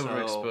screwed. If you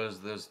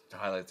overexpose, those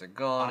highlights are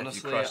gone. Honestly,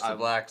 if you crush the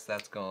blacks,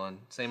 that's gone.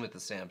 Same with the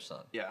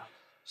Samsung. Yeah.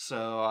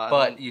 So.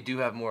 But you do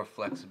have more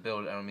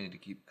flexibility. I don't mean to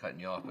keep cutting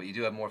you off, but you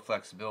do have more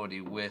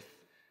flexibility with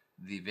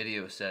the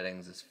video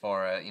settings as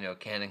far as,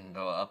 Canon can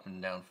go up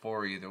and down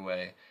 4 either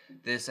way.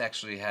 This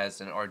actually has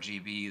an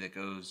RGB that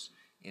goes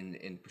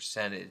in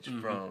percentage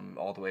from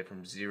all the way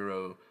from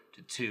 0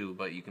 to 2,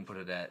 but you can put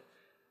it at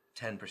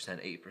 10%,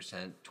 8%,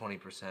 20%,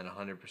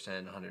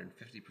 100%,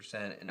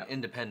 150%, and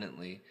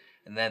independently.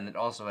 And then it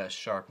also has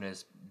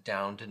sharpness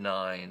down to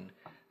 9.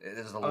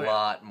 There's a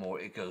lot more.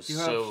 It goes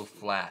so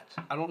flat.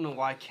 I don't know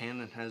why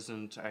Canon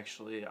hasn't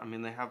actually. I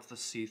mean, they have the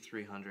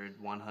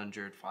C300,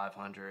 100,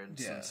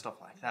 500s and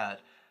stuff like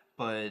that,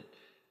 but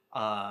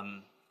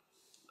I'm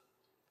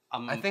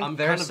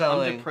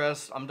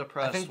depressed. I'm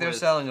depressed. I think they're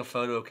selling a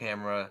photo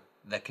camera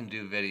that can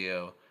do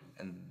video,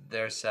 and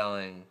they're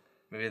selling.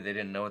 Maybe they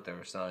didn't know what they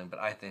were selling, but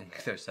I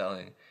think they're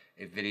selling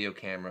a video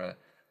camera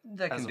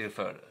that can do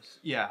photos.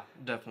 Yeah,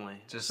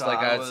 definitely. Just so like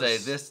I would say,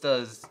 this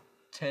does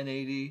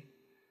 1080.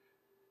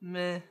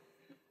 Meh.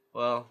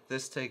 Well,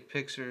 this take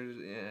pictures.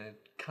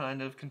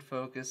 Kind of can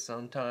focus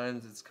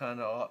sometimes. It's kind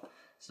of off.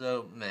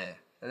 So meh.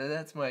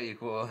 That's my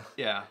equal.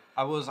 Yeah,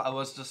 I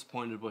was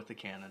disappointed with the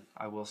Canon.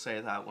 I will say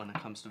that when it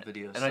comes to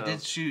videos. And I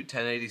did shoot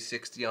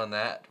 1080-60 on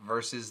that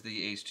versus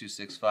the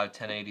H.265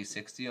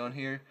 1080-60 on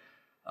here.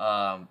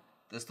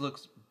 This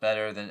looks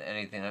better than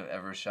anything I've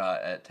ever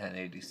shot at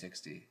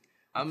 1080-60.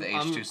 The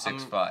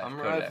H.265. I'm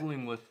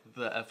rivaling with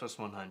the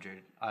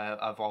FS100.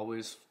 I've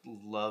always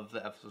loved the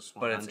FS100.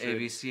 But it's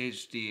AVC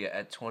HD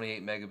at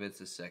 28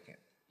 megabits a second.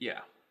 Yeah.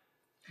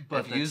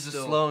 But if you use the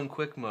slow and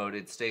quick mode,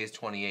 it stays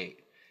 28.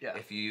 Yeah.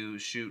 If you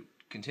shoot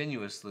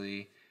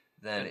continuously,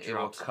 then it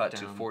will cut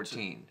to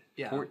 14.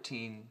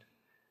 14.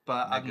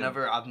 But I've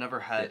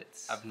never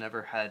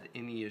had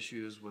any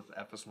issues with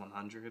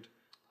FS100.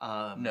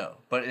 No,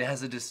 but it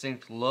has a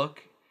distinct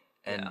look,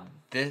 and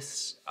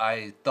this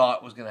I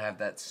thought was gonna have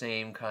that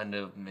same kind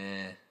of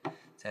meh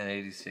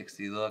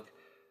 1080-60 look.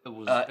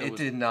 It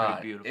did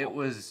not. Beautiful. It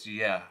was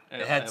It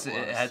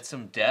had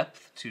some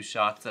depth to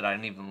shots that I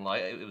didn't even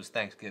like. It was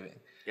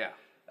Thanksgiving. Yeah.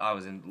 I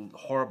was in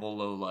horrible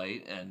low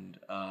light, and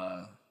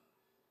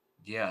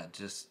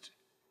just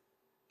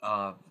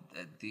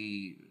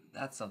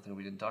That's something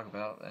we didn't talk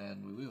about,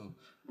 and we will,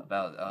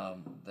 about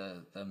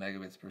the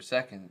megabits per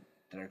second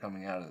that are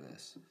coming out of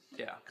this.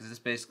 Yeah. Because this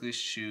basically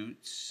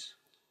shoots.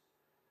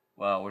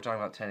 Well, we're talking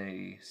about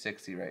 1080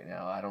 60 right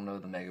now. I don't know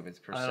the megabits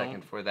per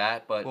second for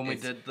that, but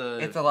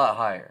it's a lot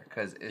higher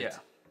because it's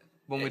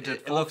when we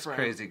did it looks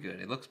crazy good.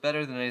 It looks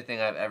better than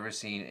anything I've ever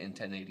seen in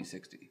 1080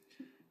 60.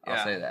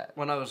 I'll say that.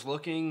 When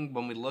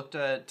we looked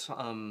at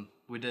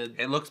we did.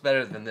 It looks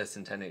better than this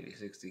in 1080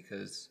 60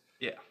 because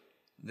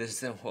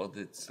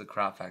it's the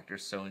crop factor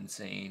is so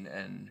insane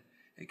and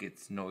it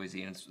gets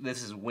noisy, and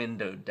this is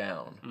windowed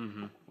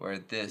down, where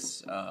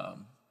this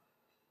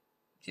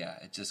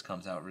it just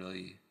comes out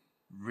really,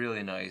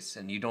 really nice,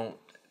 and you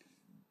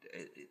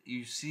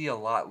see a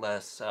lot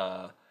less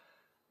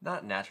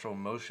not natural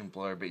motion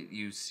blur, but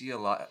you see a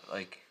lot,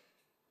 like,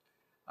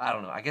 I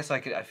don't know, I guess I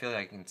feel like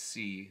I can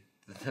see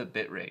the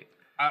bit rate.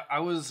 I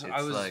was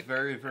like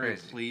very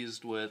crazy.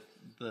 pleased with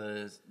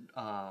the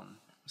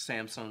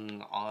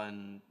Samsung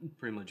on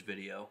pretty much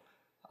video.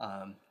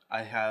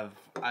 I have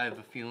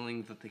a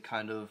feeling that they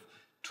kind of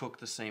took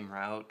the same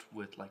route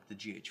with like the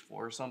GH4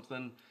 or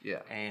something. Yeah.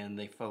 And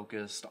they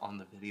focused on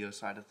the video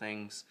side of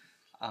things.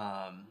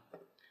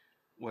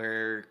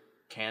 Where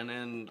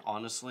Canon,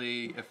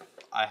 honestly, if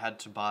I had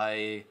to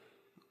buy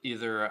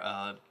either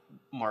a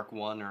Mark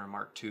 1 or a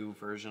Mark 2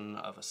 version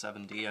of a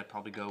 7D, I'd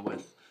probably go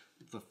with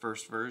the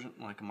first version,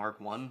 like a Mark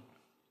 1,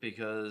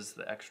 because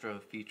the extra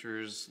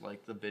features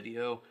like the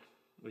video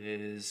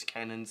is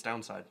Canon's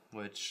downside,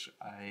 which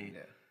I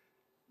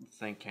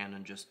think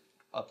Canon just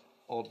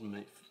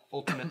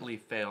ultimately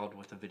failed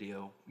with the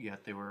video,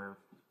 yet they were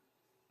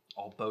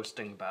all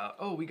boasting about,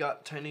 oh, we got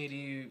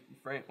 1080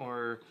 frame,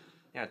 or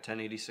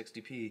 1080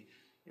 60p.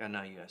 Yeah,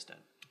 no, you guys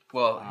didn't.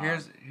 Well,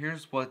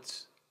 here's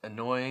what's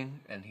annoying,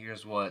 and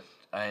here's what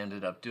I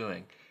ended up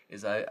doing.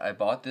 Is I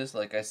bought this,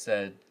 like I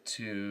said,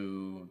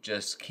 to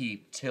just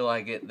keep till I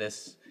get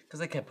this,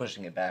 because I kept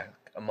pushing it back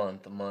a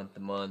month,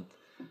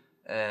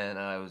 and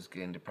I was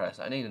getting depressed.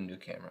 I need a new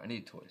camera. I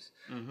need toys.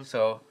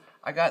 So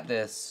I got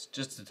this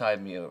just to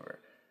tide me over.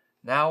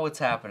 Now what's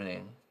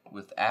happening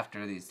with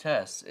after these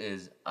tests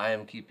is I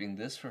am keeping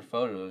this for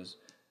photos,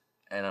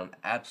 and I'm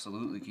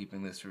absolutely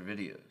keeping this for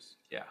videos.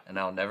 Yeah. And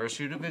I'll never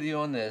shoot a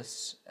video on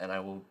this, and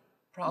I will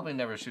probably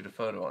never shoot a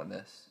photo on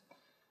this.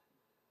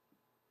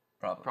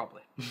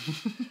 Probably.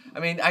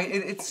 I mean,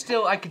 it's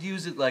still, I could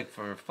use it like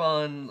for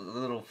fun,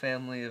 little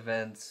family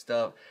events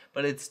stuff,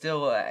 but it's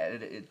still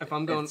if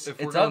we're going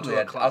ugly.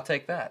 to I'll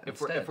take that.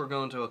 If we're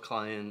going to a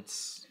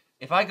client's,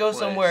 if I go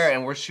somewhere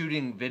and we're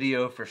shooting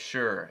video for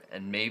sure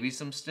and maybe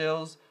some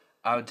stills,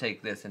 I would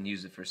take this and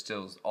use it for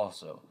stills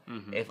also.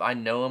 If I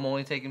know I'm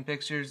only taking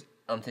pictures,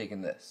 I'm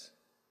taking this,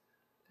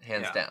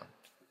 hands down.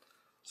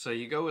 So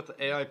you go with the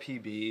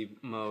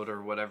AIPB mode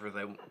or whatever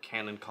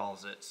Canon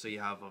calls it. So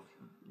you have a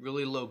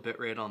really low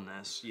bitrate on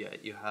this. Yeah,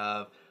 you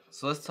have.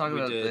 So let's talk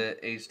about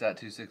the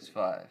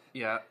H.265.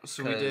 Yeah,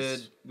 so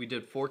we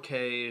did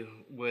 4K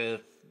with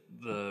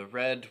the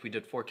Red. We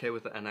did 4K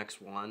with the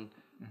NX1.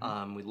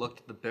 We looked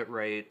at the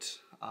bitrate.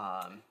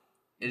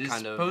 It is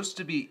supposed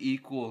to be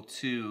equal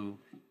to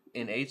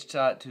in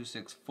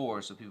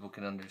H.264, so people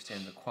can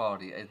understand the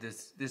quality.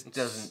 This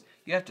doesn't.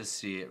 You have to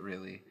see it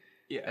really.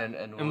 Yeah,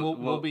 and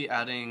we'll be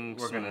adding.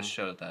 We're gonna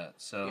show that.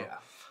 So,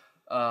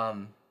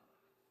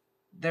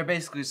 they're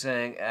basically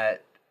saying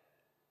at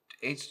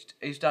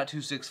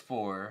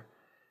H.264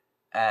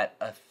 at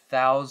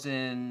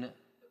 1,000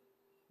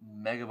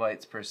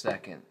 megabytes per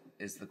second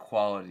is the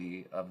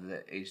quality of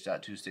the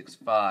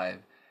H.265,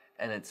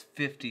 and it's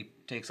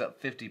takes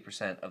up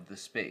 50% of the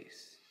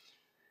space.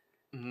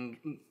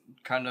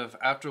 Kind of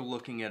after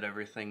looking at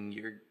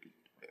everything,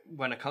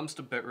 when it comes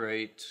to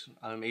bitrate,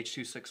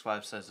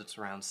 H.265 says it's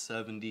around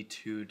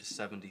 72 to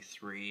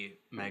 73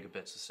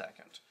 megabits a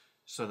second.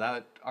 So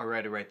that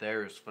already right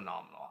there is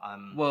phenomenal.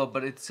 Well,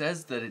 but it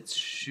says that it's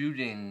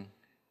shooting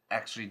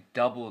actually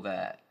double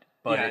that.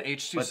 But yeah, but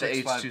the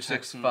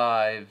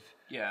H.265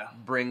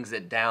 brings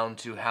it down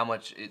to how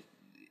much it.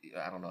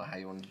 I don't know how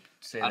you want to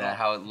say that.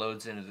 How it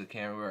loads into the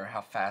camera or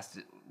how fast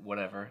it,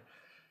 whatever.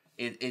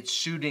 It's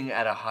shooting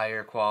at a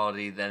higher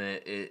quality than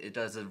it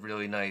does a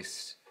really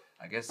nice.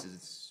 I guess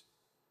it's.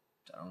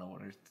 I don't know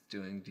what it's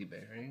doing,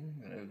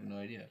 debugging. I have no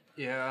idea.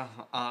 Yeah,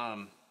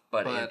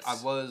 but I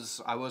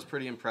was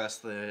pretty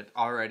impressed that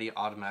already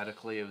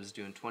automatically it was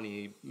doing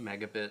 20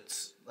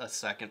 megabits a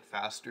second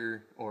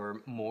faster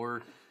or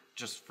more,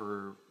 just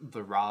for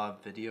the raw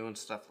video and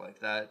stuff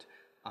like that.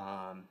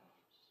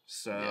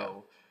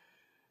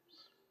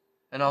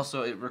 And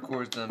also it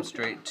records them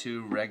straight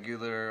to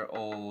regular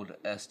old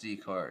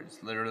SD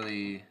cards.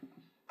 Literally.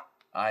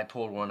 I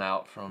pulled one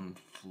out from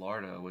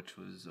Florida, which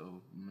was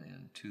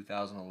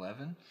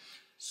 2011.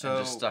 So and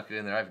just stuck it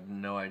in there. I have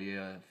no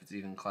idea if it's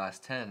even class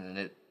 10, and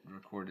it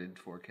recorded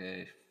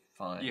 4K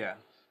fine. Yeah.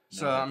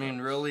 So I mean,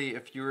 really,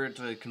 if you were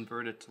to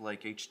convert it to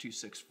like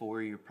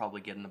H.264, you're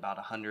probably getting about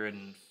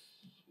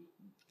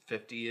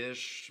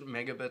 150-ish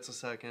megabits a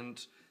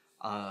second.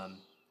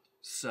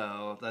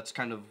 So that's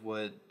kind of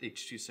what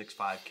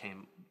H.265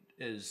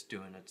 is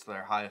doing. It's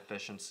their high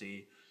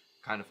efficiency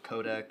kind of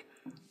codec.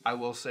 I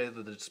will say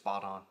that it's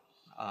spot on.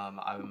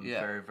 I'm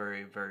very,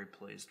 very, very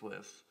pleased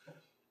with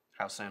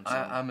how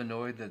Samsung. I'm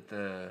annoyed that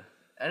the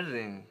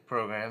editing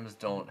programs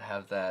don't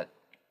have that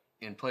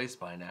in place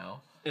by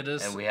now. It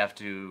is, and we have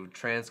to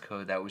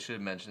transcode that. We should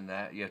have mentioned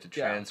that. You have to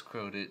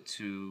transcode it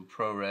to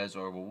ProRes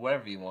or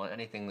whatever you want,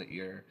 anything that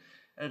your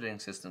editing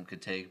system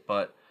could take.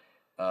 But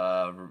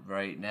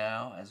right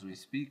now, as we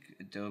speak,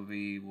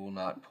 Adobe will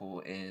not pull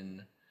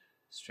in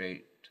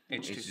straight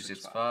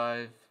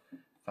H.265.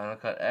 Final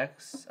Cut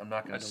X, I'm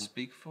not going to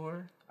speak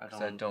for,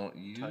 because I don't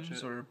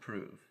use or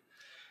approve.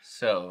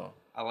 So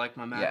I like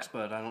my Macs,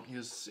 but I don't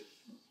use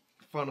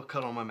Final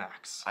Cut on my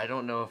Macs. I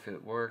don't know if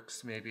it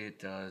works. Maybe it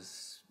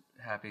does.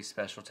 Happy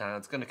special time.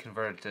 It's going to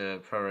convert it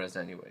to ProRes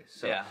anyway.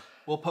 So yeah,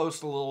 we'll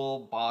post a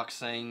little box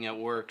saying it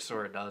works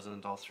or it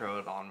doesn't. I'll throw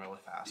it on really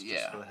fast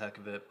just for the heck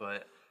of it.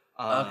 But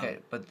okay,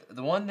 but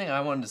the one thing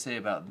I wanted to say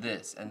about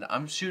this, and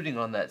I'm shooting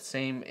on that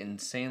same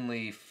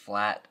insanely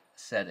flat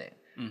setting.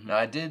 Now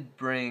I did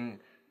bring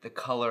the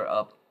color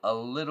up a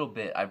little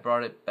bit. I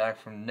brought it back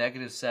from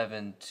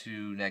 -7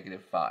 to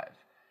 -5.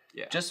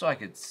 Yeah. Just so I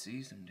could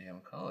see some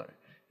damn color.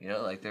 You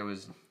know, like there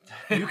was...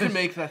 You can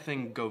make that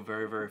thing go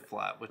very, very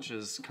flat, which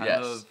is kind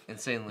of...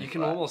 insanely You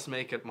can almost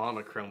make it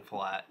monochrome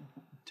flat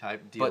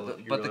type deal. But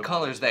the really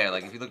color's there.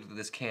 Like if you looked at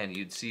this can,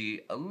 you'd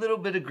see a little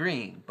bit of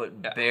green, but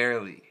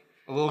barely.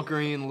 A little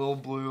green, a little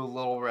blue, a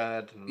little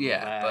red.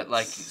 But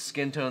like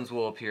skin tones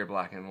will appear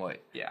black and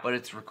white. Yeah. But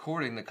it's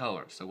recording the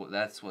color, so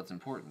that's what's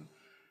important.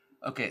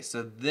 Okay,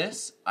 so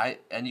this,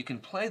 and you can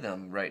play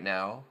them right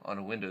now on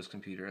a Windows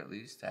computer at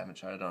least. I haven't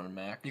tried it on a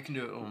Mac. You can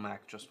do it on a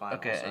Mac just fine.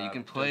 Okay, also. and you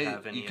can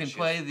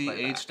play the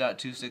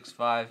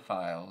H.265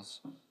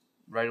 files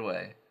right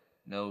away.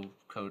 No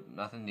code,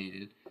 nothing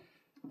needed.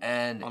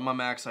 And on my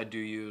Macs, I do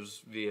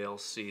use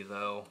VLC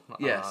though.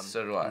 Yes,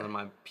 so do I. And on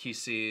my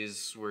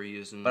PCs, we're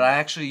using. But I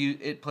actually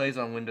it plays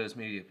on Windows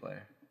Media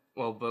Player.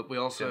 Well, but we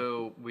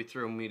also we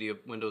threw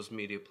Windows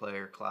Media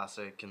Player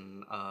Classic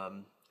and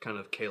kind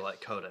of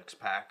K-Lite codecs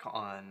pack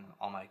on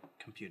all my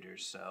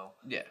computers. So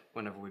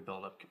whenever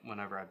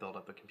I build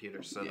up a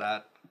computer, so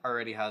that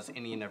already has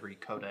any and every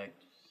codec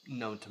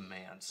known to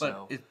man.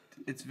 So but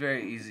it's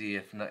very easy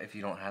if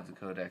you don't have the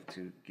codec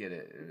to get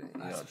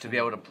it, to be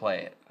able to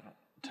play it.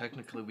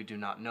 Technically, we do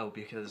not know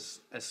because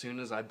as soon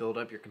as I build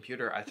up your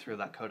computer, I throw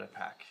that codec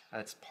pack.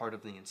 That's part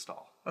of the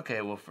install.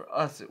 Okay, well for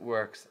us it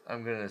works.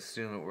 I'm gonna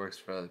assume it works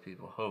for other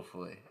people.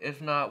 Hopefully,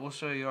 if not, we'll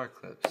show you our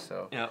clips.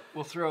 So yeah,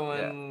 we'll throw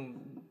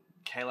in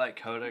K-Lite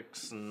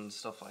codecs and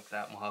stuff like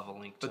that. And we'll have a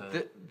link to.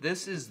 But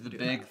this is the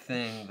big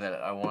thing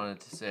that I wanted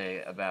to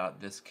say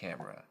about this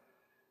camera.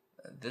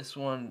 This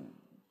one.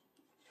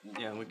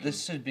 Yeah,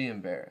 this should be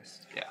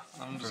embarrassed. Yeah,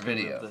 I'm just for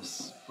video.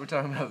 This. We're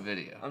talking about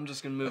video. I'm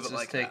just gonna move it like that.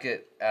 Let's just take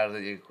it out of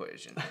the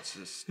equation.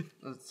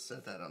 Let's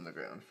set that on the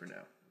ground for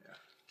now. Yeah,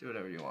 do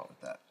whatever you want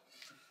with that.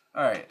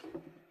 All right.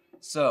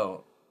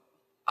 So,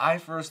 I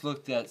first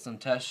looked at some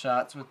test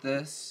shots with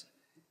this,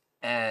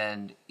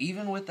 and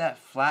even with that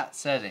flat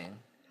setting,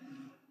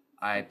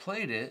 I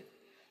played it,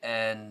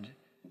 and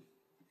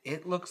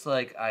it looks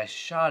like I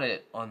shot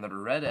it on the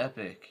Red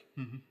Epic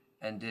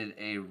and did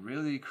a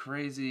really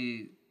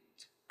crazy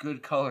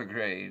good color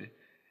grade,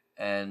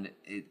 and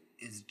it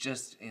is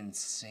just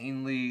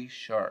insanely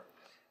sharp.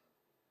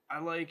 I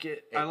like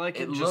it.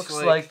 It looks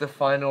like the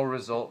final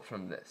result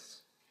from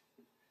this.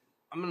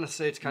 I'm gonna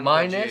say it's kind of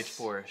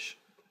GH4ish.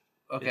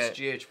 Okay, it's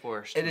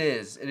GH4ish. It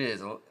is.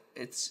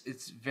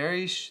 It's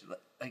very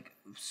like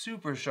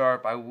super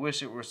sharp. I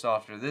wish it were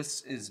softer.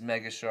 This is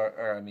mega sharp.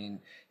 Or I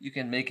mean, you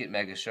can make it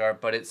mega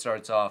sharp, but it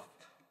starts off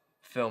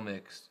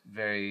filmic,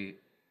 very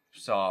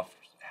soft,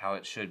 how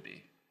it should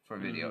be for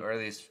video, or at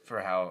least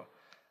for how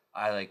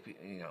I like.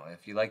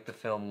 If you like the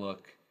film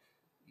look,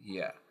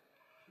 yeah.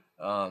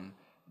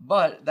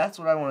 But that's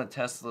what I want to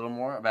test a little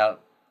more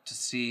about, to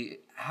see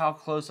how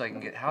close I can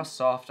get, how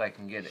soft I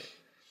can get it.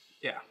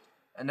 Yeah.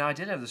 And now I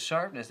did have the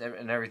sharpness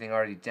and everything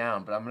already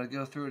down, but I'm going to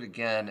go through it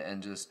again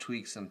and just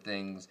tweak some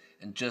things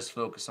and just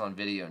focus on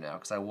video now,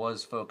 because I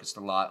was focused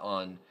a lot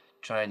on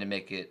trying to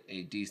make it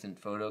a decent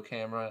photo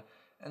camera,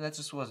 and that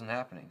just wasn't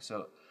happening.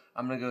 So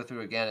I'm going to go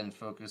through again and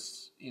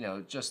focus,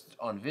 just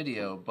on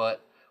video,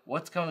 but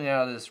what's coming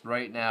out of this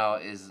right now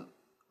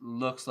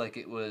looks like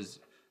it was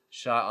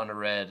shot on a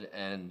Red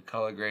and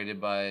color graded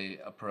by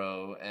a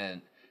pro,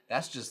 and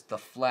that's just the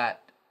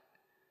flat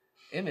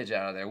image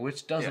out of there,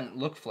 which doesn't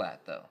look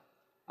flat though.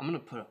 I'm going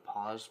to put a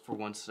pause for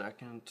 1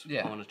 second.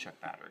 Yeah. I want to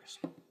check batteries.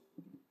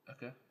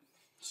 Okay.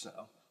 So,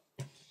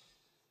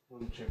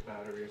 let me check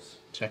batteries.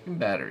 Checking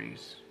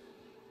batteries.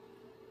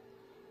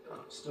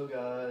 Still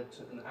got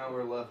an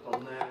hour left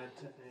on that,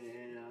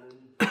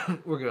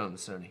 and we're good on the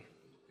Sony.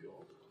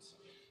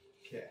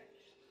 Okay.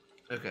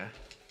 Okay.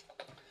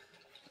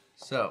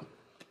 So,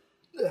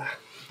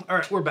 all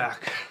right, we're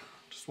back.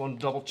 Just want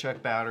to double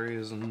check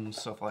batteries and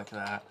stuff like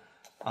that.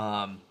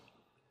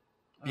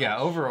 Yeah,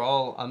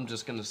 overall, I'm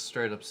just gonna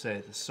straight up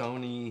say the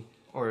Samsung,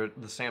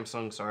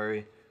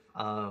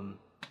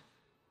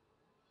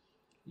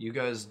 you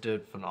guys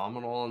did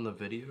phenomenal on the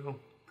video.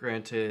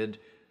 Granted,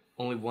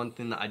 only one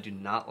thing that I do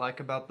not like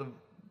about the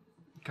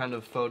kind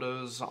of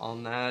photos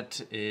on that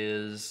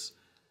is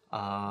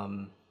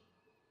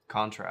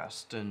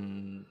contrast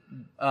and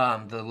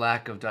the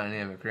lack of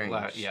dynamic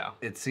range. yeah.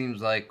 It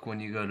seems like when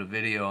you go to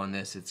video on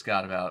this, it's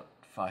got about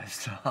 5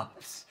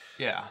 stops.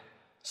 Yeah.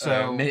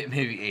 So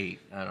maybe 8.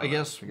 I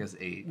guess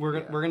 8.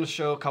 We're gonna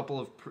show a couple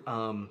of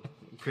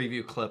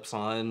preview clips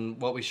on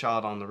what we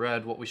shot on the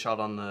Red, what we shot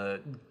on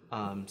the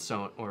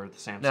or the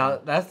Samsung.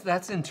 Now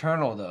that's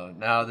internal though.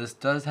 Now this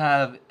does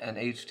have an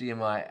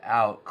HDMI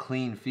out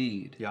clean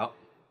feed. Yep.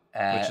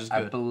 Which is good.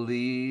 I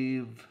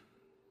believe,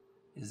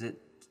 is it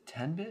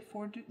 10-bit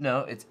 420?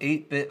 No, it's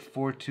 8-bit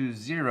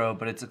 420,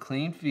 but it's a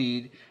clean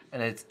feed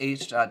and it's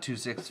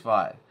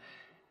H.265.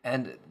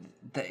 And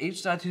the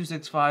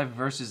H.265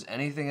 versus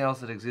anything else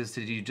that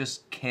existed, you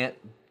just can't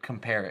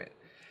compare it.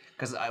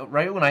 Because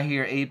right when I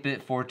hear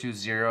 8-bit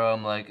 420,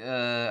 I'm like,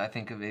 I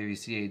think of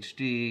AVC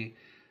HD.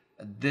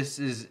 This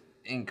is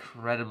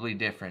incredibly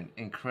different,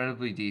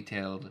 incredibly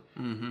detailed.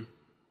 Mm-hmm.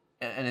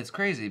 And it's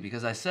crazy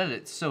because I said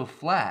it's so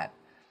flat.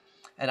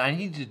 And I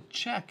need to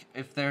check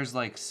if there's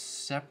like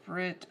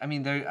separate... I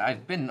mean,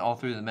 I've been all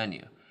through the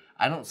menu.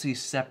 I don't see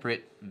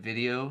separate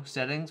video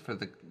settings for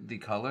the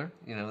color,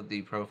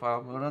 the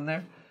profile mode on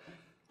there.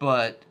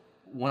 But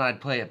when I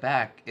play it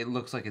back, it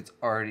looks like it's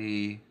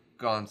already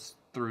gone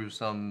through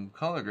some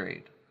color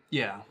grade.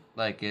 Yeah.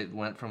 Like it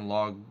went from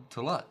log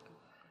to LUT.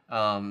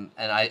 And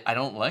I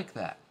don't like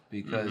that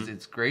because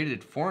it's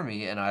graded for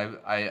me. And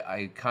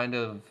I kind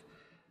of...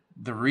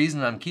 The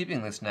reason I'm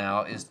keeping this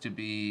now is to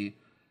be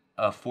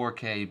a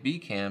 4K B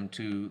cam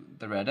to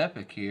the Red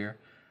Epic here.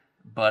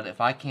 But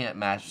if I can't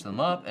match them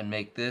up and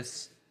make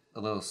this a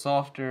little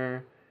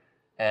softer,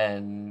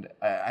 and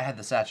I had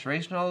the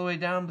saturation all the way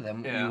down, but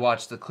then you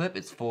watch the clip,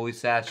 it's fully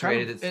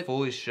saturated, it's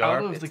fully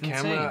sharp. Out of the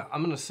camera,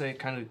 I'm going to say it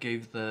kind of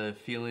gave the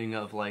feeling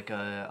of like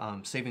a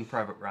Saving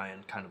Private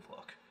Ryan kind of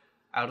look.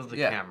 Out of the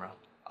camera.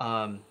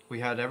 We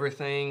had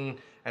everything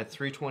at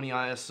 320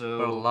 ISO.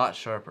 But a lot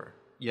sharper.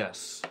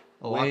 Yes.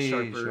 Way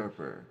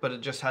sharper. But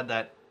it just had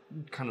that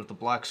kind of the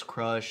blacks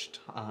crushed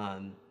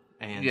and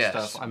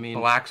stuff. I mean,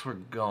 blacks were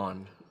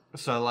gone.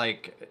 So,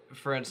 like,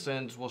 for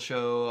instance, we'll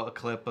show a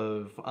clip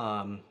of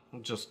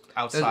just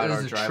outside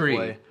our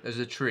driveway. There's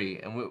a tree,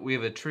 and we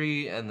have a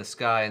tree and the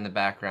sky in the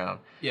background.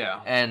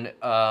 Yeah. And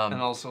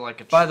also, like,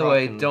 a by the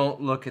way,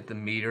 don't look at the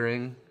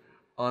metering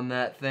on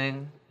that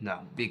thing. No.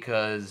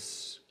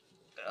 Because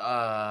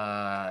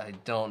I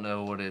don't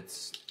know what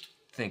it's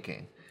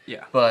thinking.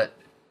 Yeah. But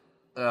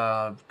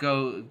go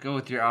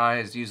with your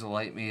eyes, use a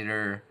light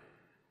meter.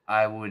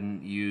 I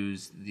wouldn't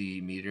use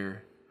the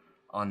meter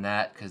on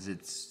that because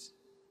it's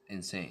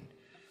insane.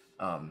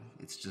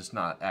 It's just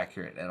not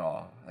accurate at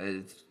all.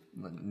 It's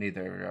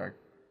neither are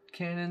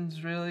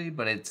Canons really,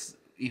 but it's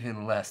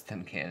even less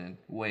than Canon.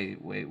 Way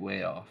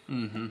off.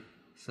 Mm-hmm.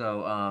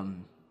 So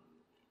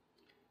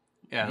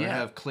we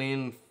have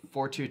clean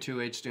 422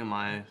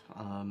 HDMI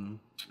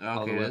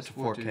all the way to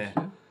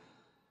 4K.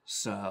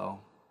 So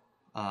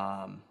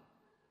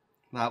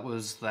that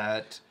was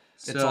that.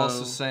 It's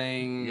also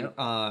saying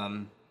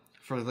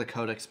for the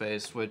codec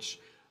space, which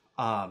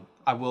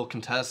I will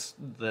contest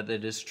that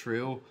it is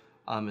true.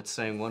 It's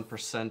saying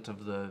 1%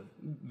 of the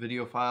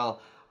video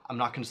file. I'm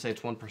not going to say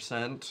it's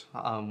 1%.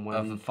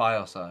 Of the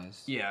file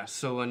size. Yeah,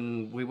 so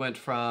when we went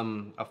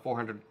from a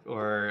 400,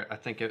 or I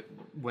think it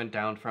went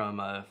down from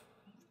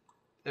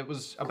it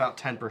was about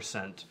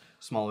 10%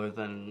 smaller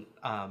than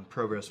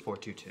ProRes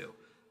 422.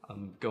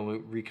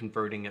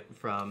 Reconverting it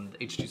from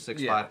the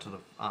H.265 to the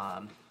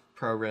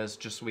ProRes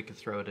just so we could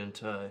throw it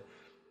into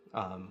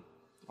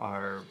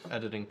our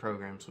editing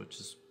programs, which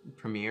is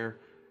Premiere.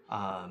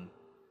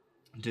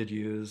 Did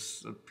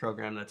use a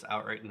program that's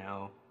out right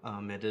now.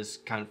 It is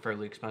kind of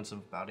fairly expensive,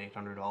 about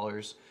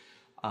 $800,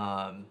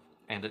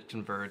 and it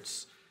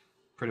converts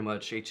pretty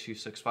much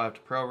H.265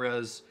 to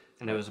ProRes,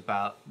 and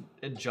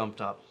it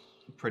jumped up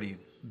pretty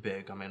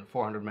big. I mean,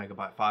 400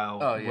 megabyte file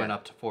went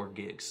up to 4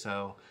 gigs.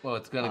 So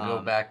it's gonna go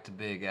back to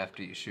big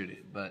after you shoot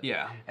it, but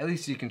yeah, at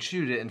least you can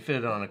shoot it and fit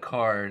it on a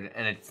card,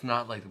 and it's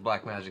not like the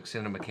Blackmagic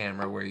Cinema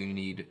camera where you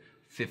need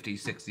 50,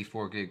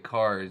 64 gig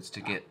cards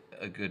to get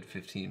a good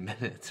 15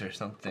 minutes or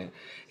something.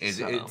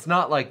 It's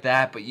not like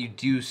that, but you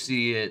do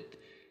see it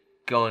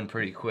going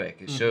pretty quick.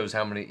 It shows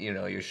how many,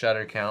 your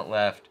shutter count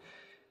left.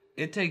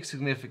 It takes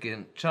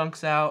significant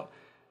chunks out,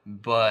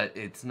 but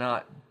it's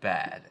not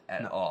bad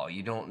at all.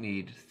 You don't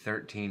need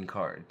 13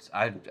 cards.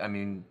 I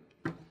mean,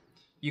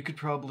 you could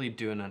probably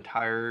do an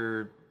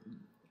entire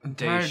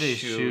day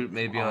shoot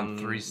maybe on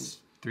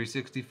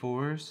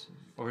 364s.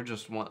 Or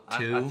just one.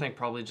 Two? I think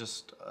probably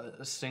just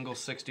a single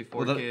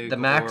 64 gig. The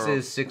max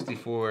is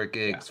 64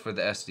 gigs for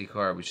the SD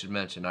card, we should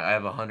mention. I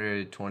have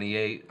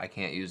 128. I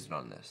can't use it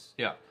on this.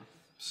 Yeah.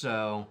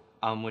 So,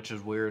 which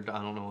is weird.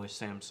 I don't know if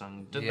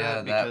Samsung did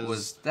that. Yeah,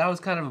 because that was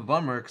kind of a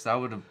bummer because I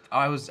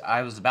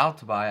was about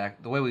to buy,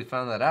 the way we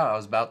found that out, I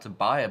was about to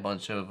buy a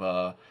bunch of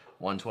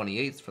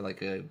 128s for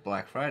like a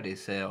Black Friday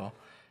sale,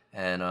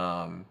 and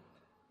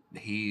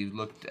he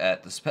looked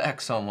at the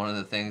specs on one of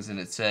the things and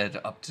it said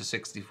up to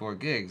 64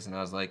 gigs, and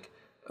I was like,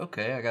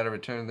 okay, I gotta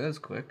return those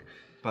quick.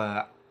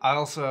 But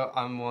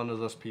I'm one of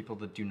those people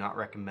that do not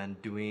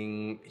recommend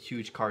doing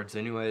huge cards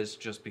anyways,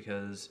 just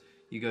because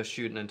you go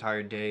shoot an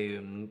entire day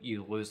and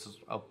you lose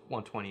a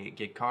 128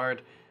 gig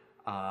card.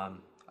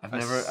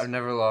 I've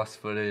never lost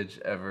footage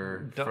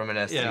ever from an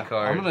SD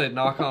card. I'm gonna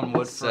knock on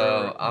wood for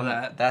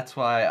that. That's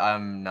why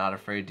I'm not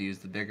afraid to use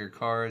the bigger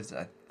cards.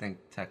 I think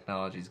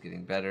technology's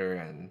getting better,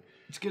 and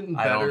It's getting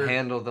I better. don't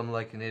handle them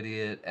like an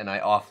idiot, and I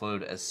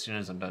offload as soon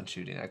as I'm done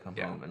shooting. I come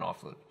home and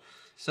offload.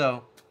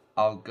 So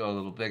I'll go a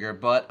little bigger,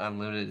 but I'm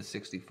limited to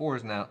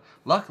 64s now.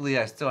 Luckily,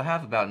 I still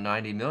have about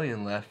 90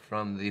 million left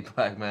from the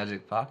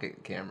Blackmagic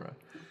Pocket camera.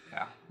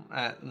 Yeah,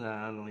 I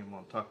don't even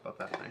want to talk about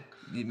that thing.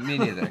 Me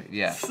neither.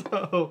 Yeah.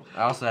 So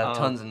I also have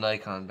tons of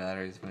Nikon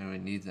batteries if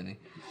anyone needs any.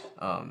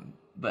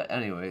 But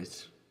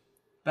anyways,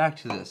 back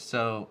to this.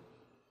 So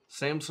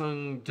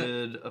Samsung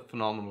did a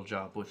phenomenal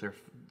job with their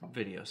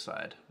video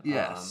side.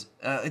 yes,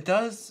 it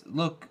does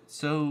look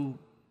so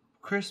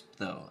crisp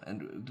though,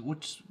 and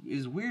which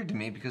is weird to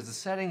me because the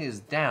setting is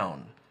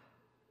down,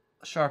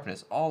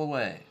 sharpness all the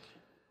way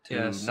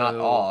to not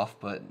off,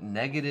 but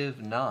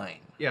 -9.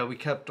 Yeah, we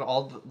kept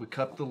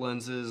the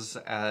lenses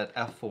at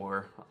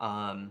f4.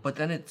 But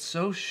then it's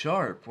so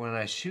sharp when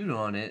I shoot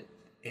on it,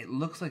 it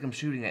looks like I'm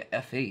shooting at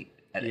f8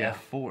 at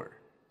f4.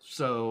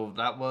 So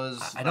that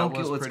was I don't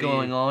get what's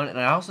going on, and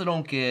I also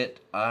don't get.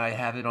 I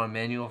have it on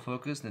manual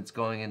focus, and it's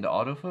going into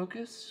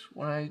autofocus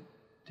when I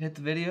hit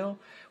the video,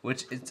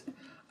 which it's.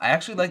 I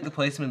actually like the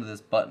placement of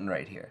this button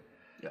right here.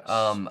 Yes.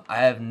 I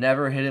have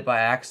never hit it by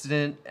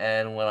accident,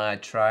 and when I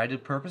try to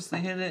purposely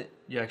hit it,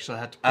 You actually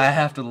had to. I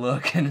have to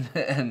look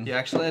and You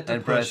actually had to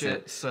and push press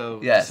it.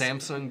 So yes,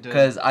 Samsung did.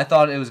 because I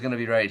thought it was gonna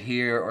be right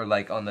here or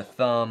like on the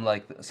thumb,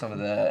 like some of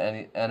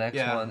the NX1.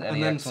 Yeah, NX and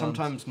then ones.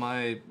 sometimes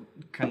my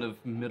kind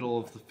of middle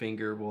of the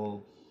finger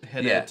will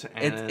hit Yeah, it.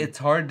 And it's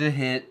hard to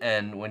hit,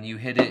 and when you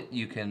hit it,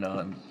 you can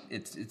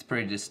it's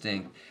pretty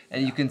distinct,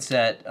 and you can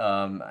set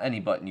any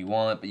button you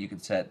want, but you can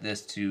set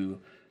this to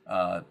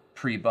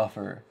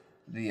pre-buffer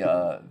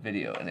the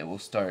video, and it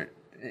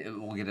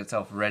will get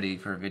itself ready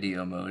for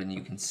video mode, and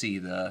you can see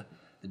the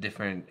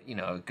different,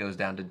 it goes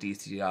down to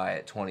DCI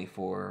at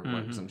 24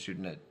 because I'm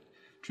shooting at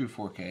true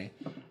 4K,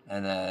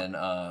 and then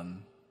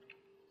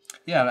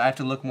I have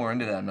to look more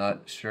into that. I'm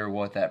not sure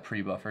what that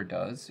pre-buffer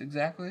does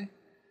exactly.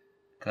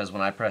 Because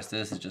when I press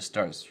this, it just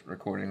starts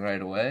recording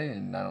right away,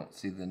 and I don't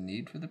see the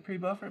need for the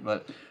pre-buffer.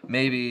 But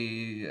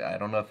maybe, I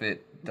don't know if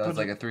it does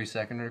like a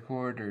 3-second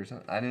record or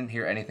something. I didn't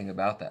hear anything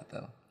about that,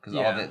 though. Because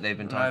they've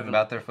been talking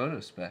about their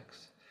photo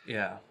specs.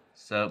 Yeah.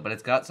 So, but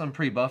it's got some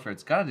pre-buffer.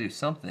 It's got to do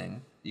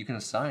something. You can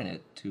assign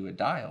it to a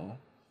dial.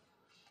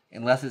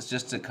 Unless it's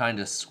just to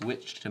kind of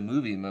switch to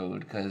movie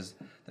mode, because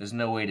there's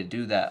no way to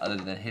do that other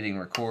than hitting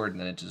record, and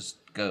then it just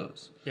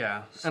goes.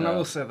 Yeah, and I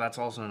will say that's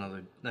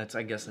also that's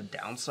I guess a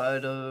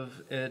downside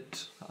of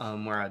it,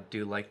 where I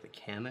do like the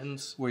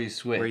Canons. Where you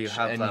switch, where you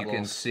have and you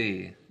can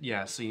see.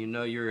 Yeah, so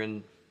you're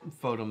in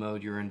photo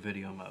mode, you're in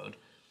video mode.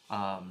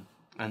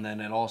 And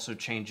then it also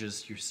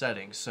changes your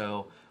settings.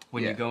 So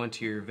when you go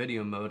into your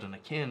video mode on a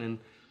Canon,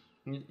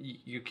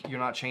 you're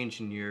not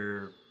changing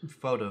your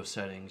photo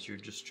settings, you're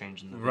just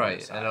changing the video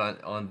side.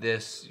 And on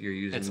this you're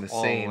using the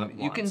same.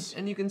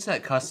 You can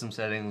set custom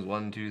settings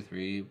 1, 2,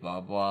 3, blah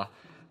blah.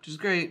 Which is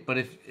great, but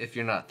if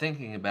you're not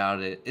thinking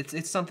about it,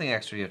 it's something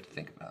extra you have to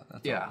think about.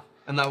 That's all.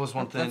 And that was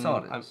one thing. That's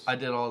all it is. I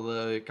did all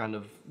the kind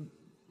of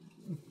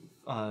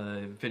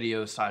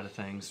video side of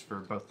things for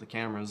both the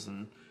cameras,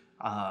 and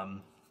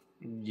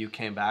you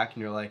came back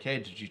and you're like, hey,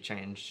 did you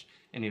change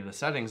any of the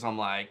settings? I'm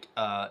like,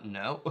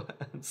 no.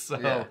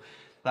 So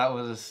that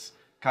was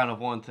kind of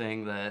one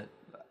thing that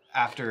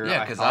after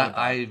because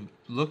I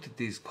looked at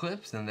these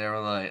clips and they were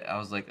like, I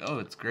was like, oh,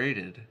 it's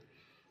graded.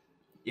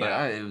 Yeah,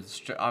 but it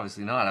was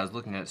obviously not. I was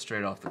looking at it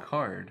straight off the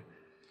card,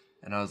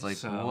 and I was like,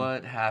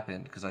 "What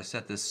happened?" Because I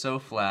set this so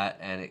flat,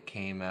 and it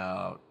came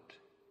out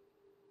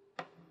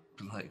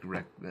like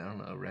Rec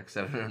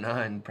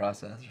 709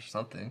 process or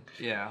something.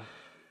 Yeah,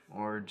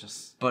 or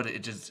just. But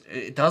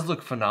it does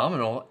look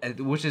phenomenal,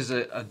 which is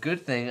a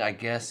good thing, I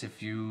guess.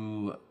 If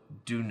you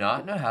do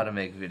not know how to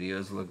make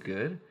videos look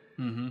good,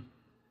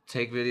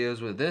 take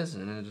videos with this,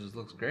 and it just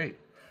looks great.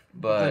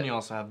 But then you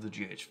also have the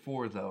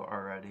GH4 though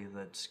already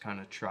that's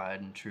kind of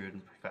tried and true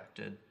and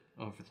perfected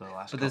over the last couple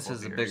of years. But this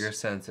is a bigger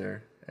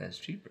sensor and it's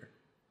cheaper.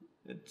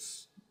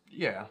 It's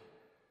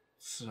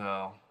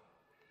so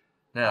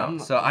now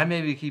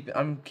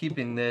I'm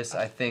keeping this,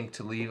 I think,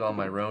 to leave on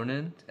my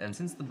Ronin, and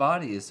since the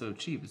body is so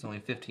cheap, it's only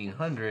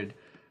 $1,500.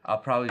 I'll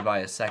probably buy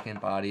a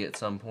second body at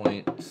some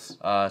point, so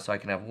I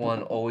can have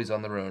one always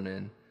on the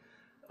Ronin,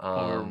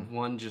 or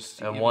one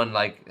one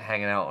like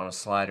hanging out on a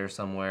slider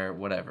somewhere,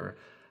 whatever.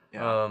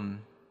 Yeah.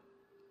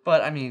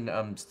 But I mean,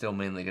 I'm still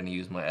mainly going to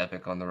use my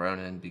Epic on the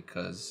Ronin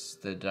because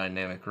the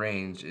dynamic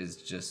range is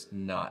just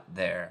not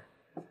there.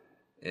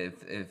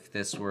 If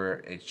this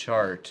were a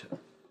chart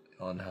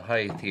on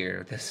height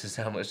here, this is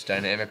how much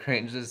dynamic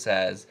range this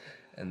has,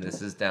 and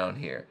this is down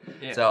here.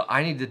 Yeah. So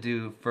I need to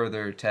do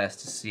further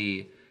tests to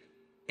see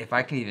if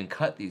I can even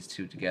cut these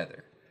two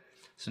together.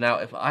 So now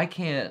if I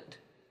can't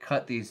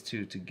cut these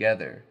two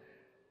together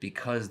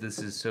because this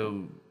is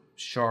so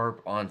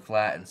sharp on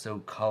flat and so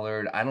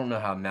colored, I don't know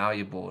how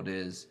malleable it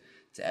is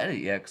to edit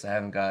yet because I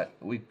haven't got,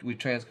 we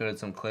transcoded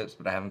some clips,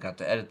 but I haven't got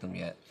to edit them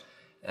yet.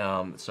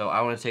 So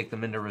I want to take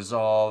them into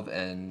Resolve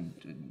and,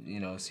 you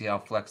know, see how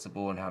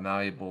flexible and how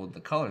malleable the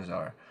colors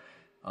are.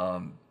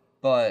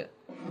 But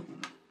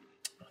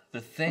the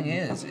thing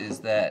is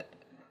that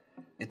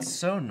it's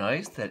so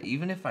nice that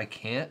even if I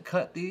can't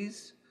cut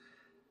these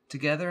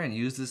together and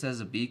use this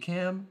as a B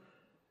cam,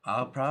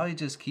 I'll probably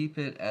just keep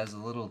it as a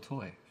little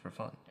toy for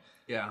fun.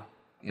 Yeah.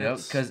 You know,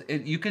 because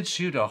you could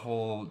shoot a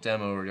whole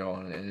demo reel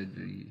on it. It'd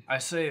be I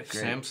say if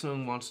great.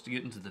 Samsung wants to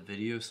get into the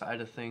video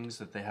side of things,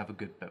 that they have a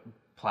good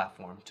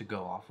platform to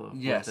go off of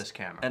Yes. with this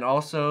camera. And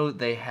also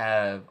they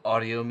have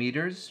audio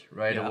meters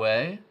right Yeah.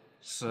 away.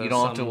 So You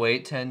don't have to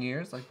wait 10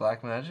 years like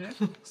Blackmagic.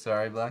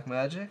 Sorry,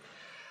 Blackmagic.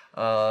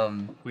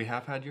 We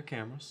have had your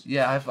cameras.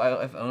 Yeah,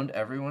 I've owned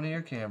every one of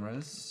your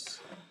cameras.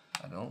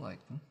 I don't like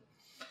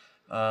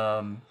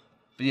them.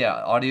 But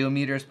yeah, audio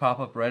meters pop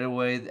up right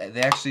away.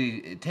 They actually,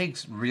 it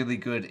takes really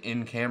good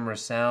in-camera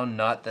sound.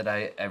 Not that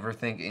I ever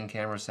think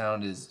in-camera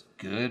sound is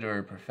good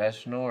or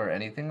professional or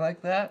anything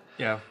like that.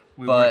 Yeah,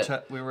 we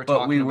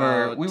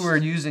were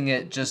using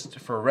it just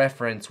for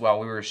reference while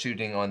we were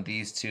shooting on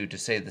these two to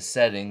say the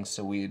settings,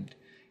 so we'd,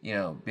 you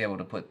know, be able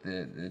to put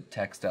the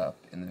text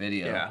up in the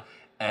video. Yeah.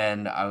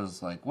 And I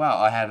was like,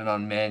 wow, I had it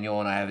on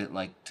manual and I have it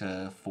like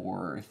to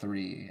 4 or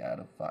 3 out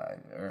of 5,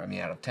 or I mean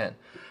out of 10.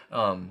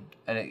 And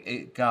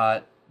it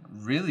got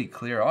really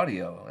clear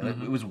audio.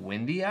 And it was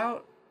windy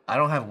out. I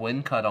don't have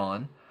wind cut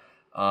on.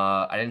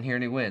 I didn't hear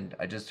any wind.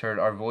 I just heard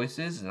our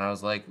voices and I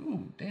was like,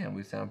 ooh, damn,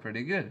 we sound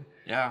pretty good.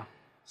 Yeah.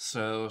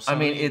 So I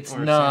mean, it's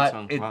not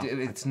Samsung,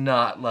 it's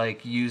not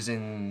like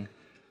using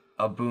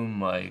a boom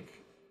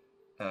mic.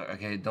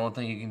 Okay, don't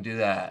think you can do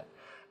that.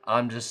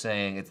 I'm just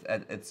saying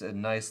it's a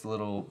nice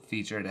little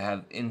feature to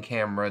have in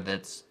camera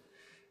that's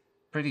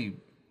pretty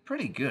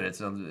good.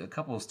 It's a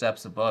couple of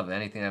steps above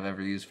anything I've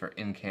ever used for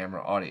in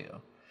camera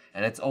audio,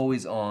 and it's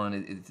always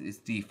on. It's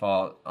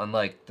default,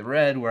 unlike the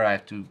Red where I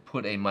have to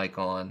put a mic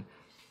on.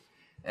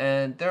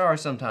 And there are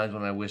some times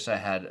when I wish I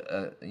had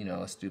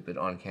a stupid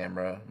on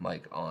camera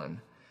mic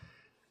on,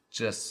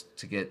 just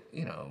to get,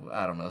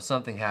 I don't know,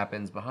 something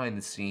happens behind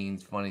the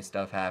scenes, funny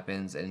stuff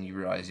happens, and you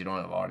realize you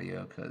don't have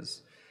audio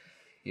because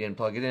you didn't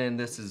plug it in.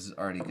 This is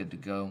already good to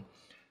go.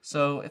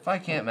 So if I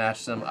can't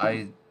match them,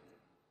 I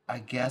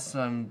guess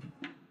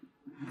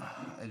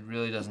it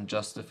really doesn't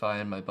justify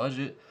in my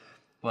budget,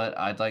 but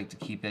I'd like to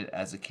keep it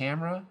as a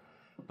camera.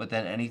 But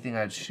then anything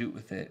I'd shoot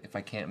with it, if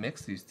I can't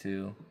mix these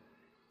two,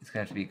 it's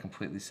gonna have to be a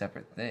completely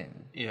separate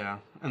thing. Yeah,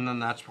 and then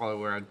that's probably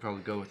where I'd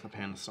probably go with a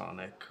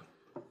Panasonic.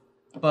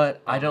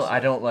 But I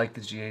don't like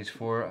the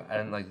GH4. I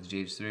didn't like the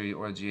GH3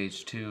 or the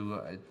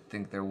GH2. I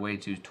think they're way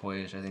too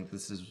toyish. I think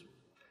this is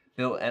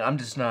built, and I'm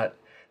just not.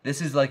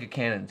 This is like a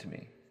Canon to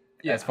me,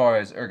 as far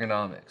as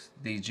ergonomics.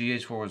 The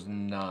GH4 was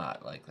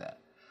not like that.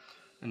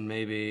 And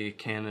maybe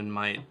Canon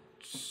might,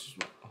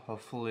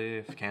 hopefully,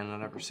 if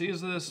Canon ever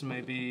sees this,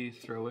 maybe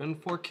throw in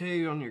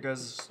 4K on your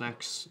guys'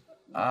 next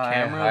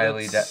camera. I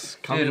highly doubt.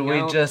 Dude,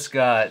 we just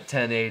got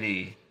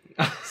 1080,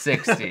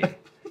 60.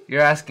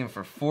 You're asking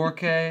for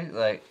 4K?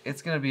 Like,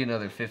 it's gonna be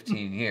another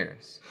 15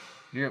 years.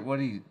 What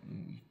are you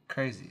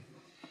crazy?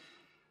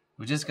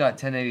 We just got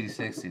 1080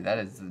 60. That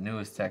is the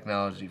newest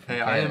technology from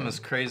Canon. I am as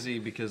crazy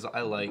because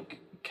I like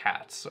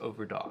cats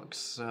over dogs.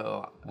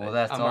 So I'm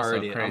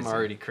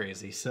already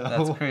crazy. So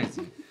that's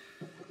crazy.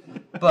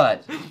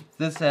 But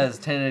this has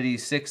 1080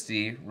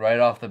 60 right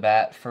off the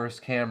bat.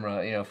 First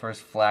camera,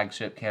 first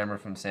flagship camera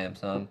from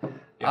Samsung,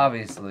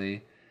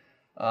 obviously.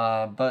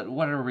 But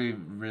what are we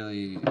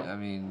really? I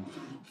mean,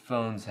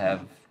 phones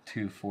have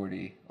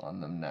 240 on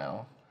them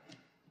now.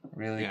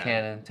 Really,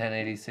 Canon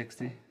 1080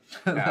 60?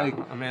 I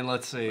mean,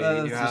 let's see. You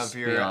have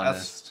your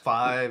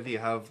S5, you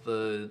have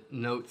the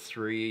Note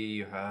 3,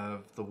 you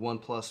have the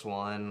OnePlus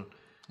One.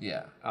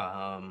 Yeah.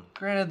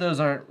 Granted, those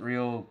aren't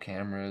real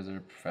cameras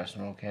or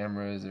professional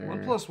cameras. Or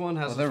OnePlus One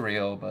has. Well, they're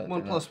real, but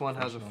OnePlus One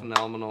has a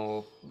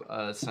phenomenal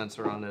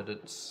sensor on it.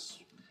 It's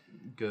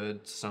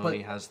good.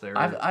 Sony has their.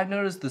 I've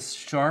noticed the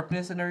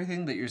sharpness and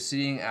everything that you're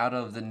seeing out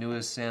of the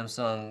newest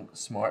Samsung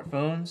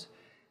smartphones.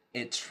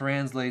 It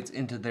translates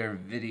into their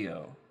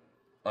video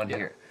on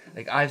here.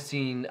 Like I've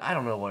seen, I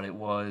don't know what it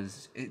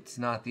was. It's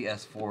not the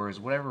S4s.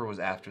 Whatever was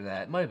after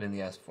that, it might have been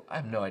the S4. I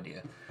have no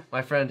idea.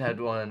 My friend had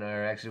one,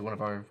 or actually one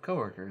of our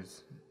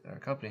coworkers in our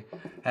company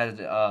had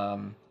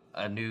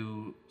a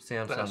new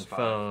Samsung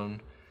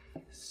phone.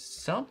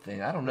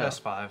 Something, I don't know.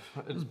 S5.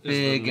 It was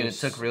big and it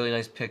took really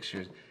nice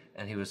pictures.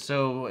 And he was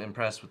so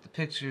impressed with the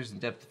pictures and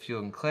depth of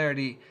field and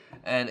clarity.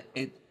 And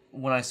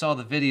when I saw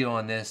the video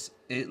on this,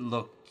 it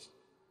looked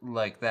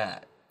like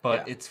that.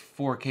 but Yeah. it's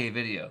 4K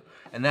video.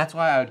 And that's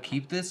why I would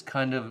keep this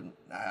kind of,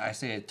 I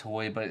say a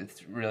toy, but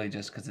it's really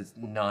just because it's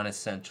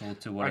non-essential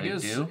to what I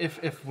guess do.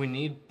 if we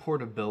need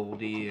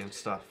portability and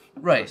stuff,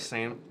 Right. the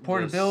same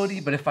Portability,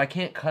 this- but if I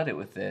can't cut it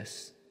with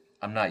this,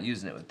 I'm not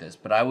using it with this.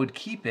 But I would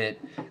keep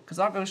it because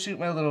I'll go shoot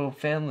my little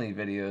family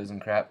videos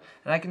and crap,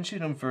 and I can shoot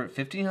them for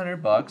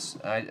 $1,500.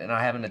 And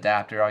I have an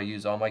adapter. I'll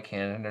use all my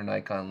Canon or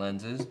Nikon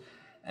lenses,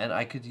 and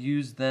I could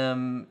use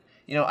them.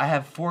 You know, I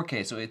have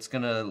 4K, so it's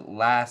gonna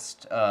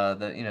last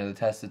the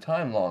test of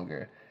time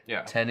longer.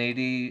 Yeah.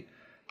 1080.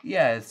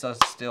 Yeah, it's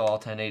still all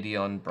 1080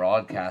 on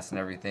broadcast and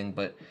everything,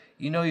 but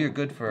you're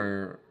good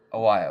for a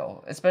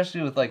while,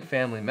 especially with like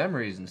family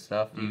memories and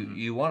stuff.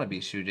 You want to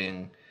be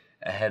shooting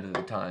ahead of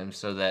the time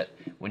so that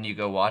when you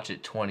go watch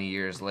it 20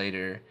 years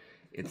later,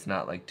 it's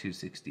not like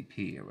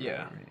 260p or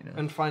whatever. Yeah. You know?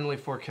 And finally,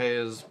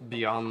 4K is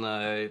beyond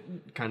the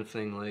kind of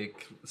thing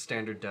like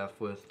standard def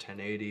with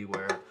 1080,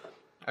 where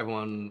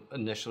everyone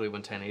initially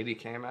when 1080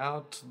 came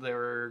out, they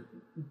were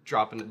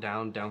dropping it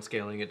down,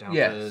 downscaling it down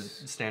to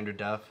standard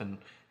def, and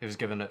it was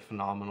giving it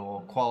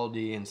phenomenal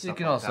quality and stuff. You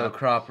can like also that.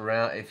 crop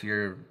around if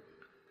you're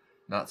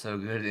not so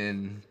good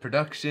in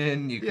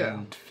production. You Yeah.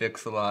 can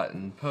fix a lot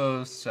in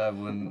post. I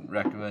wouldn't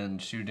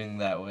recommend shooting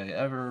that way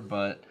ever,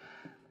 but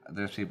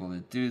there's people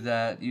that do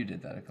that. You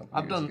did that a couple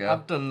years ago.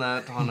 I've done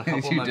that on a couple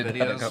of You my did that a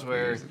videos couple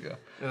where years ago.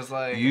 it was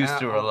like You used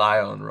to rely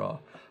on RAW,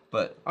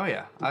 but oh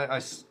yeah,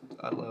 I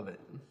love it.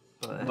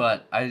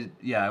 But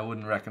I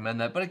wouldn't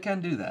recommend that, but it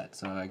can do that.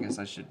 So I guess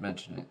I should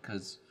mention it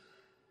because,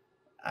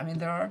 I mean,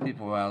 there are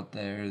people out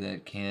there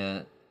that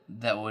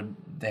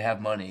they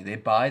have money. They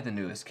buy the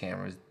newest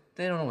cameras.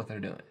 They don't know what they're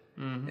doing.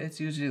 Mm-hmm. It's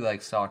usually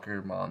like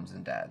soccer moms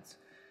and dads.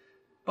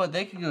 But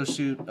they could go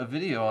shoot a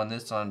video on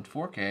this on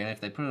 4K, and if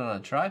they put it on a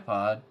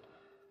tripod,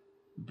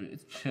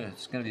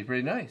 it's going to be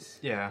pretty nice.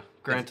 Yeah,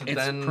 granted,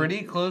 it's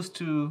pretty close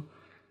to.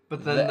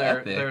 But then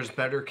Epic. there's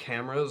better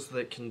cameras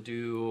that can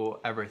do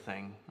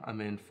everything. I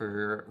mean,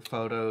 for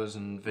photos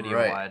and video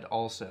wide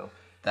also.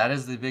 That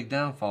is the big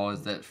downfall,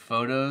 is that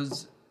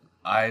photos,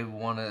 I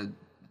want to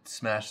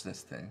smash this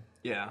thing.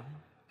 Yeah.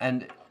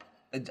 And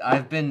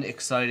I've been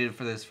excited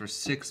for this for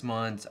 6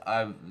 months.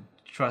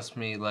 Trust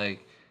me,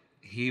 like,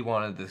 he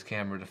wanted this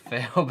camera to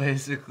fail,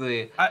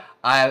 basically. Not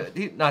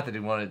that he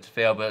wanted it to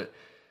fail, but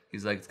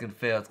he's like, it's gonna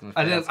fail, it's gonna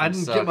fail. I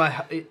didn't get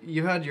my.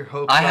 You had your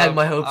hopes. I up. had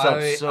my hopes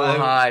up so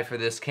high for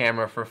this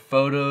camera for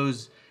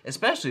photos,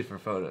 especially for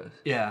photos.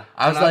 Yeah.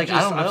 I was like,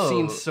 I don't know. I've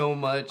seen so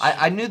much.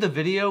 I knew the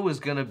video was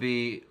gonna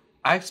be.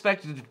 I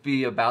expected it to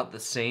be about the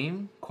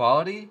same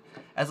quality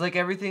as like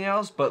everything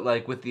else, but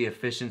like with the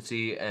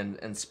efficiency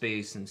and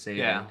space and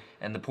saving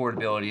and the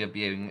portability of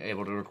being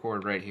able to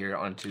record right here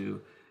onto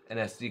an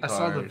SD card. I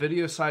saw the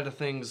video side of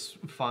things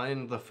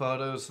fine. The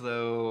photos,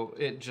 though,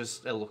 it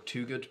looked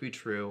too good to be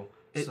true.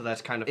 So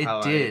that's kind of how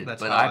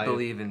I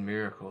believe in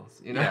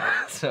miracles, you know.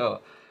 Yeah.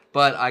 So,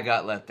 but I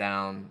got let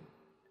down.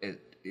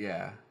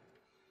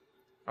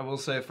 I will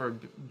say for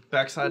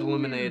backside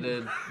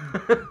illuminated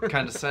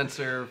kind of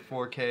sensor,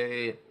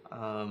 4K,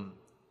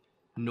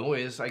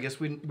 noise. I guess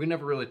we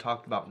never really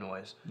talked about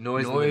noise.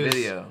 Noise in the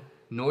video.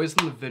 Noise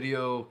in the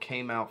video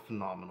came out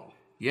phenomenal.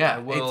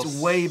 Yeah,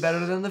 it's way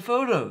better than the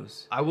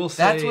photos. I will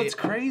say that's what's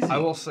crazy. I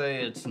will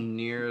say it's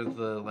near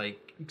the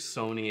like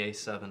Sony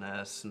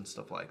A7S and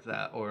stuff like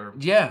that. Or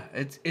yeah,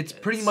 it's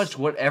pretty much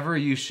whatever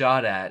you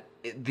shot at.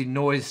 The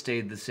noise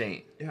stayed the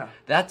same. Yeah,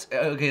 that's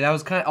okay. That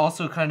was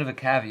also kind of a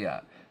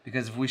caveat,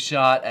 because if we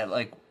shot at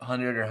like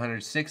 100 or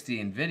 160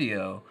 in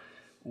video,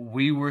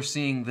 we were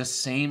seeing the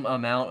same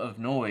amount of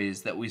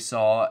noise that we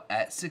saw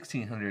at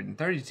 1600 and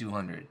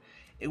 3200.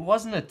 It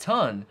wasn't a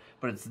ton,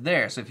 but it's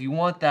there. So if you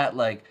want that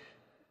like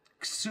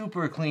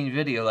super clean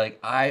video, like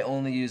I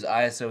only use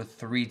ISO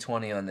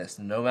 320 on this,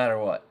 no matter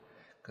what,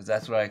 because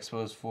that's what I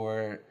expose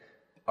for.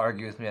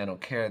 Argue with me, I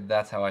don't care.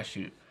 That's how I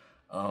shoot.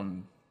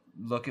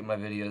 Look at my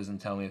videos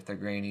and tell me if they're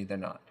grainy. They're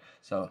not.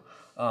 So,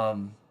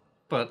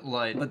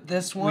 but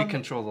this one, we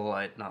control the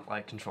light, not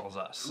light controls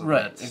us. So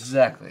right,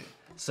 exactly.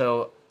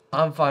 So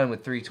I'm fine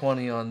with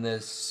 320 on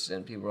this,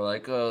 and people are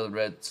like, "Oh, the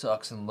red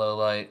sucks in low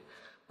light."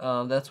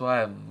 That's why I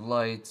have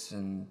lights,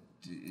 and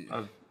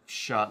I've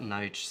shot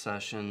night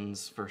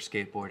sessions for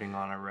skateboarding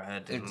on a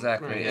red.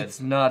 Exactly,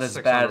 it's not as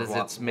bad as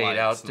it's made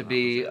out to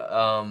be.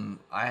 I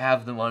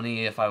have the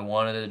money. If I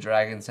wanted a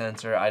Dragon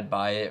sensor, I'd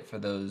buy it for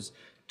those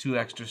 2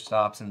 extra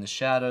stops in the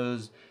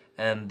shadows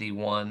and the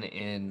one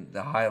in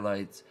the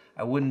highlights.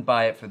 I wouldn't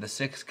buy it for the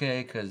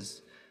 6K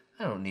because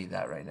I don't need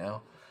that right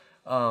now.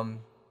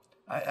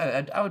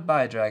 I would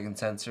buy a Dragon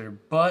sensor,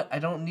 but I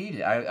don't need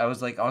it. I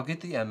was like, I'll get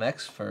the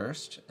MX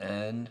first,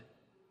 and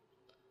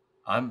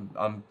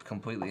I'm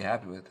completely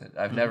happy with it.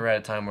 I've never had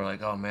a time where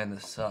like, oh man,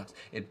 this sucks.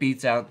 It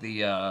beats out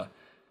the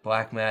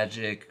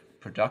Blackmagic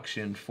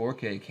production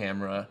 4K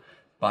camera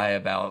by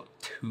about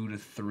 2 to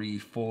 3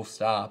 full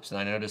stops, and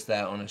I noticed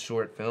that on a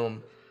short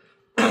film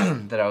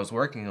that I was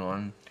working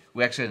on.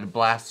 We actually had to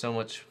blast so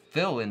much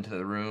fill into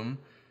the room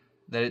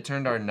that it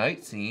turned our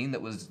night scene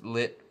that was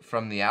lit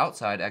from the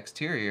outside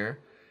exterior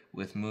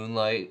with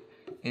moonlight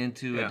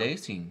into a day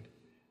scene.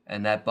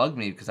 And that bugged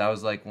me because I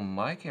was like, well,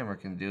 my camera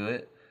can do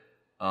it.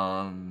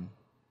 And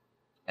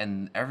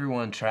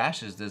everyone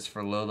trashes this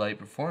for low light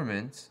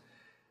performance.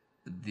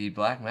 The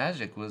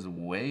Blackmagic was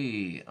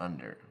way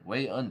under.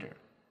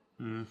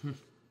 Mm-hmm.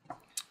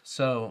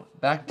 So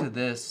back to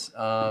this.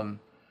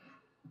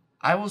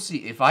 I will see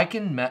if I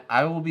can.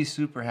 I will be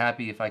super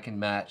happy if I can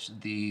match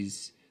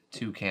these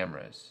two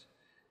cameras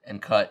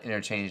and cut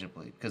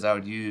interchangeably because I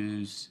would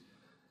use.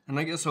 And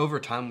I guess over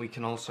time we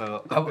can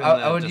also.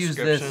 I would use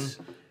this.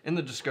 In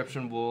the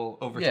description, we'll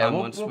we'll put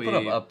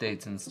up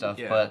updates and stuff.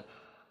 Yeah. But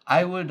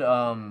I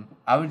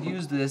would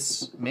use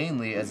this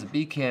mainly as a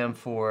B cam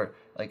for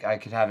like I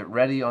could have it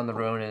ready on the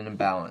Ronin and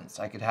balance.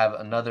 I could have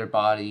another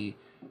body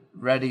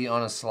ready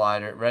on a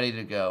slider, ready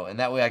to go, and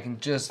that way I can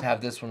just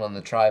have this one on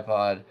the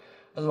tripod.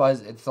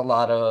 Otherwise, it's a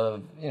lot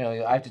of,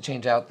 I have to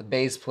change out the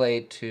base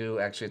plate to,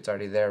 actually, it's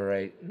already there,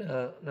 right?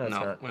 No, it's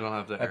not. We don't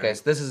have that. Okay,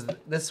 so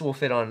this will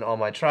fit on all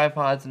my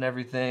tripods and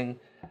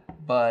everything,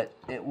 but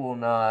it will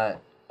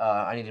not,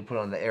 I need to put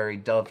on the airy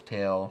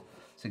dovetail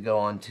to go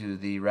onto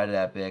the Red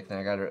Epic, then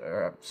I got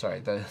to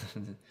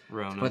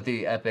put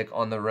the Epic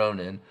on the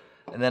Ronin,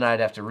 and then I'd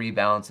have to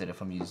rebalance it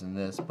if I'm using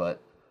this,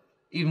 but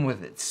even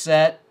with it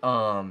set,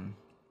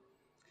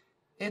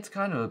 it's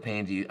kind of a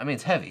pain to use. I mean,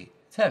 it's heavy.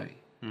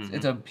 Mm-hmm.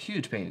 It's a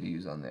huge pain to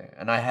use on there.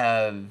 And I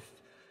have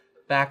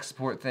back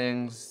support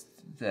things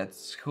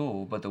that's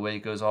cool, but the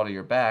weight goes all to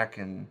your back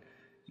and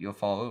you'll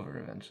fall over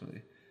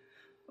eventually.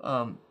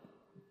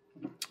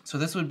 So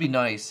this would be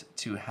nice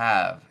to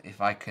have if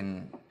I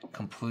can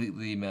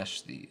completely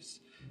mesh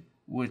these.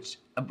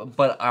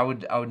 But I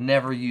would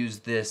never use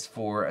this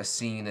for a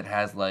scene that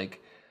has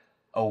like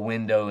a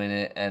window in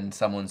it and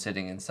someone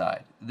sitting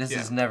inside. This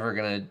is never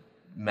gonna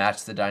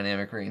match the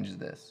dynamic range of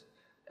this.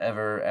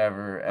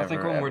 Ever. I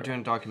think when we're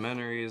doing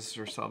documentaries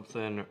or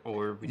something,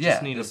 or we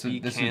just need a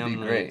B cam, this would be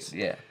great.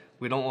 Yeah,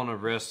 we don't want to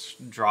risk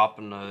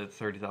dropping a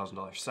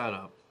 $30,000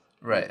 setup.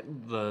 Right.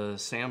 The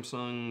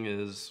Samsung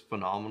is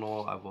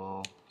phenomenal. I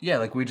will. Yeah,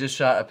 like we just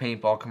shot a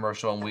paintball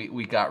commercial and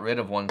we got rid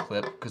of one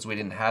clip because we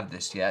didn't have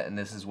this yet, and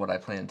this is what I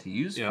plan to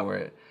use for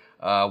it.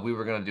 We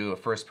were gonna do a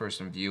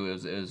first-person view.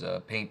 It was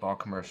a paintball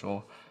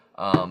commercial,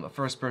 a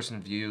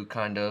first-person view,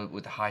 kind of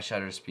with high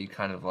shutter speed,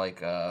 kind of like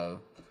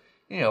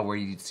where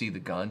you see the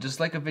gun, just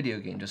like a video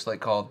game, just like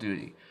Call of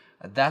Duty.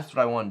 That's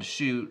what I wanted to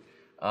shoot,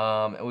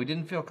 and we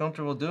didn't feel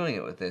comfortable doing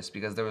it with this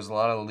because there was a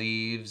lot of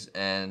leaves,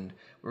 and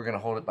we were gonna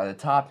hold it by the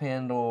top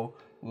handle.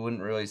 We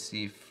wouldn't really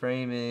see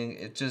framing.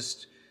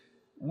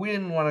 We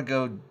didn't want to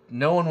go.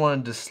 No one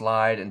wanted to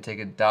slide and take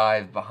a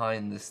dive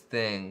behind this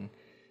thing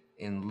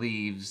in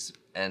leaves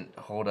and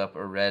hold up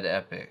a Red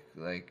Epic.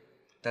 Like,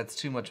 that's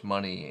too much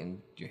money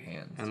in your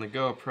hands. And the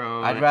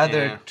GoPro. I'd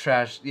rather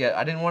trash. Yeah,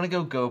 I didn't want to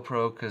go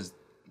GoPro because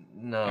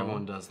no.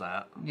 Everyone does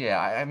that. Yeah,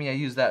 I mean, I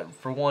use that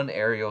for one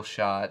aerial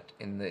shot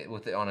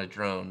with it on a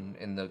drone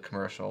in the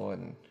commercial,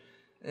 and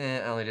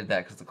I only did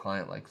that because the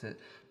client likes it.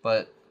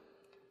 But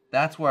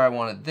that's where I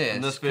wanted this.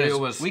 And this video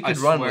was. We could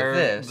run with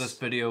this. This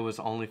video was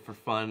only for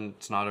fun.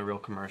 It's not a real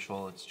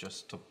commercial. It's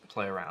just to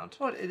play around.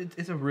 Well,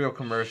 it's a real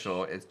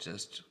commercial. It's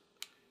just.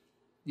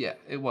 Yeah,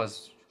 it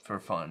was for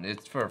fun.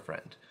 It's for a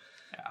friend.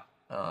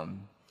 Yeah.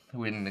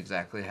 We didn't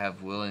exactly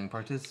have willing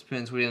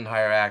participants. We didn't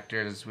hire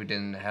actors. We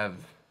didn't have.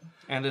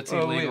 And it's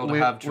illegal to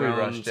have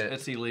drones.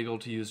 It's illegal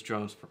to use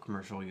drones for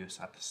commercial use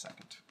at the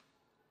second.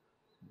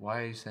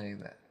 Why are you saying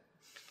that?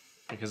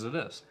 Because it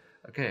is.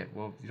 Okay,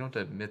 well, you don't have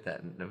to admit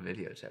that in the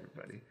video to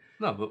everybody.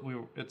 No, but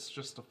it's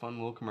just a fun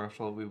little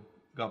commercial we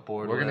got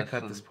bored with. We're going to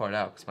cut this part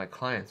out because my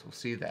clients will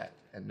see that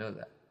and know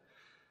that.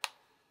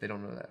 They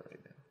don't know that right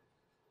now.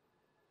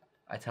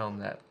 I tell them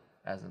that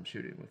as I'm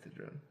shooting with the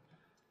drone.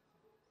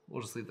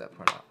 We'll just leave that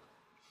part out.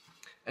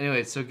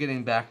 Anyway, so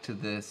getting back to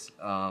this,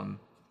 I'm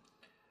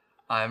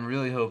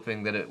really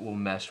hoping that it will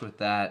mesh with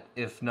that.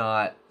 If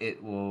not,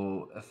 it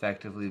will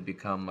effectively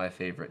become my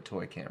favorite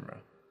toy camera.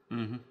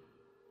 Mm-hmm.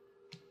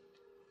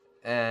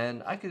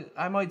 And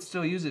I might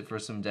still use it for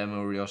some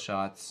demo reel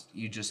shots.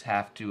 You just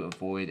have to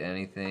avoid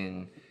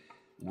anything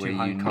where too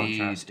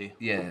contrasty.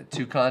 Yeah,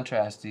 too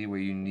contrasty, where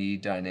you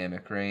need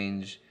dynamic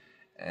range,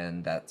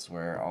 and that's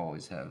where I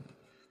always have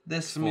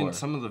this. I mean,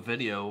 some of the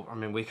video,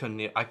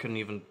 I couldn't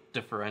even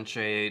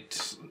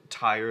differentiate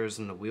tires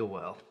in the wheel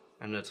well.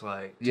 And it's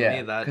like, to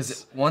me,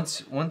 that's...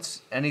 because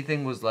once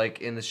anything was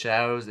like in the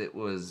shadows, it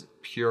was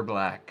pure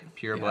black,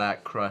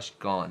 crushed,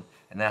 gone.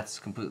 And that's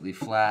completely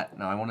flat.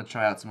 Now, I want to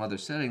try out some other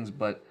settings,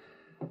 but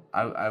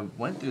I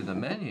went through the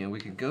menu. We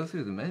could go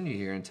through the menu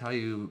here and tell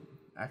you...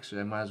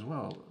 Actually, I might as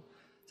well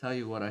tell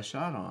you what I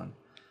shot on.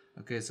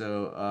 Okay,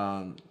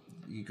 so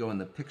you go in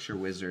the picture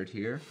wizard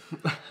here.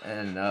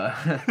 And,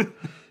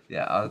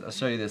 yeah, I'll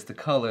show you this. The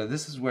color,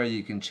 this is where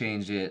you can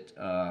change it.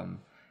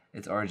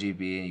 It's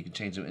RGB, and you can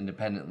change them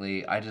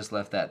independently. I just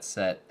left that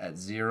set at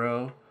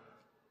 0.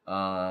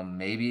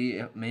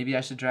 Maybe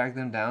I should drag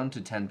them down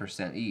to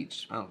 10%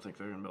 each. I don't think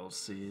they're gonna be able to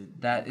see.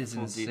 That is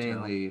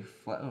insanely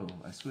flat. Oh,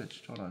 I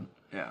switched. Hold on.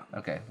 Yeah.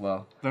 Okay.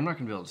 Well, they're not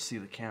gonna be able to see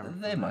the camera.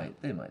 They might.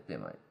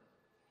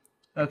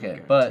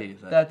 Okay, but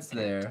that's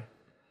there.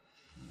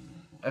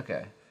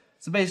 Okay.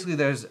 So basically,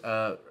 there's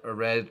a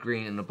red,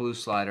 green, and a blue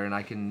slider, and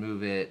I can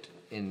move it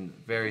in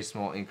very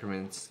small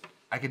increments.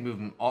 I can move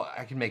them all.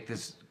 I can make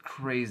this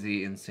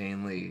crazy,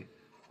 insanely,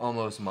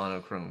 almost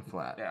monochrome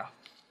flat. Yeah.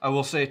 I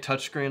will say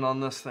touchscreen on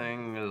this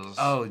thing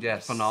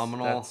is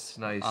phenomenal. That's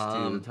nice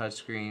too. The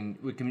touchscreen.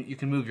 You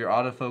can move your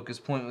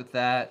autofocus point with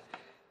that.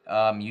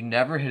 You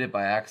never hit it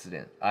by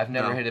accident. I've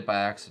never hit it by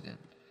accident.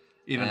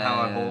 Even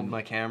how I hold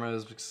my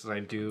cameras, because I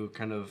do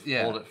kind of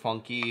hold it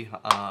funky.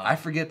 I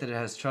forget that it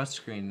has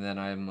touchscreen, and then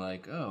I'm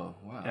like, oh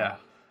wow. Yeah.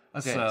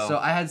 Okay, so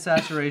I had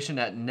saturation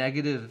at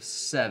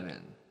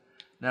 -7.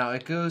 Now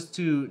it goes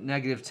to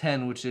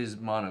 -10, which is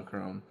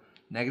monochrome.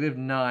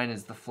 -9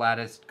 is the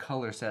flattest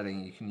color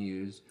setting you can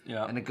use.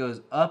 Yeah. And it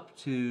goes up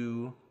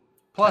to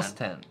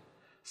 +10.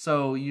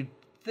 So you'd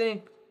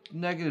think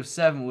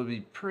 -7 would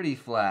be pretty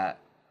flat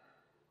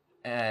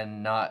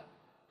and not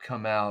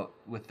come out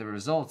with the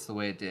results the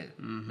way it did.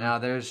 Now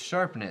there's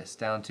sharpness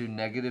down to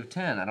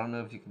 -10. I don't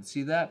know if you can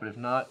see that, but if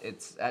not,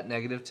 it's at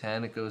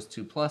 -10. It goes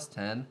to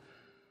 +10.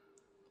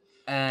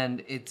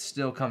 And it's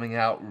still coming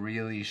out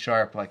really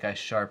sharp, like I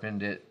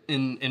sharpened it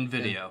in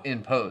video.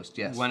 In post,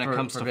 yes. When it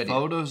comes to video.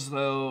 photos,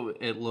 though,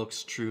 it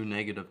looks true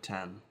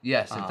 -10.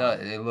 Yes, it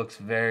does. It looks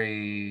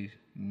very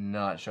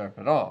not sharp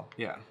at all.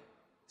 Yeah.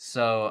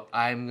 So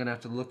I'm gonna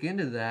have to look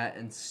into that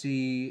and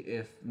see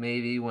if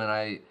maybe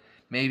when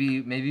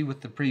maybe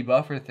with the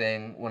pre-buffer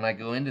thing, when I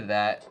go into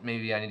that,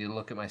 maybe I need to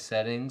look at my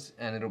settings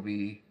and they'll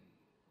be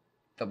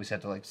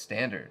set to like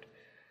standard.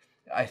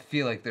 I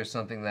feel like there's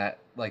something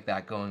like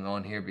that going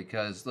on here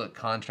because look,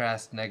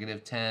 contrast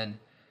 -10,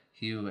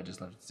 hue I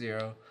just left at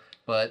 0,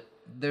 but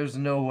there's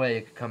no way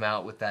it could come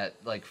out with that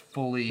like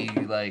fully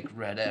like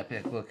red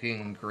epic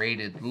looking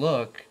graded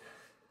look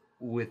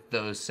with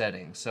those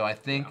settings. So I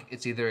think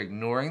it's either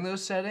ignoring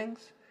those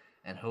settings,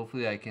 and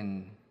hopefully I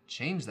can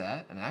change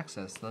that and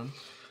access them,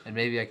 and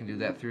maybe I can do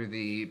that through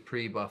the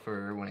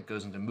pre-buffer when it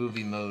goes into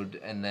movie mode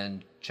and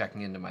then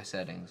checking into my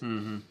settings.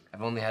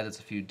 I've only had this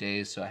a few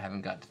days, so I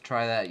haven't got to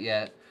try that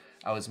yet.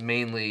 I was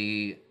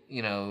mainly,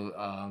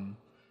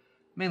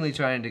 mainly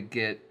trying to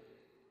get,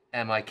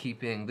 am I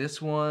keeping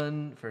this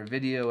one for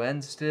video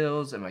and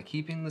stills? Am I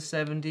keeping the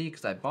 70?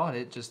 Because I bought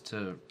it just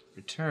to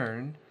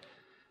return.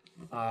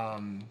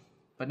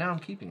 But now I'm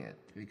keeping it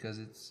because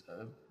it's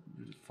a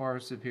far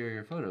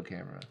superior photo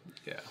camera.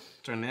 Yeah.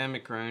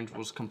 Dynamic range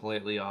was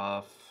completely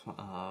off.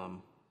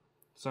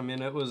 So I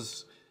mean, it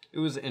was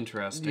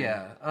interesting.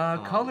 Yeah.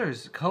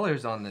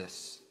 Colors on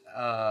this.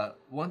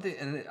 One thing,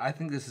 and I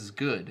think this is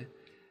good,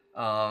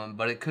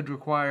 but it could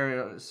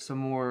require some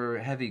more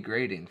heavy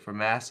grading for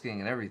masking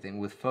and everything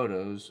with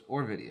photos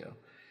or video.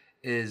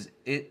 Is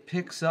it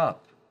picks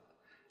up.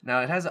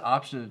 Now it has an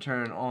option to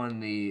turn on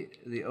the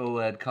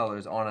OLED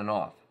colors on and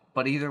off.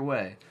 But either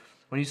way,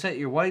 when you set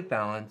your white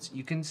balance,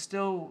 you can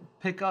still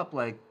pick up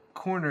like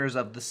corners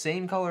of the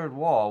same colored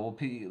wall will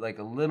be like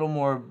a little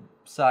more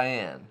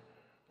cyan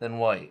than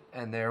white,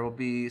 and there will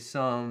be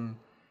some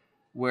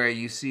where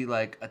you see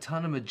like a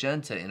ton of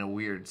magenta in a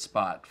weird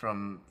spot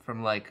from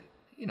like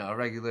a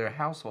regular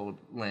household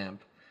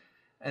lamp,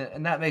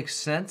 and that makes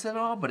sense and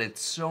all, but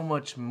it's so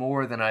much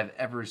more than I've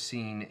ever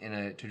seen in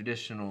a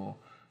traditional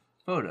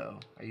photo.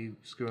 Are you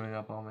screwing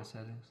up all my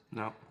settings?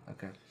 No.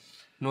 Okay.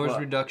 Noise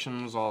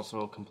reduction was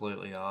also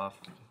completely off.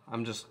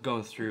 I'm just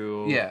going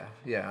through. Yeah,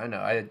 I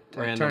know. I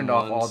turned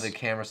off all the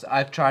cameras.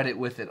 I've tried it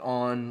with it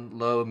on,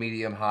 low,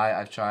 medium, high.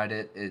 I've tried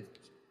it.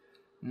 It's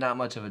not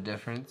much of a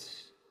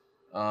difference.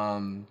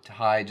 To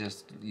high,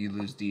 just you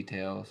lose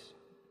details.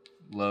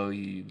 Low,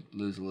 you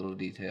lose a little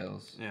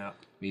details. Yeah.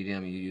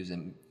 Medium, you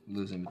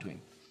lose in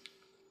between.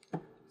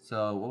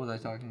 So, what was I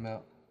talking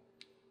about?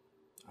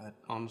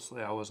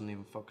 Honestly, I wasn't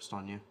even focused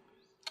on you.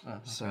 Oh,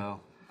 okay.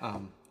 So,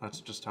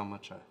 that's just how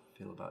much I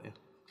feel about you.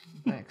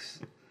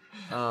 Thanks.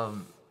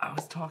 I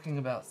was talking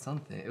about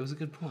something. It was a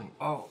good point.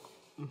 Oh,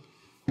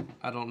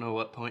 I don't know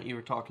what point you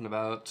were talking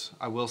about.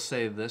 I will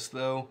say this,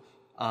 though.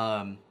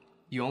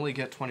 You only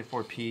get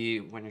 24p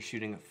when you're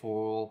shooting at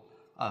full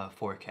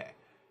 4K.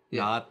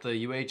 Yeah. Not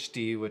the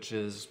UHD, which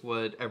is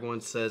what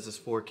everyone says is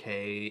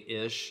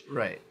 4K-ish.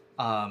 Right.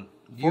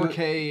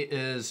 4K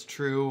is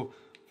true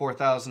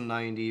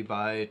 4090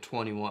 by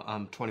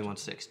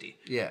 2160.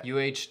 Yeah.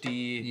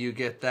 UHD, you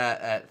get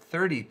that at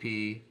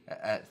 30p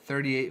at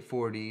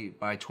 3840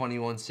 by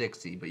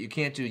 2160, but you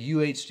can't do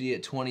UHD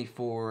at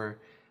 24,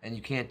 and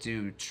you can't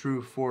do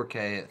true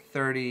 4K at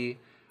 30.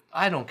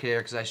 I don't care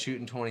because I shoot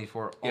in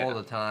 24 all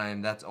the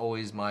time. That's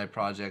always my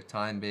project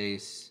time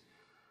base.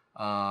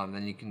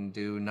 Then you can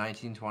do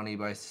 1920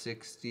 by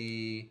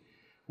 60,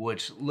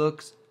 which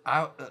looks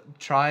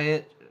try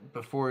it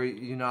before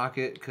you knock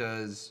it,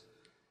 because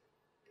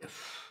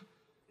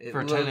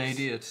for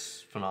 1080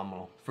 it's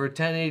phenomenal. For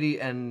 1080,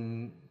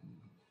 and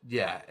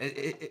yeah,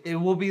 it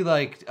will be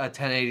like a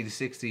 1080 to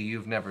 60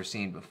 you've never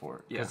seen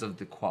before because of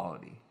the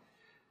quality.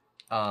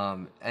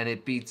 And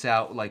it beats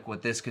out like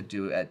what this could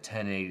do at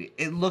 1080.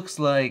 It looks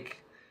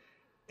like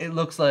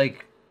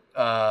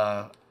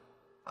I'd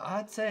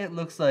say it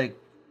looks like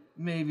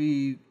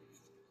maybe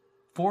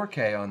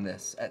 4K on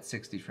this at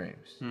 60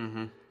 frames.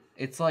 Mm-hmm.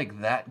 it's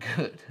like that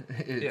good.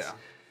 Yeah.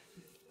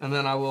 And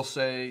then I will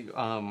say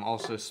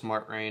also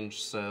smart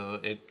range, so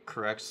it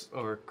corrects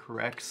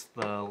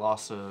the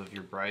loss of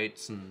your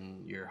brights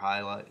and your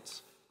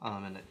highlights.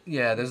 And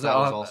there's an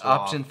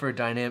option for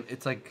dynamic.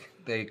 It's like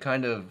they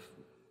kind of.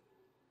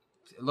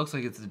 It looks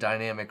like it's a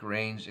dynamic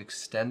range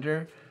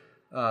extender,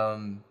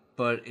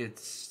 but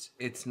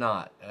it's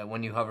not.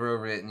 When you hover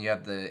over it and you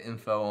have the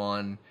info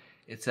on,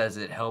 it says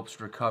it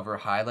helps recover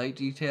highlight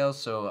details.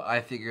 So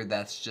I figured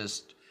that's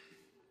just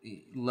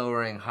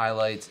lowering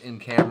highlights in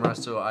camera,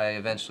 so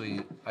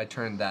I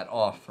turned that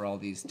off for all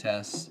these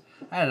tests.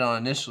 I had it on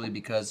initially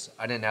because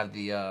I didn't have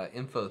the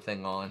info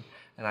thing on,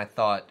 and I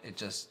thought it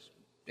just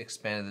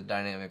expanded the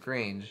dynamic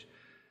range.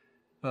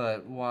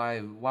 But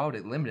why would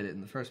it limit it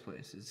in the first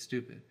place? It's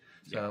stupid.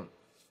 So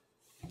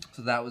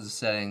that was a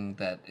setting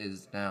that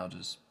is now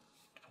just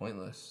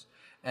pointless,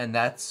 and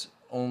that's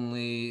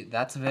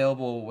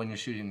available when you're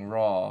shooting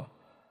RAW.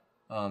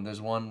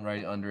 There's one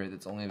right under it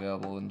that's only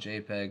available in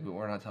JPEG, but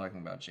we're not talking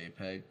about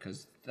JPEG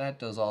because that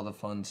does all the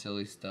fun,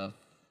 silly stuff.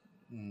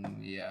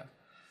 Yeah.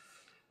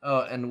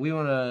 Oh, and we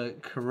want to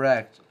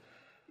correct.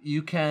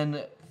 You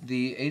can,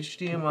 the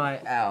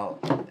HDMI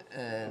out,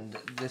 and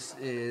this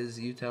is,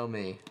 you tell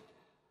me.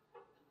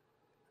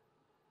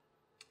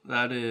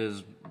 That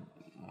is,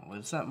 what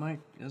is that,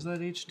 Mike? Is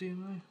that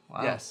HDMI?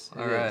 Wow. Yes,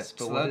 all right. is.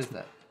 But so what is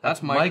that?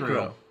 That's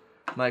micro.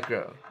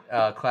 Micro.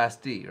 Class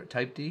D, or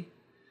Type D?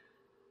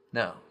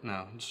 No,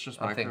 it's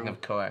just micro. I'm thinking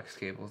of coax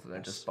cables that I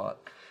just bought.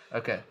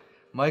 Okay,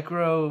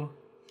 micro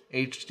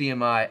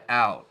HDMI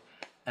out,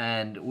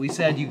 and we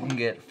said you can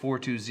get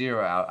 420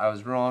 out. I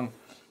was wrong.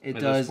 It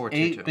does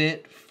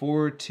 8-bit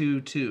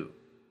 422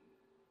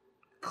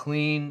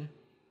 clean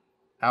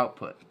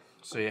output.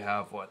 So you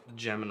have what, the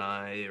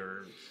Gemini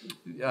or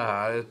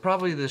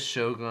probably the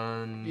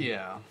Shogun.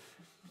 Yeah.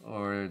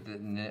 Or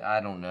I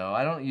don't know.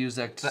 I don't use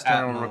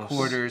external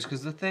recorders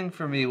because the thing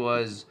for me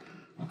was,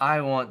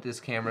 I want this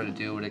camera to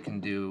do what it can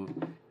do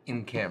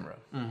in camera.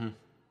 Mm-hmm.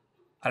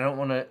 I don't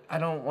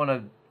want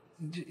to.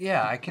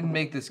 Yeah, I can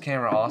make this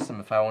camera awesome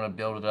if I want to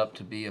build it up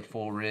to be a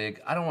full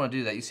rig. I don't want to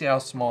do that. You see how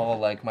small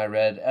like my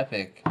Red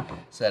Epic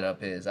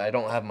setup is. I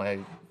don't have my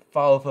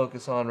follow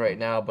focus on right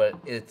now, but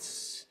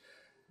it's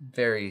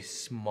very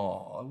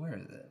small. Where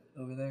is it?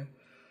 Over there?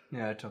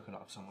 Yeah, I took it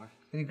off somewhere.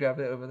 Can you grab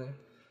it over there?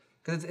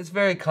 Because it's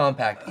very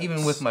compact,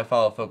 even with my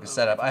follow focus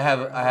setup. I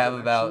have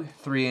about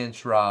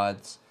 3-inch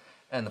rods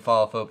and the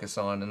follow focus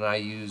on, and I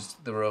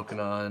used the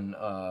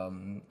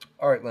Rokinon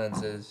art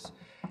lenses,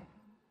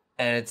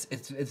 and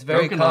it's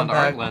very Rokinon compact.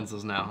 art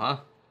lenses now, huh?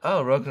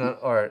 Oh, Rokinon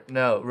art.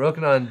 No,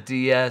 Rokinon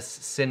DS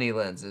Cine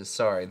lenses.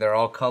 Sorry, they're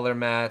all color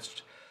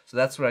matched. So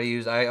that's what I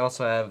use. I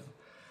also have.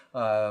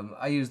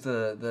 I use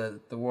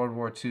the World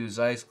War II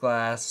Zeiss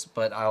glass,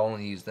 but I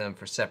only use them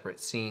for separate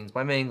scenes.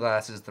 My main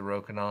glass is the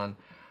Rokinon.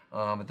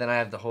 But then I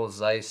have the whole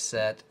Zeiss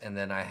set, and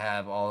then I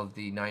have all of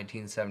the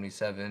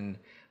 1977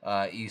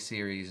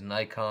 E-series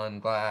Nikon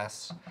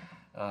glass,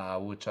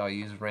 which I'll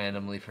use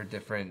randomly for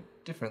different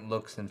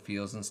looks and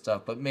feels and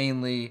stuff. But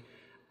mainly,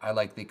 I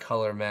like the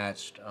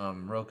color-matched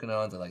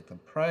Rokinons. I like the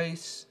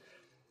price,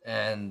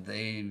 and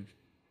they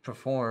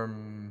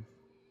perform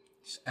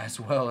as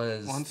well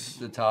as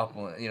the top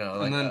one. You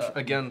know, and then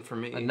again for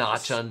me, a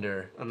notch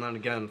under. And then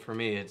again for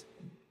me, it's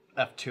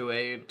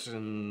f2.8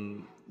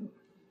 and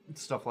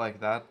stuff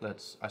like that.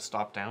 I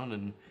stopped down,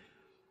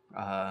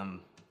 and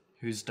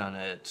who's done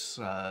it?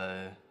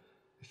 I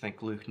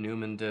think Luke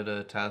Newman did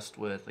a test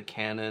with the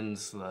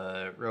Canons,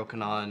 the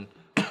Rokinon,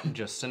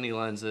 just cine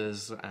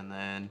lenses, and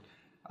then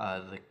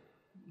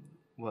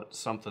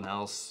something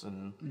else,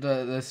 and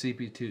the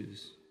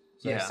CP2s.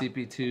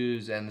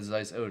 CP2s and the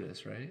Zeiss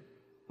Otis, right?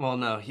 Well,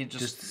 no, he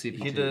just the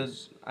CP2s. He did.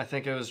 I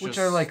think it was which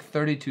are like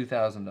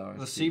 $32,000.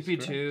 The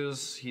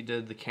CP2s. He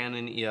did the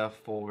Canon EF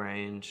full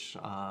range.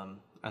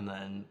 And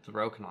then the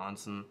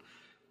Rokinons, and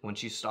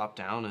once you stop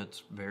down,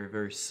 it's very,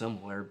 very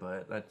similar,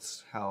 but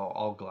that's how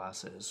all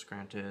glass is.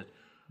 Granted,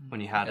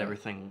 when you had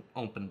everything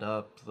opened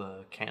up,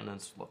 the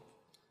Canons look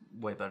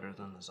way better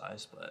than the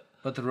Zeiss,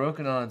 but the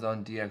Rokinons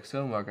on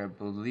DxOMark, I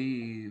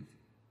believe,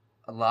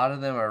 a lot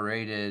of them are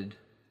rated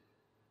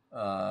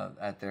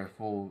at their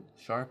full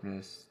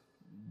sharpness,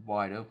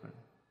 wide open.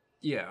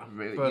 Yeah,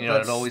 but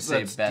it always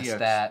say best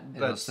stat.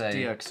 That's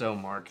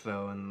DxOMark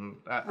though, and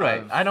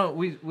right. I don't.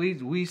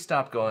 We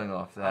stopped going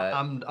off that.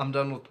 I'm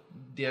done with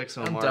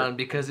DxOMark. I'm done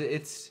because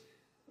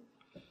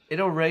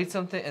it'll rate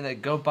something and then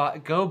go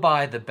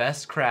buy the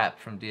best crap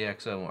from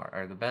DxOMark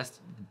or the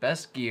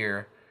best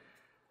gear,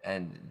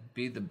 and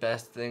be the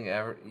best thing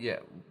ever. Yeah,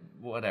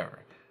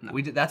 whatever. No.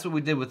 That's what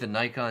we did with the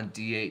Nikon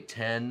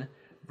D810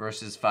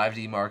 versus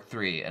 5D Mark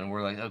III, and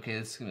we're like, okay,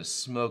 this is gonna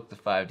smoke the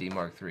 5D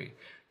Mark III.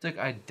 Took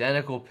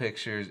identical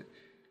pictures,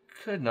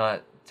 could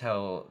not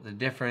tell the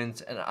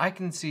difference, and I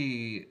can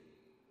see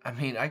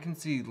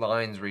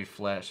lines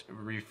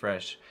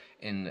refresh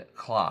in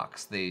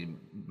clocks. They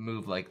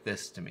move like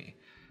this to me.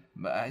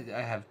 But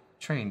I have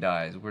trained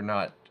eyes. We're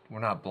not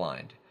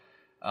blind.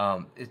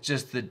 It's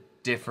just the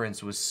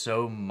difference was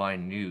so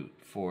minute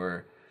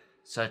for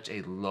such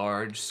a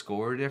large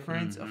score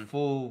difference, a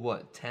full,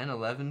 what, 10,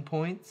 11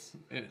 points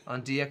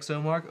on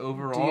DxOMark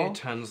overall?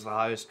 D10's the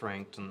highest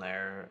ranked in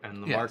there,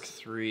 and the Yes. Mark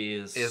III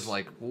Is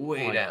like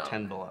way like down.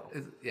 10 below.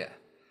 Yeah.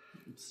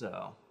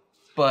 So,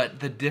 But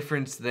the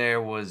difference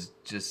there was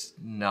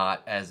just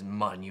not as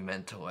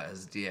monumental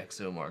as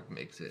DxOMark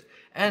makes it.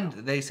 And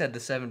they said the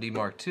 70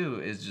 Mark II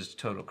is just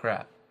total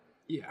crap.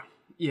 yeah.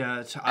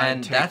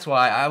 That's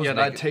why I was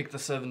I'd take the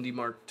 70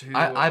 Mark II.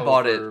 I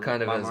bought over it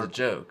kind of my as a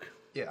joke.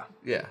 Yeah.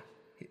 Yeah.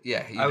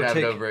 Yeah, you'd I would have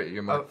it take- over at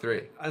your Mark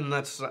III. And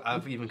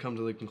I've even come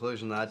to the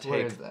conclusion that I'd Where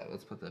take... is that?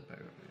 Let's put that back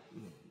over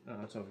here.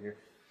 Oh, it's over here.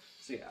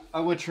 So yeah, I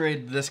would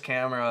trade this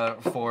camera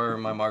for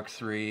my Mark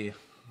III,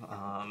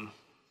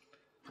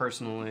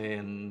 personally,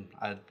 and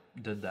I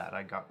did that.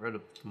 I got rid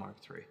of the Mark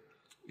III.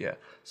 Yeah.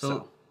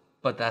 So,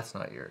 but that's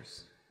not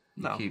yours.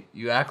 No.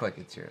 You act like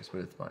it's yours, but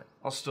it's mine.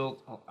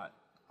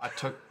 I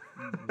took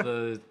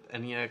the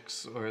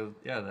NEX,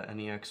 the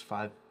NEX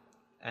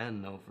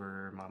 5N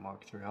over my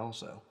Mark III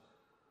also.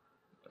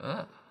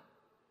 Ah.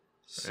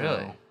 So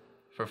Really?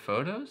 For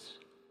photos?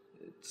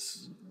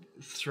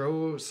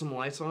 throw some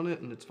lights on it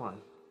and it's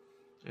fine.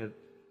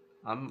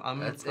 I'm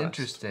That's impressed.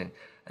 interesting.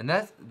 And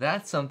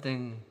that's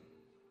something.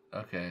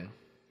 Okay.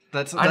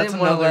 I I didn't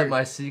want to let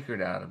my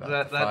secret out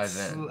about the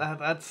 5N.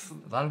 That's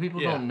A lot of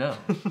people yeah. don't know.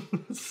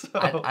 So,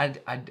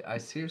 I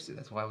seriously,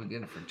 that's why we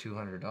get it for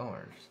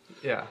 $200.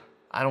 yeah.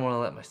 I don't want to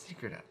let my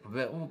secret out.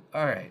 But well,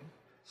 all right.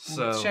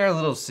 So Share a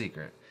little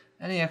secret.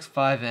 NEX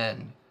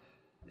 5N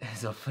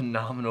is a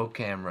phenomenal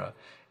camera.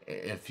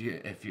 If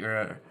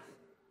you're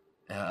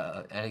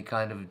any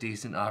kind of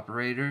decent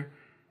operator,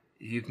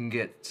 you can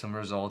get some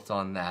results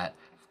on that.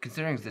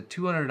 Considering it's a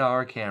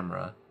 $200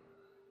 camera,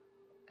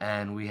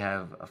 and we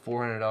have a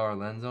 $400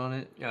 lens on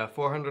it. yeah,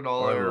 $400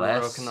 Or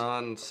less.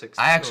 Canon 6.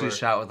 I actually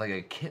shot with like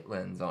a kit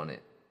lens on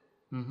it,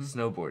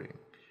 snowboarding,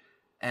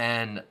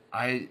 and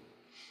I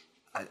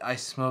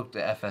smoked the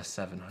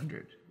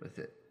FS700 with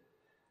it.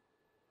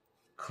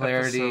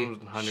 Clarity,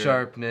 FS700.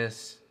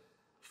 sharpness,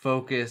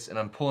 focus, and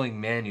I'm pulling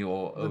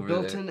manual The over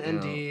built-in there, you know.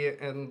 ND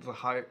and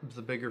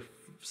the bigger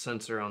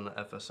sensor on the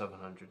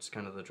FS700 is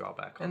kind of the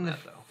drawback on And the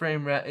that, though.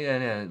 frame rate,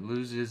 yeah, it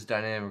loses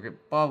dynamic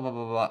grip, blah blah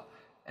blah blah.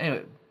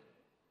 Anyway,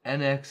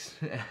 NEX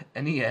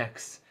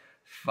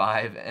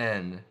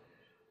 5N.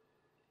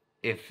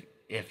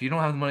 If you don't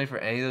have the money for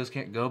any of those,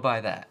 go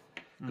buy that.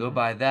 Go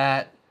buy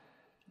that.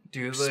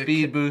 Do the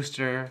Speed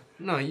booster.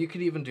 No, you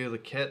could even do the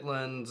kit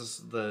lens,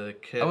 the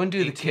kit. I wouldn't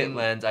do the 18 kit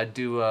lens. I'd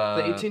do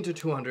The 18 to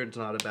 200 is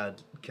not a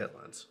bad kit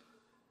lens.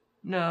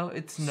 No,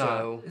 it's not.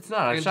 So, It's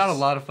not. I've and shot a it's-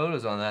 lot of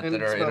photos on that and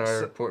that it's are in about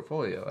our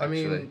portfolio.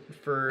 Actually. I mean,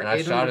 for and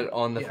I shot 800 it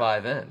on the yeah.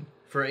 5N.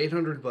 For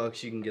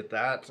 $800, you can get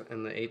that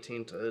and the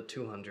 18 to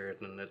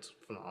 200, and it's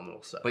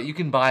phenomenal stuff. But you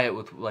can buy it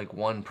with like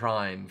one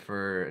prime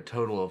for a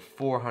total of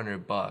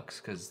 $400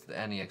 because the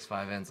NEX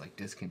 5N's like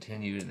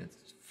discontinued and it's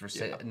for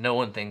sale. No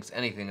one thinks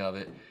anything of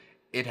it.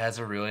 It has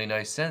a really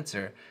nice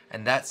sensor,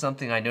 and that's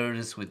something I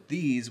noticed with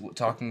these.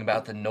 Talking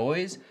about the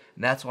noise,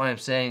 and that's why I'm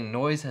saying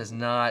noise has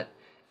not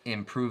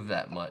improved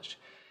that much.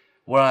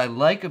 What I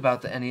like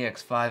about the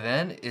NEX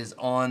 5N is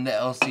on the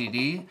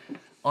LCD.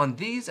 On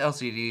these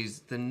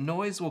LCDs, the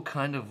noise will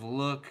kind of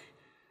look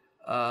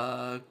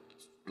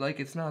like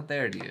it's not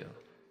there to you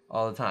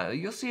all the time.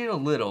 You'll see it a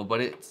little,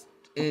 but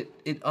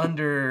it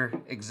under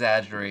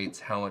exaggerates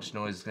how much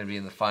noise is going to be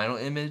in the final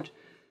image.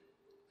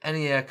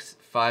 NEX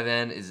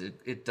 5N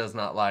it does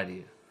not lie to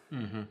you.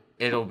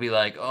 It'll be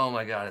like, oh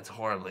my god, it's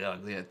horribly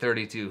ugly at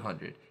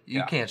 3200.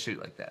 You can't shoot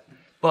like that.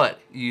 But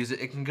use it.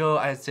 It can go,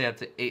 I'd say, up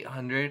to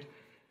 800,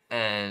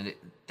 and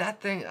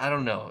that thing, I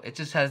don't know. It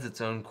just has its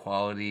own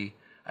quality.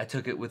 I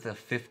took it with a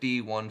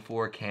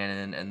 50-1.4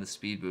 Canon and the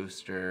speed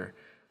booster.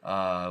 We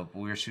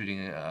were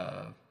shooting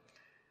a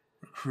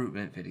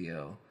recruitment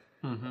video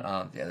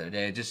the other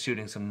day, just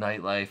shooting some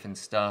nightlife and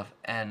stuff,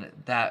 and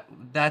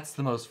that's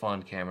the most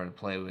fun camera to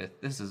play with.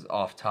 This is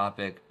off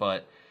topic,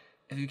 but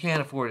if you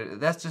can't afford it,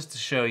 that's just to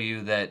show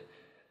you that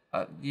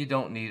you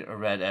don't need a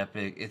Red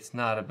Epic. It's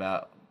not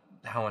about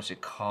how much it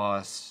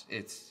costs.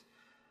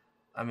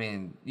 I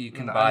mean, you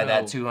can buy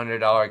that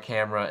 $200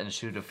 camera and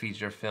shoot a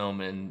feature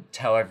film and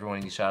tell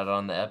everyone you shot it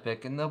on the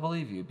Epic, and they'll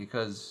believe you,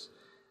 because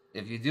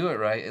if you do it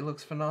right, it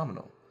looks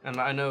phenomenal. And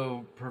I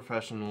know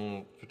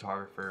professional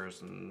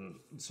photographers and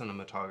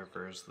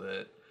cinematographers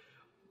that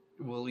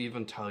will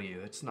even tell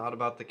you it's not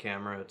about the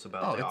camera, it's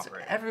about the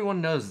operator.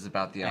 Everyone knows it's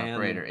about the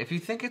operator. If you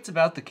think it's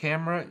about the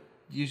camera,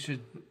 you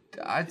should,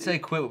 I'd say,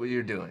 quit what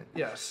you're doing.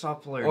 Yeah,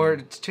 stop learning. Or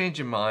change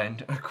your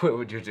mind or quit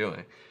what you're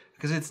doing.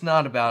 Because it's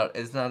not about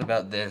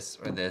this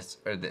or this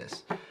or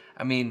this.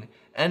 I mean,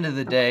 end of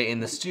the day, in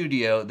the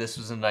studio, this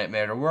was a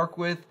nightmare to work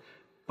with,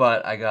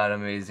 but I got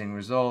amazing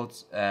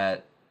results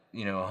at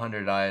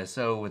 100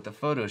 ISO with the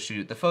photo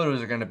shoot. The photos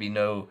are going to be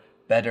no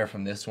better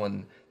from this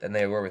one than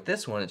they were with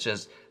this one. It's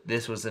just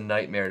this was a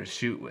nightmare to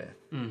shoot with.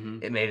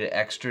 It made it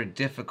extra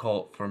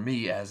difficult for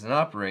me as an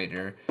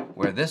operator,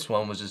 where this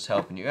one was just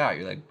helping you out.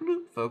 You're like,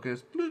 bloop,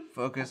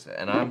 focus,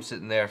 and I'm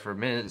sitting there for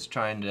minutes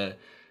trying to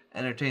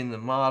entertain the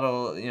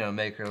model,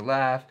 make her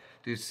laugh.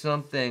 do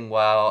something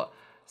while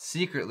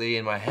secretly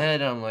in my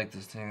head I'm like,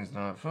 this thing's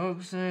not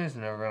focusing, it's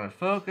never gonna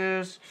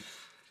focus.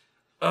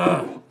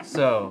 Ugh.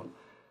 So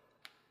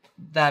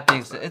that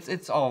being said,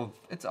 it's all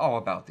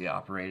about the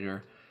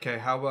operator. Okay,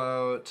 how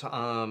about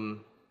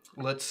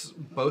let's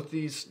both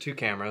these two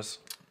cameras,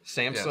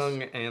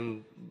 Samsung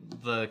and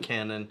the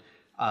Canon,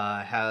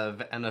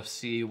 have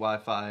NFC,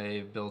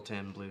 Wi-Fi,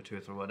 built-in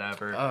Bluetooth or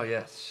whatever. Oh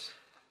yes.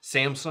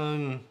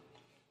 Samsung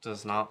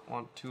does not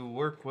want to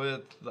work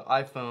with the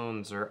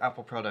iPhones or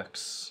Apple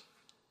products.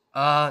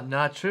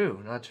 Not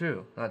true.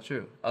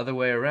 Other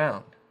way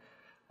around.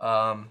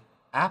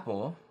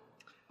 Apple.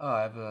 Oh,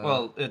 I have a.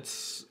 Well,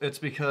 it's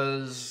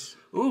because.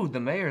 Ooh, the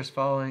mayor's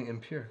following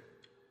Impure.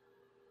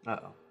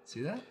 Uh-oh.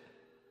 See that?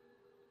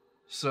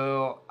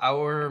 So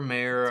our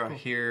mayor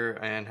here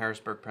in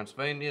Harrisburg,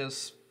 Pennsylvania,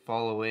 is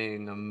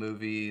following a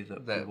movie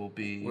that we will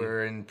be.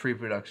 We're in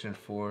pre-production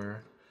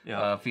for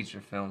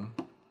feature film.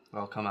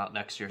 It'll come out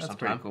next year sometime.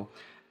 Pretty cool.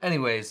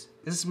 Anyways,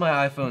 this is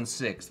my iPhone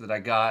 6 that I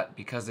got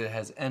because it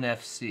has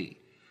NFC.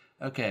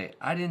 Okay,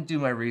 I didn't do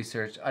my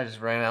research. I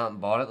just ran out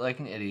and bought it like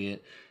an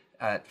idiot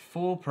at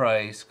full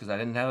price because I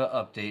didn't have an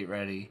update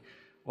ready.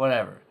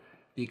 Whatever.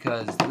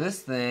 Because this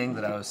thing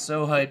that I was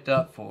so hyped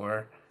up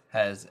for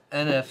has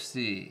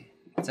NFC.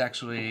 It's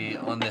actually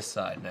on this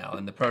side now.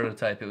 In the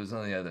prototype, it was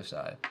on the other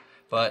side.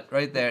 But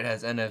right there, it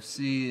has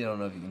NFC. I don't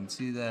know if you can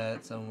see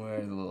that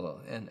somewhere. The little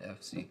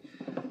NFC.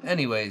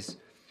 Anyways,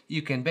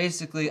 you can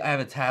basically, I have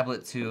a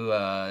tablet to,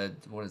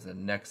 what is it,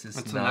 Nexus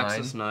 9? It's a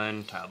Nexus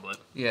 9 tablet.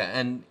 Yeah,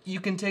 and you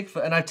can take,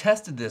 and I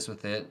tested this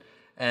with it,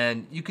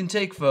 and you can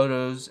take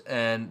photos,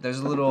 and there's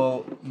a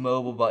little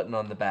mobile button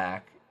on the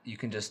back. You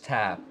can just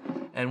tap.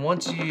 And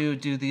once you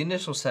do the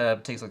initial setup,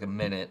 it takes like a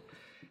minute.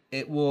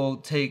 It will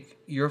take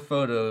your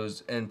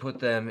photos and put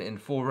them in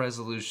full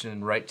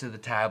resolution right to the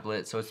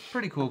tablet. So it's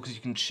pretty cool because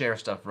you can share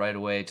stuff right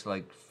away to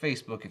like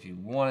Facebook if you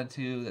wanted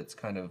to. That's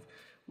kind of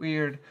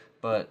weird,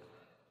 but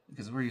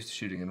because we're used to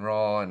shooting in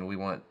RAW and we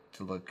want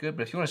to look good.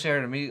 But if you want to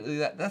share it immediately,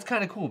 that's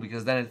kind of cool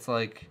because then it's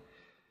like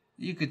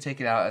you could take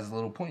it out as a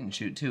little point and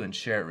shoot too and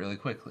share it really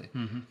quickly.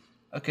 Mm-hmm.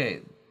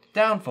 Okay,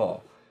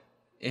 downfall.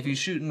 If you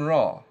shoot in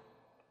RAW,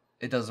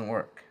 it doesn't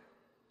work.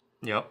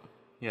 Yep.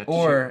 Yeah.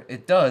 Or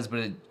it does, but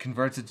it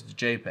converts it to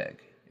JPEG.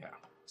 Yeah.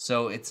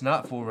 So it's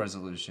not full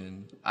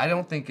resolution. I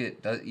don't think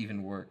it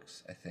even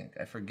works,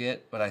 I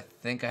forget, but I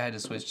think I had to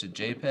switch to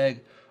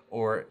JPEG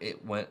or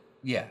it went...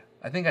 Yeah,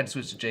 I think I had to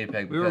switch to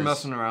JPEG. We were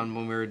messing around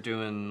when we were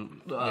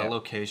doing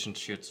location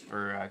shoots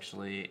for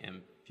actually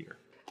Impure.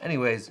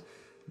 Anyways,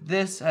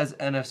 this has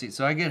NFC.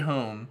 So I get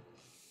home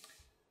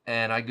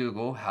and I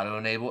Google how to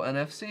enable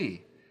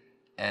NFC.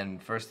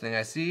 And first thing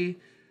I see...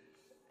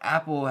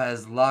 Apple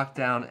has locked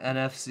down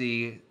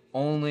NFC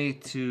only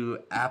to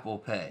Apple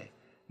Pay.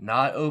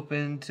 Not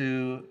open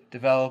to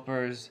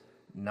developers,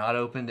 not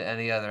open to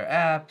any other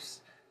apps,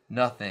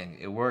 nothing.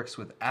 It works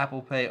with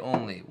Apple Pay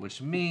only,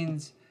 which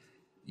means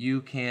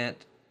you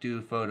can't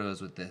do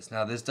photos with this.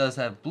 Now, this does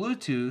have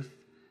Bluetooth,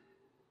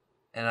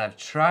 and I've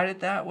tried it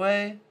that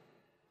way,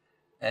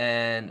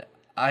 and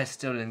I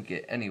still didn't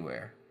get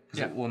anywhere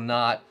because it will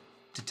not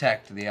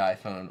detect the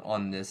iPhone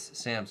on this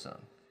Samsung.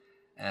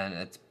 And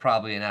it's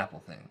probably an Apple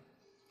thing.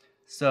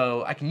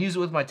 So I can use it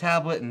with my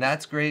tablet, and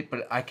that's great,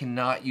 but I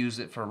cannot use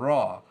it for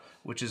RAW,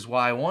 which is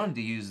why I wanted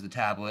to use the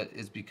tablet,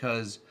 is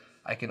because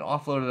I can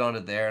offload it onto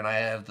there, and I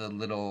have the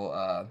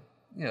little,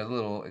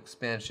 little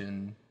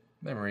expansion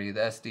memory, the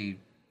SD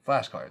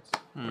flashcards,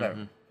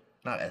 whatever.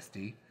 Not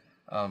SD,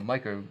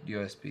 micro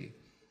USB.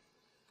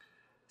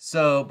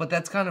 So, but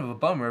that's kind of a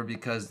bummer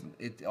because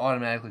it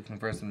automatically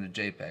converts them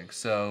to JPEG.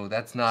 So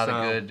that's not a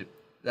good...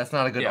 That's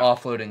not a good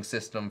offloading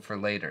system for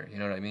later. You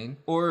know what I mean?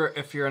 Or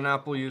if you're an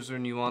Apple user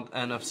and you want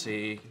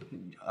NFC,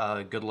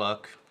 good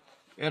luck.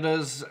 It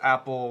is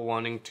Apple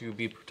wanting to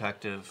be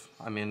protective.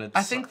 I mean,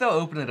 I think they'll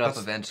open it up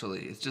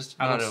eventually. It's just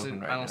not open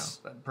right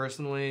now.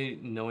 Personally,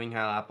 knowing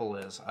how Apple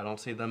is, I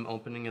don't see them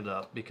opening it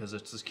up because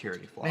it's a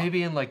security flaw.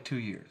 Maybe in like 2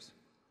 years.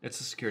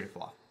 It's a security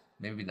flaw.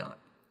 Maybe not.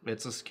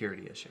 It's a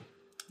security issue.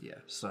 Yeah.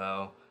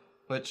 So,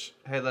 which,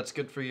 hey, that's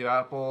good for you,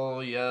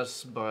 Apple,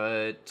 yes,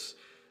 but...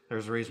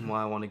 There's a reason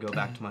why I want to go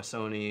back to my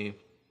Sony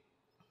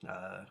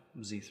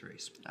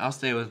Z3s. I'll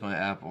stay with my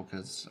Apple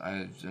because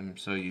I'm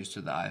so used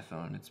to the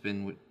iPhone. It's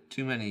been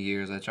too many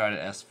years. I tried an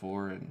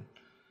S4 and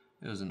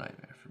it was a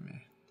nightmare for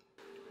me.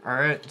 All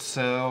right,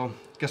 so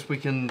I guess we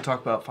can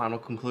talk about final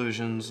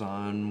conclusions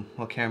on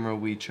what camera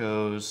we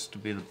chose to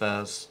be the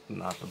best,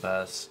 not the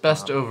best.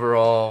 Best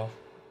overall,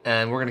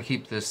 and we're going to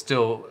keep this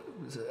still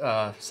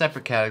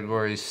separate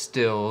categories,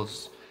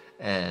 stills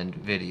and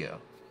video.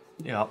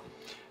 Yep.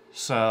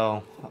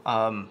 So,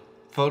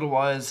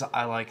 photo-wise,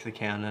 I like the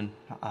Canon.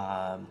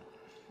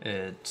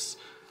 It's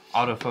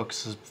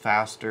autofocus is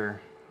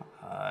faster.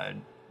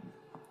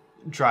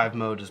 Drive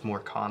mode is more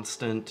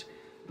constant.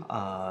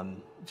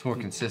 It's more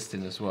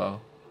consistent as well.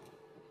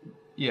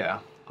 Yeah.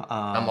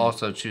 I'm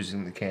also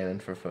choosing the Canon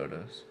for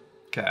photos.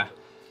 Okay.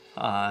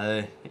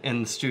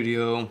 In the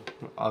studio,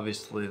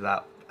 obviously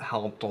that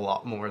helped a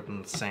lot more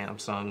than the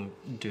Samsung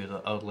due to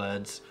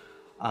OLEDs.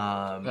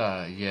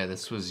 Yeah,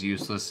 this was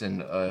useless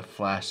in a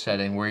flash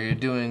setting where you're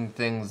doing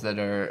things that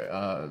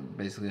are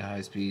basically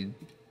high speed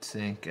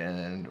sync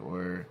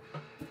or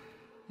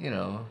you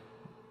know.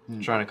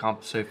 Trying to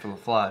compensate for the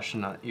flash,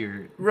 and not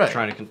you're Right.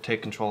 trying to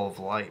take control of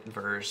light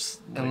versus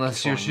like,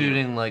 Unless you're controlling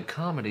shooting like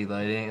comedy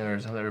lighting or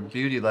something or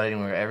beauty lighting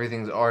where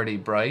everything's already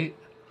bright,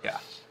 Yeah.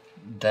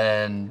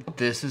 then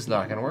this is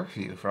not going to work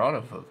for you for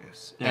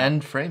autofocus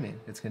and framing.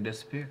 It's going to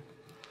disappear.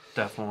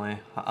 Definitely.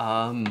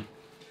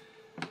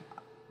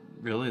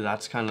 Really,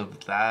 that's kind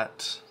of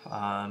that.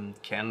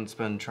 Canon's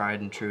been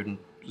tried and true and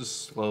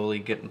just slowly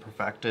getting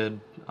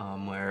perfected.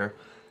 Where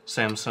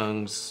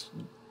Samsung's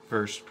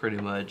first pretty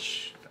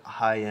much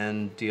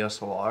high-end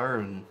DSLR,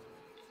 and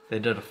they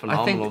did a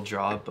phenomenal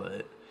job.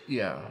 But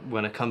yeah,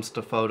 when it comes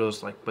to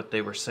photos, like what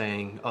they were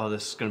saying, oh,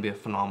 this is going to be a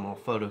phenomenal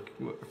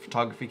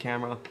photography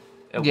camera.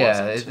 It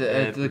wasn't.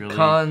 The really...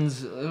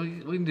 cons,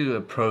 we can do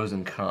a pros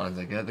and cons,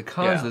 I guess. The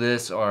cons of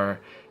this are,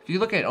 if you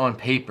look at it on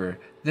paper,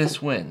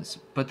 this wins.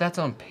 But that's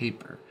on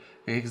paper.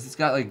 Because it's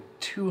got like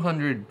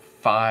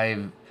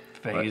 205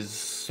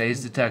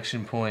 phase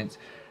detection points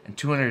and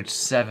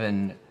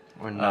 207...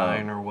 Or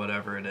 9 or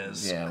whatever it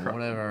is. Yeah,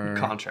 whatever.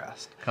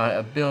 Contrast.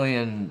 A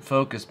billion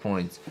focus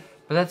points.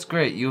 But that's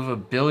great. You have a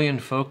billion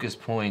focus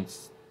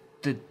points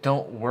that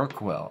don't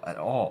work well at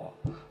all.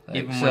 Like,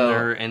 even when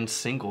they're in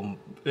single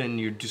and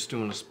you're just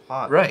doing a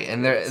spot. Right,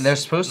 and they're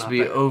supposed to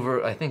be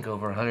over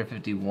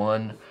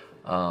 151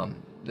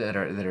 that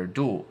are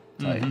dual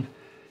type.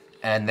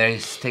 And they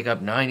take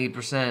up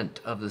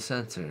 90% of the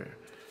sensor.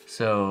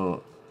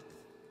 So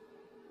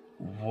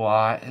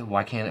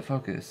why can't it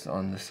focus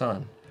on the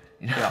sun?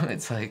 You know,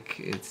 it's like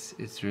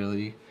it's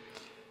really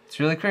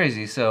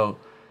crazy. So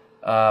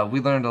we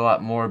learned a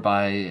lot more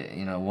by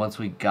once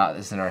we got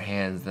this in our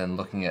hands than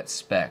looking at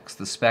specs.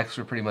 The specs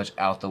were pretty much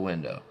out the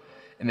window.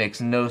 It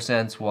makes no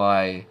sense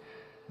why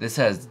this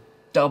has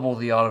double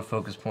the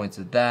autofocus points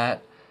of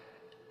that,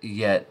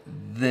 yet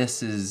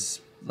this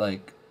is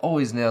like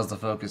always nails the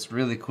focus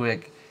really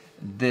quick.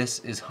 This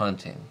is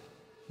hunting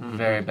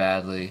very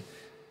badly.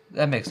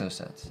 That makes no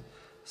sense.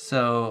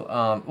 So,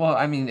 well,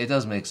 I mean, it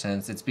does make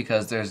sense. It's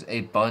because there's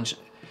a bunch.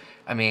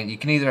 I mean, you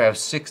can either have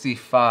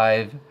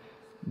 65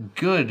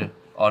 good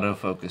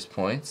autofocus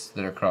points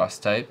that are cross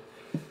type,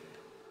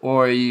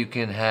 or you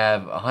can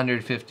have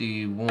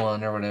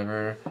 151 or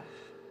whatever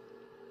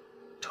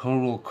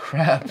total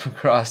crap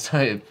cross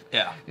type.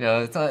 Yeah.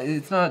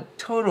 It's not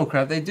total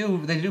crap. They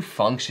do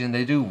function.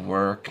 They do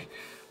work.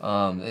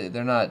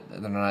 They're not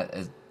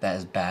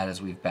as bad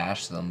as we've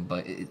bashed them,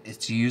 but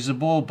it's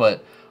usable.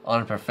 But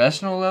on a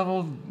professional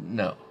level,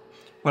 no.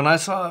 When I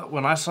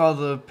saw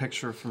the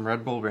picture from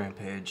Red Bull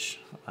Rampage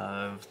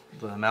of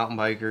the mountain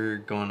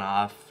biker going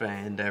off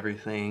and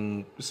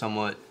everything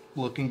somewhat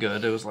looking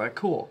good, it was like,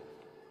 cool.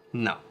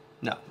 No,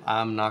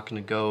 I'm not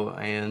gonna go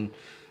and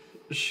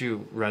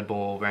shoot Red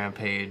Bull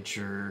Rampage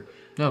or...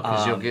 No,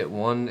 because you'll get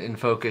one in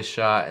focus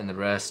shot and the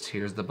rest,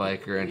 here's the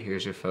biker and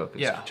here's your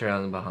focus. Yeah.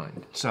 Trailing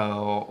behind.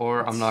 So,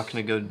 or I'm not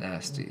going to go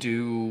nasty.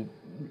 Do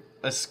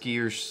a ski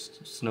or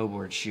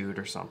snowboard shoot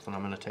or something.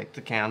 I'm going to take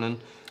the Canon.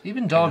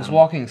 Even dogs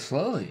walking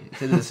slowly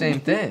did the same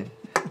thing.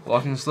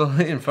 Walking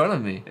slowly in front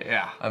of me.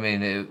 Yeah. I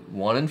mean,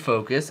 one in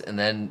focus, and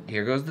then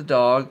here goes the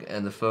dog,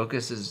 and the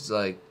focus is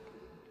like,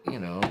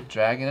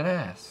 dragging an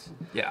ass.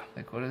 Yeah.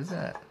 Like, what is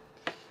that?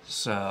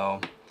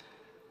 So...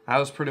 that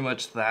was pretty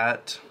much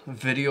that.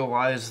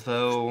 Video-wise,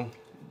 though,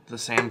 the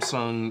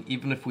Samsung,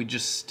 even if we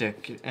just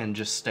stick and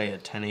just stay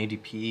at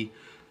 1080p,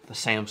 the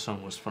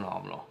Samsung was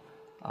phenomenal.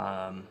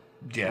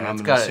 Yeah,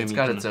 it's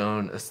got its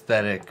own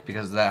aesthetic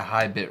because of that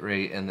high bit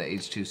rate and the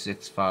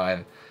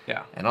H.265.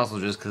 Yeah, and also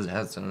just because it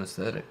has its own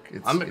aesthetic.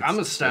 I'm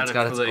ecstatic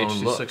for the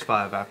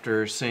H.265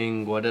 after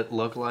seeing what it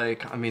looked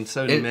like. I mean,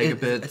 70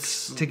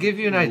 megabits. To give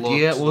you an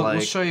idea, we'll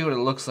show you what it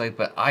looks like,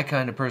 but I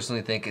kind of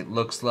personally think it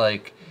looks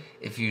like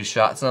if you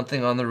shot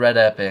something on the Red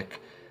Epic.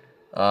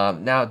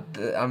 Now,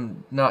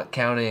 I'm not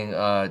counting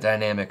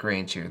dynamic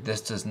range here.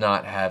 This does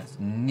not have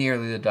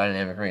nearly the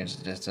dynamic range.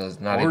 It just does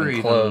not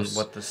even close.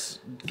 What this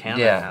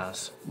Canon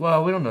has.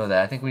 Well, we don't know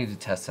that. I think we need to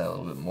test that a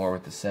little bit more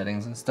with the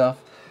settings and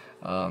stuff.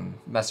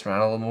 Mess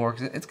around a little more,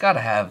 because it's got to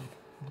have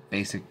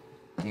basic,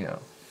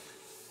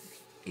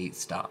 8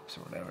 stops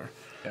or whatever.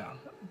 Yeah.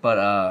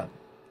 But,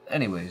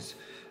 anyways,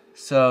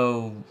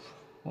 so,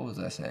 what was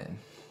I saying?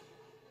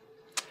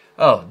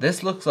 Oh,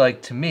 this looks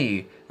like, to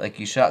me, like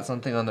you shot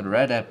something on the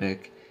Red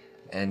Epic,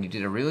 and you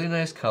did a really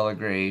nice color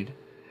grade,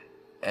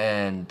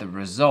 and the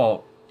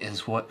result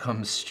is what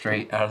comes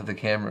straight out of the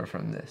camera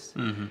from this.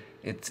 Mm-hmm.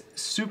 It's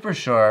super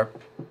sharp.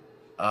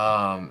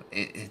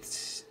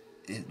 It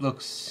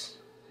looks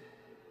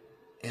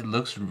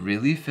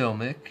really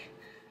filmic.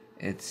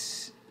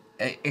 It's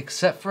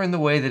except for in the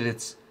way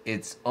that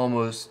it's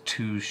almost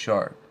too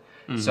sharp.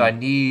 Mm-hmm. So I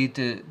need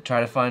to try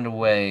to find a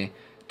way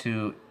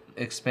to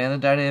expand the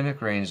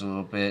dynamic range a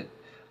little bit,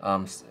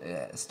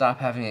 stop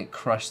having it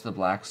crush the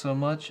black so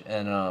much,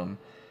 and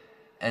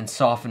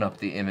soften up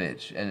the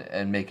image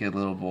and make it a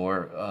little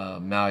more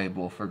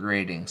malleable for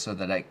grading, so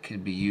that it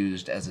could be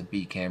used as a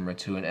B camera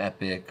to an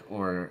Epic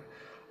or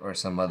or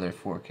some other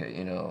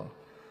 4K,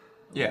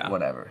 Yeah.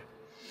 whatever.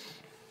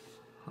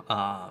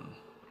 But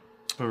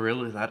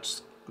really,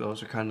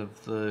 those are kind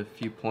of the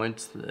few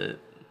points that.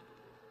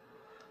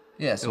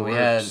 Yeah, so we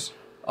had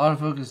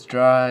autofocus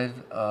drive,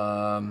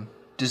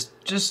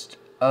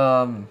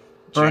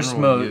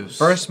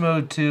 burst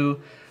mode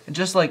 2, and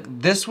just like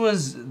this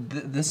was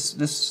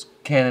this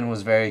Canon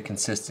was very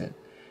consistent.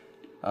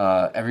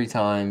 Every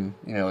time,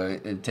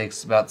 it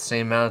takes about the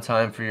same amount of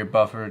time for your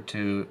buffer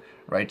to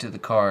write to the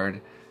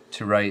card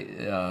to write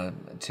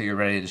till you're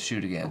ready to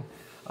shoot again.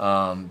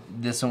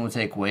 This one would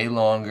take way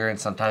longer, and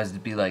sometimes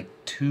it'd be like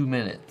 2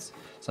 minutes.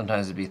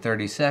 Sometimes it'd be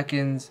 30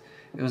 seconds.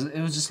 It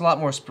was just a lot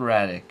more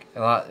sporadic.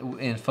 A lot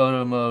in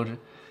photo mode,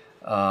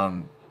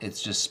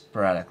 it's just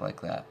sporadic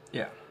like that.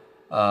 Yeah.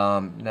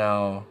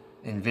 Now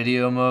in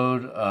video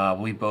mode,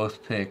 we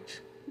both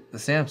picked the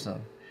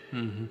Samsung,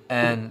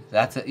 and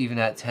that's even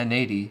at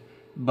 1080,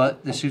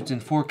 but the shoots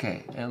in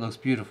 4K and it looks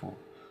beautiful.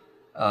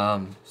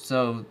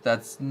 So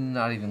that's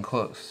not even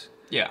close.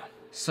 Yeah.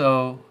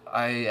 So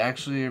I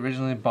actually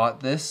originally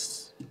bought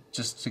this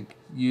just to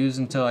use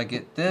until I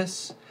get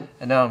this,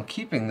 and now I'm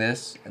keeping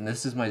this, and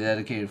this is my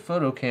dedicated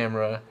photo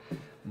camera.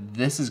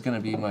 This is going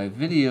to be my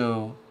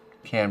video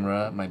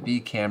camera, my B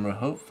camera,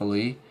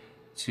 hopefully,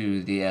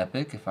 to the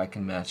Epic if I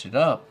can match it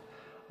up.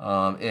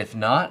 If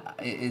not,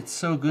 it's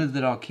so good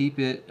that I'll keep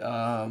it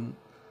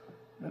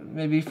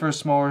maybe for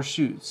smaller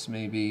shoots,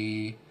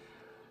 maybe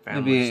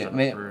Family stuff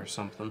or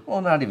something. Well,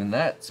 not even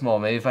that small.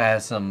 Maybe if I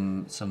have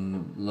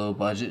some low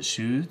budget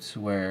shoots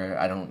where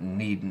I don't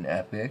need an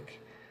Epic,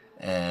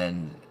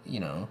 and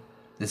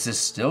this is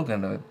still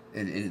gonna.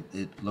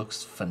 It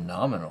looks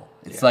phenomenal.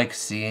 It's like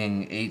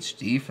seeing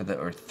HD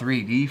or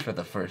 3D for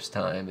the first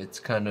time. It's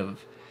kind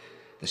of,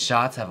 the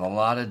shots have a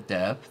lot of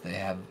depth. They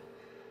have.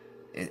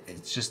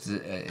 It's just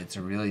it's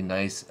a really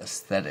nice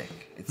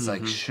aesthetic. It's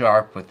like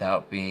sharp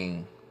without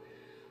being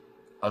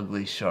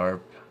ugly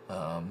sharp.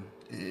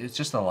 It's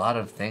just a lot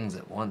of things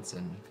at once,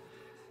 and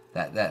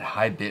that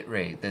high bit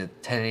rate, the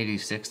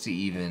 1080-60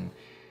 even,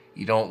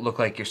 you don't look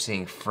like you're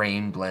seeing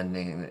frame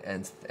blending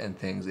and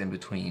things in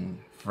between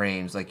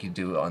frames like you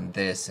do on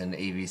this and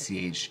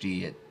AVC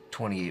HD at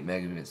 28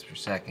 megabits per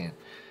second,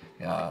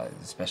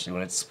 especially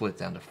when it's split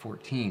down to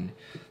 14.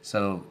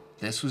 So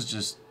this was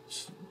just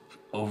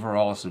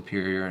overall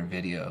superior in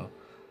video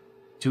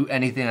to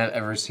anything I've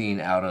ever seen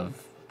out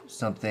of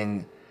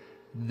something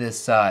this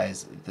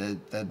size.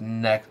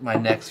 My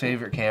next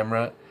favorite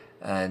camera,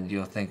 and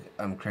you'll think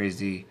I'm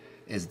crazy,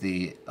 is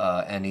the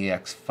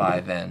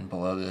NX1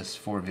 below this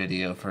for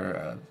video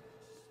for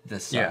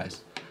this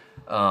size.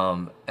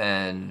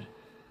 And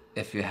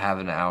if you have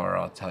an hour,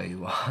 I'll tell you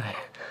why.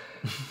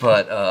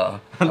 But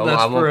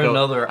that's for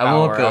another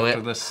hour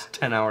after this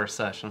 10-hour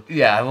session.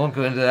 Yeah, I won't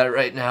go into that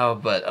right now,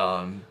 but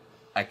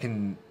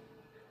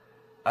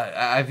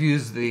I've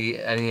used the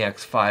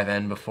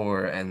NX1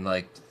 before and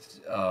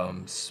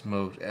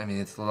smoked. I mean,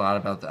 it's a lot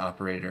about the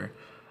operator,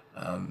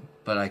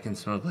 but I can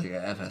smoke like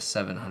a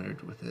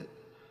FS700 with it,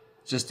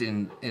 just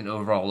in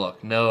overall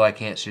look. No, I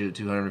can't shoot at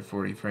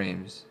 240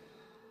 frames,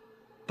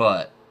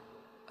 but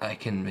I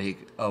can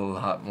make a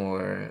lot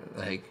more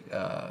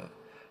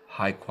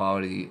high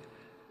quality,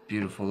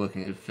 beautiful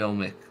looking,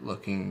 filmic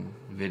looking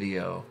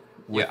video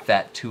with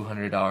that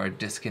 $200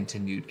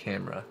 discontinued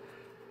camera,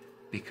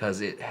 because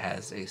it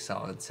has a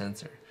solid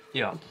sensor.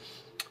 Yeah.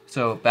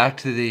 So back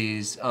to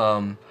these.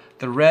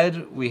 The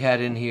red we had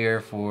in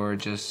here for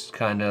just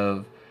kind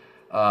of,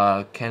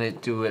 can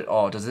it do it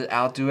all? Does it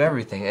outdo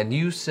everything? And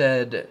you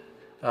said,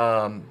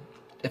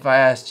 if I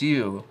asked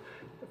you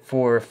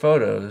for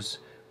photos,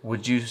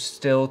 would you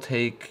still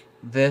take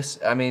this?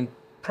 I mean,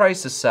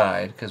 price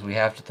aside, because we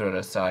have to throw it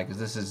aside, because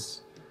this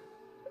is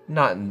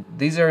not,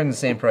 these are in the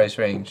same price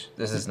range.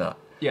 This is not.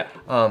 Yeah.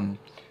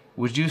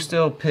 Would you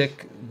still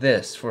pick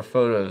this for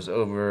photos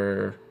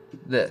over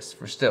this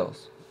for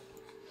stills?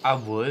 I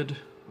would.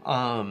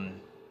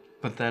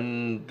 But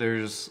then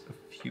there's a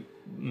few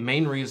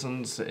main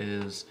reasons.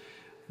 Is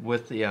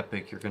with the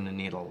Epic, you're going to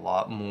need a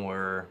lot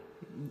more.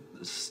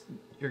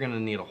 You're going to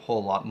need a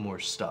whole lot more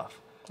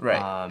stuff.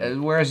 Right.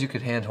 Whereas you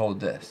could handhold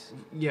this.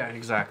 Yeah,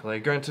 exactly.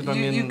 Granted,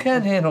 you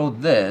can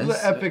handhold this.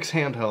 The Epic's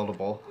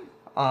handheldable.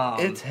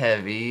 It's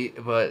heavy,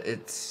 but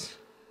it's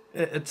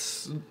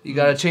you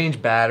gotta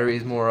change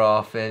batteries more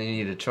often.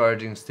 You need a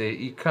charging state.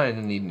 You kind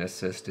of need an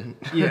assistant.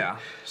 Yeah.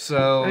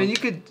 So I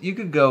mean, you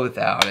could go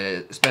without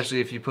it,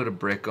 especially if you put a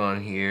brick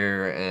on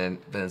here, and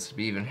then it's to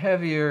be even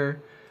heavier.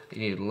 You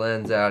need a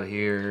lens out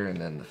here, and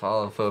then the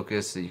follow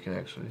focus, so you can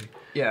actually.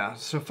 Yeah.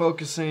 So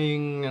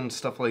focusing and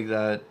stuff like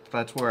that.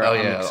 That's where.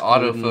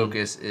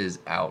 Autofocus is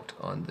out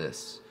on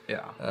this.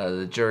 Yeah.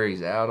 The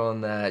jury's out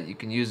on that. You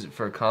can use it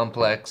for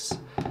complex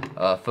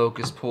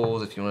focus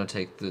pulls if you want to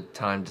take the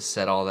time to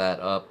set all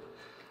that up,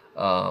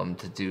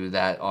 to do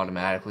that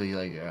automatically,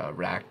 like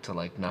rack to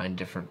like 9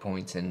 different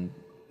points in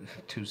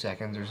 2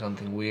 seconds or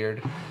something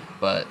weird.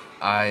 But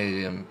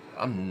I'm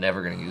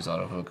never gonna use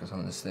autofocus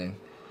on this thing.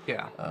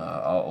 Yeah.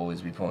 I'll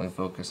always be pulling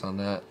focus on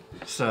that.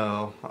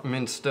 So I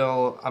mean,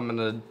 still, I'm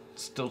gonna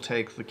still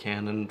take the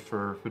Canon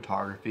for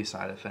photography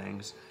side of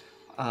things.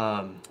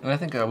 And I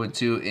think I would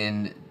too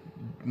in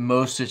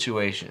most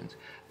situations.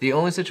 The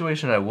only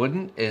situation I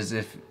wouldn't is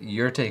if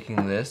you're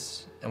taking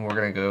this and we're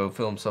gonna go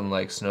film some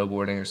like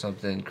snowboarding or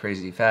something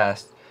crazy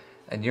fast,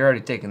 and you're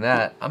already taking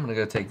that. I'm gonna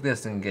go take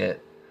this and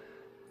get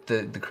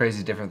the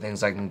crazy different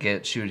things I can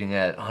get shooting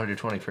at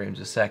 120 frames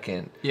a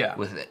second. Yeah.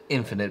 With an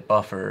infinite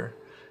buffer,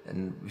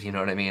 and you know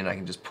what I mean. I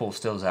can just pull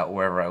stills out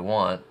wherever I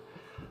want.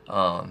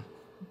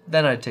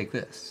 Then I'd take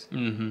this.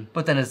 Mm-hmm.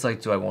 But then it's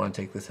like, do I want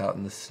to take this out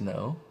in the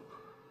snow?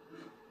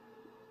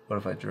 What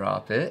if I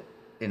drop it?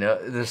 You know,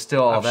 there's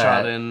still all I've that.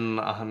 shot in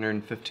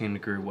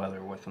 115-degree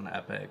weather with an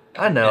Epic.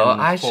 I know. in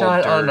I full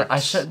shot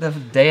dirt. the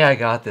day I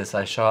got this.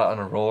 I shot on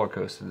a roller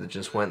coaster that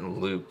just went in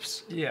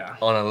loops. Yeah.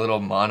 On a little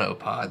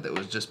monopod that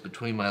was just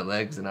between my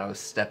legs, and I was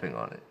stepping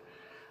on it.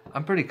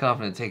 I'm pretty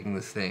confident taking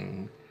this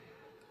thing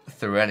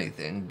through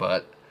anything,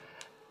 but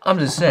I'm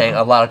just saying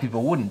a lot of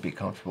people wouldn't be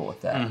comfortable with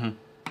that. Mm-hmm.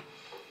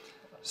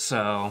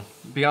 So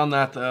beyond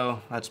that,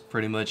 though, that's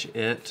pretty much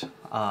it.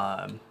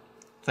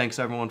 Thanks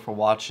everyone for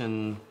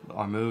watching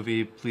our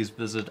movie. Please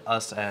visit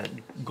us at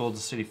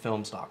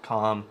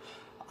goldencityfilms.com.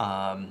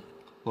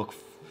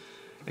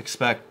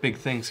 Expect big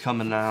things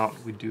coming out.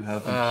 We do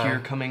have Impure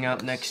coming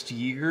out next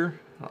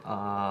year.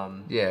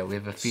 Yeah, we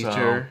have a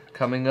feature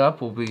coming up.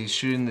 We'll be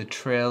shooting the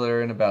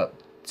trailer in about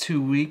 2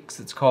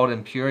 weeks. It's called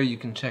Impure. You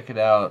can check it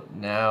out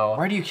now.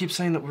 Why do you keep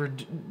saying that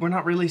we're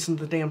not releasing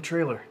the damn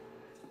trailer?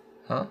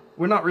 Huh?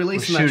 We're not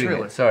releasing that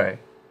trailer. Sorry.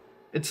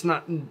 It's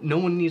not. No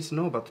one needs to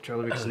know about the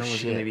trailer because no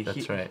one's going to be.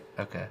 That's right.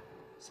 Okay.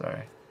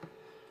 Sorry.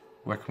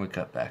 Where can we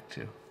cut back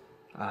to?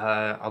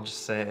 I'll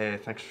just say hey,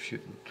 thanks for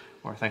shooting,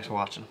 or thanks for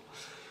watching.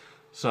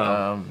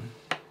 So.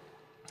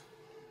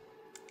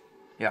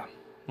 Yeah,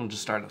 we'll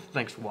just start.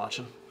 Thanks for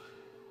watching.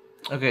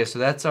 Okay, so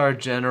that's our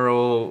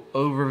general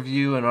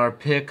overview and our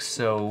picks.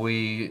 So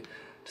to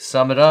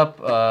sum it up,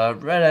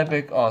 Red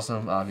Epic,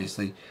 awesome,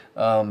 obviously.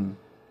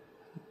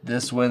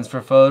 This wins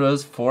for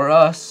photos for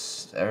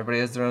us. Everybody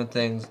has their own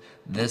things.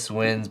 This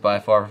wins by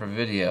far for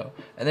video.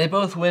 And they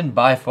both win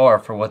by far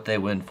for what they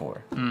win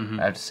for. Mm-hmm.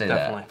 I have to say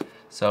Definitely. that.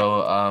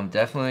 So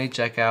definitely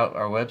check out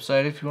our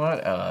website if you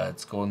want.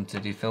 It's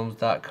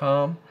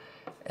goldencityfilms.com.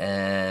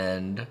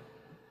 And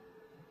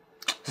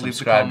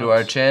subscribe to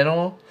our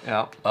channel.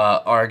 Yeah.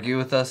 Argue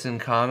with us in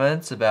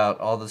comments about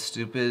all the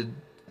stupid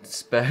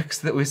specs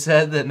that we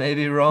said that may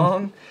be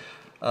wrong.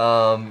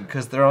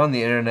 Because they're on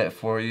the internet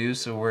for you,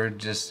 so we're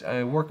just,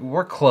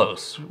 we're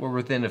close. We're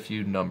within a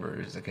few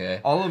numbers,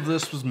 okay? All of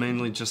this was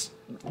mainly just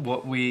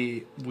what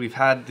we've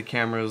had the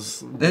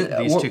cameras,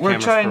 these two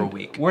cameras for a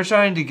week. We're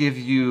trying to give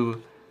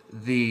you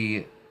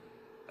the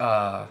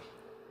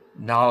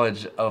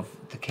knowledge of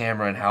the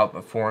camera and how it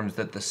performs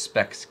that the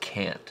specs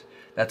can't.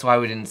 That's why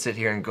we didn't sit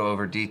here and go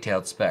over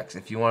detailed specs.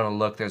 If you want to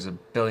look, there's a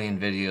billion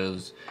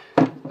videos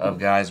of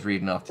guys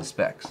reading off the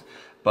specs.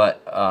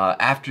 But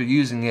after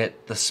using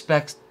it, the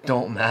specs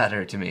don't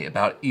matter to me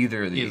about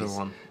either of these. Either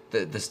one.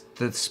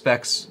 The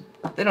specs,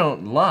 they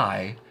don't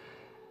lie.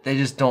 They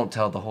just don't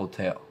tell the whole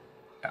tale.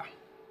 Yeah.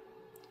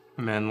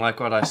 Man,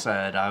 like what I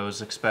said, I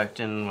was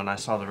expecting when I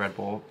saw the Red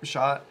Bull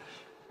shot,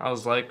 I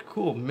was like,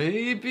 cool,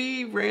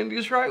 maybe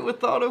Randy's right with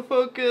the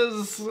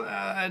autofocus.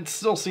 It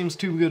still seems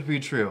too good to be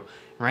true.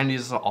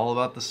 Randy's all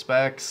about the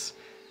specs.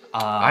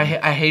 I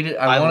hate it.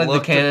 I wanted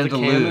the Canon to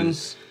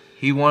lose.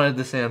 He wanted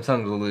the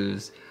Samsung to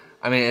lose.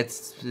 I mean,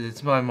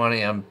 it's my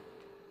money. I'm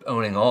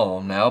owning all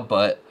of them now,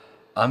 but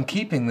I'm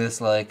keeping this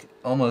like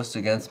almost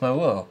against my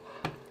will.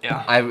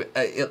 Yeah.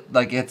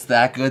 It's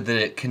that good that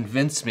it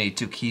convinced me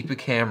to keep a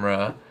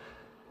camera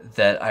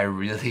that I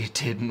really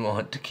didn't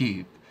want to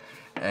keep,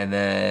 and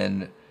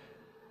then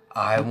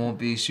I won't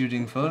be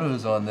shooting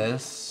photos on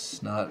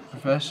this, not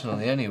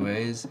professionally,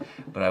 anyways.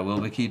 But I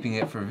will be keeping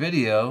it for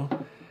video,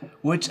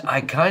 which I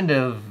kind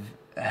of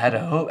had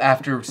a hope,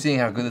 after seeing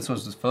how good this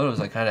was with photos,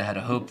 I kind of had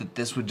a hope that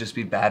this would just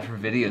be bad for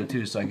video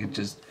too, so I could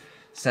just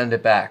send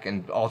it back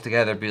and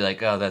altogether be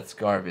like, oh, that's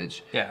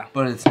garbage. Yeah.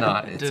 But it's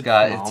not. It's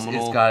got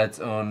its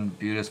own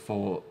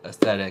beautiful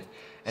aesthetic.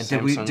 And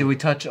Samsung. did we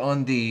touch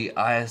on the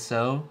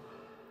ISO?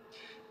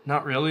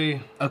 Not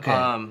really.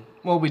 Okay.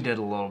 Well, we did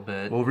a little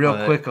bit. Well,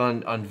 real quick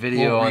on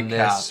video we'll on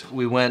this,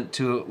 we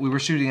were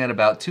shooting at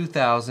about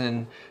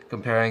 2,000,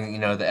 comparing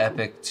the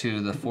Epic to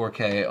the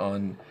 4K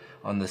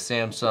on the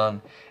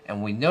Samsung.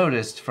 And we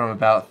noticed from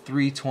about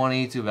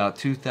 320 to about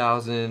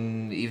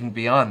 2,000, even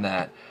beyond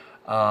that,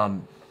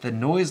 the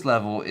noise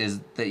level is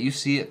that you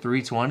see at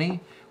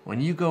 320.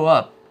 When you go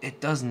up, it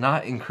does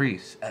not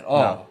increase at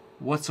all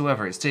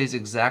whatsoever. It stays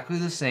exactly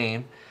the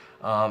same.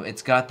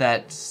 It's got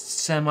that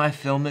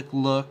semi-filmic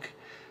look,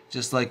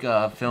 just like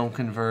a film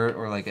convert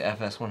or like a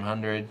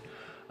FS100.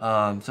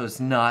 So it's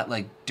not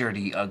like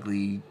dirty,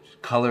 ugly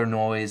color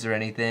noise or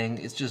anything.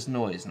 It's just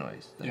noise,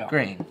 like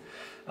grain.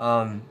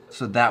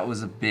 So that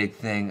was a big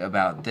thing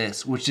about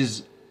this, which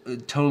is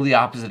totally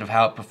opposite of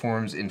how it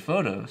performs in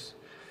photos.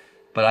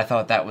 But I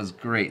thought that was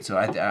great. So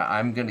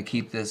I'm going to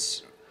keep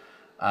this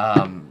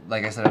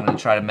Like I said, I'm gonna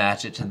try to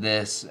match it to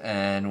this,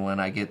 and when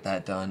I get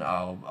that done,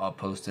 I'll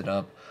post it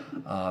up.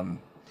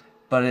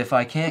 But if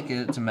I can't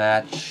get it to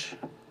match,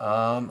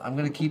 I'm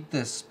gonna keep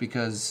this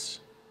because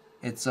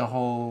it's a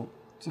whole.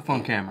 It's a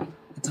fun camera.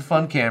 It's a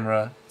fun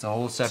camera. It's a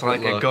whole separate.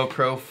 It's like look. a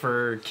GoPro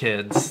for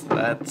kids.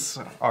 That's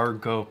our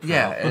GoPro.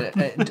 Yeah,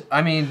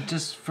 I mean,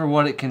 just for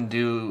what it can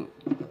do,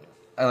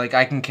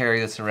 I can carry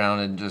this around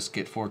and just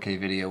get 4K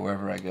video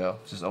wherever I go.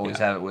 Just always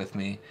have it with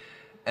me.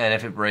 And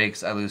if it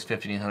breaks, I lose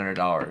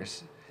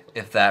 $1,500.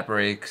 If that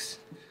breaks,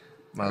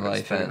 my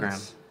life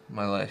ends.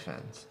 My life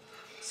ends.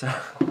 So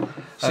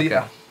okay.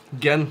 Yeah,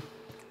 again,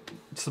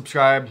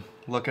 subscribe.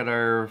 Look at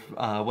our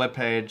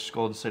webpage,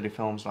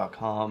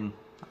 goldencityfilms.com.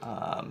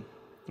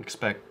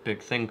 Expect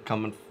big things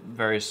coming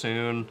very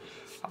soon.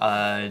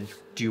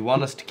 Do you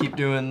want us to keep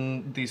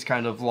doing these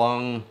kind of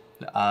long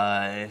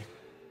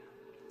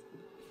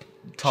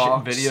talks?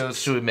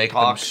 Videos? Should we make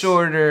them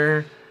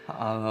shorter? Do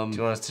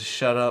you want us to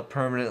shut up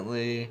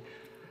permanently?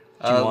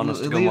 Do you want us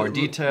to go more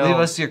detail? Leave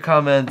us your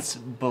comments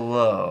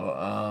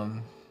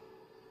below.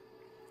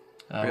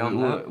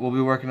 We'll be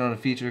working on a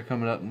feature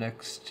coming up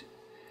next.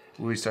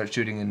 We start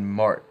shooting in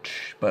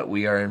March, but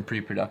we are in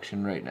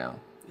pre-production right now.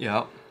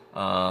 Yeah.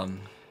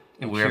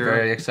 We're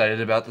very excited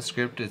about the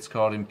script. It's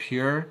called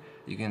Impure.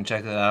 You can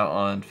check that out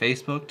on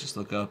Facebook. Just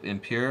look up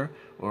Impure,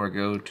 or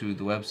go to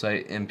the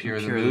website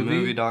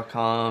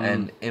impurethemovie.com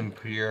and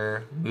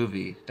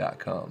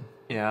impuremovie.com.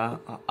 Yeah.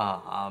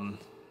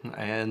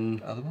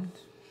 And other ones?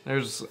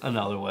 There's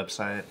another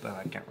website that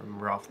I can't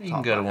remember off the top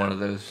of my head. You can go to one of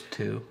those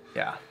too.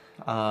 Yeah.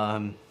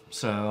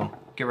 So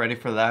get ready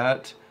for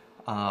that.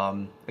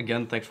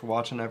 Again, thanks for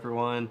watching,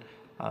 everyone.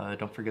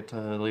 Don't forget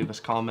to leave us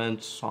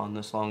comments on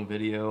this long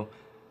video.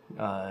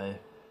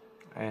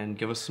 And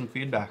give us some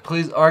feedback.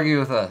 Please argue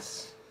with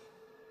us.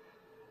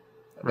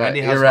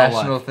 Randy has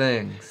irrational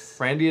things.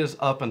 Randy is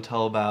up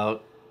until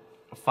about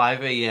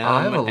 5 a.m.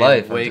 I have a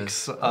life.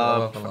 Wakes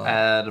up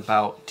at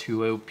about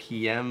 2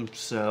 p.m.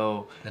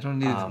 So they don't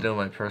need to know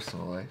my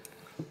personal life.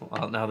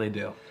 Well, now they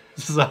do.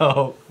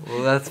 So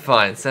well, that's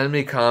fine. Send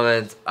me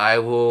comments. I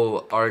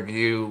will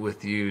argue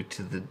with you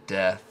to the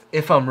death.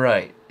 If I'm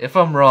right. If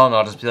I'm wrong,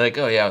 I'll just be like,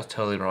 oh yeah, I was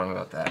totally wrong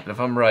about that. But if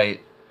I'm right,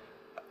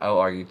 I'll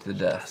argue to the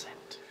death.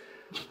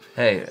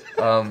 Hey,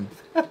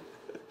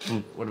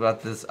 what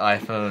about this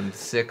iPhone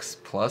 6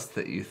 Plus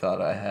that you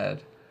thought I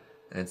had?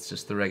 And it's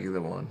just the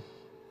regular one.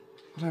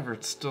 Whatever,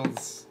 it's still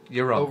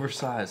You're wrong.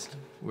 Oversized.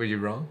 Were you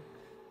wrong?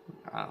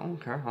 I don't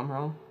care, I'm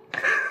wrong.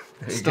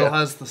 It still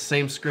has the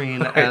same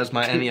screen as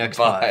my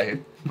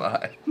NX1.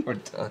 Bye. We're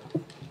done.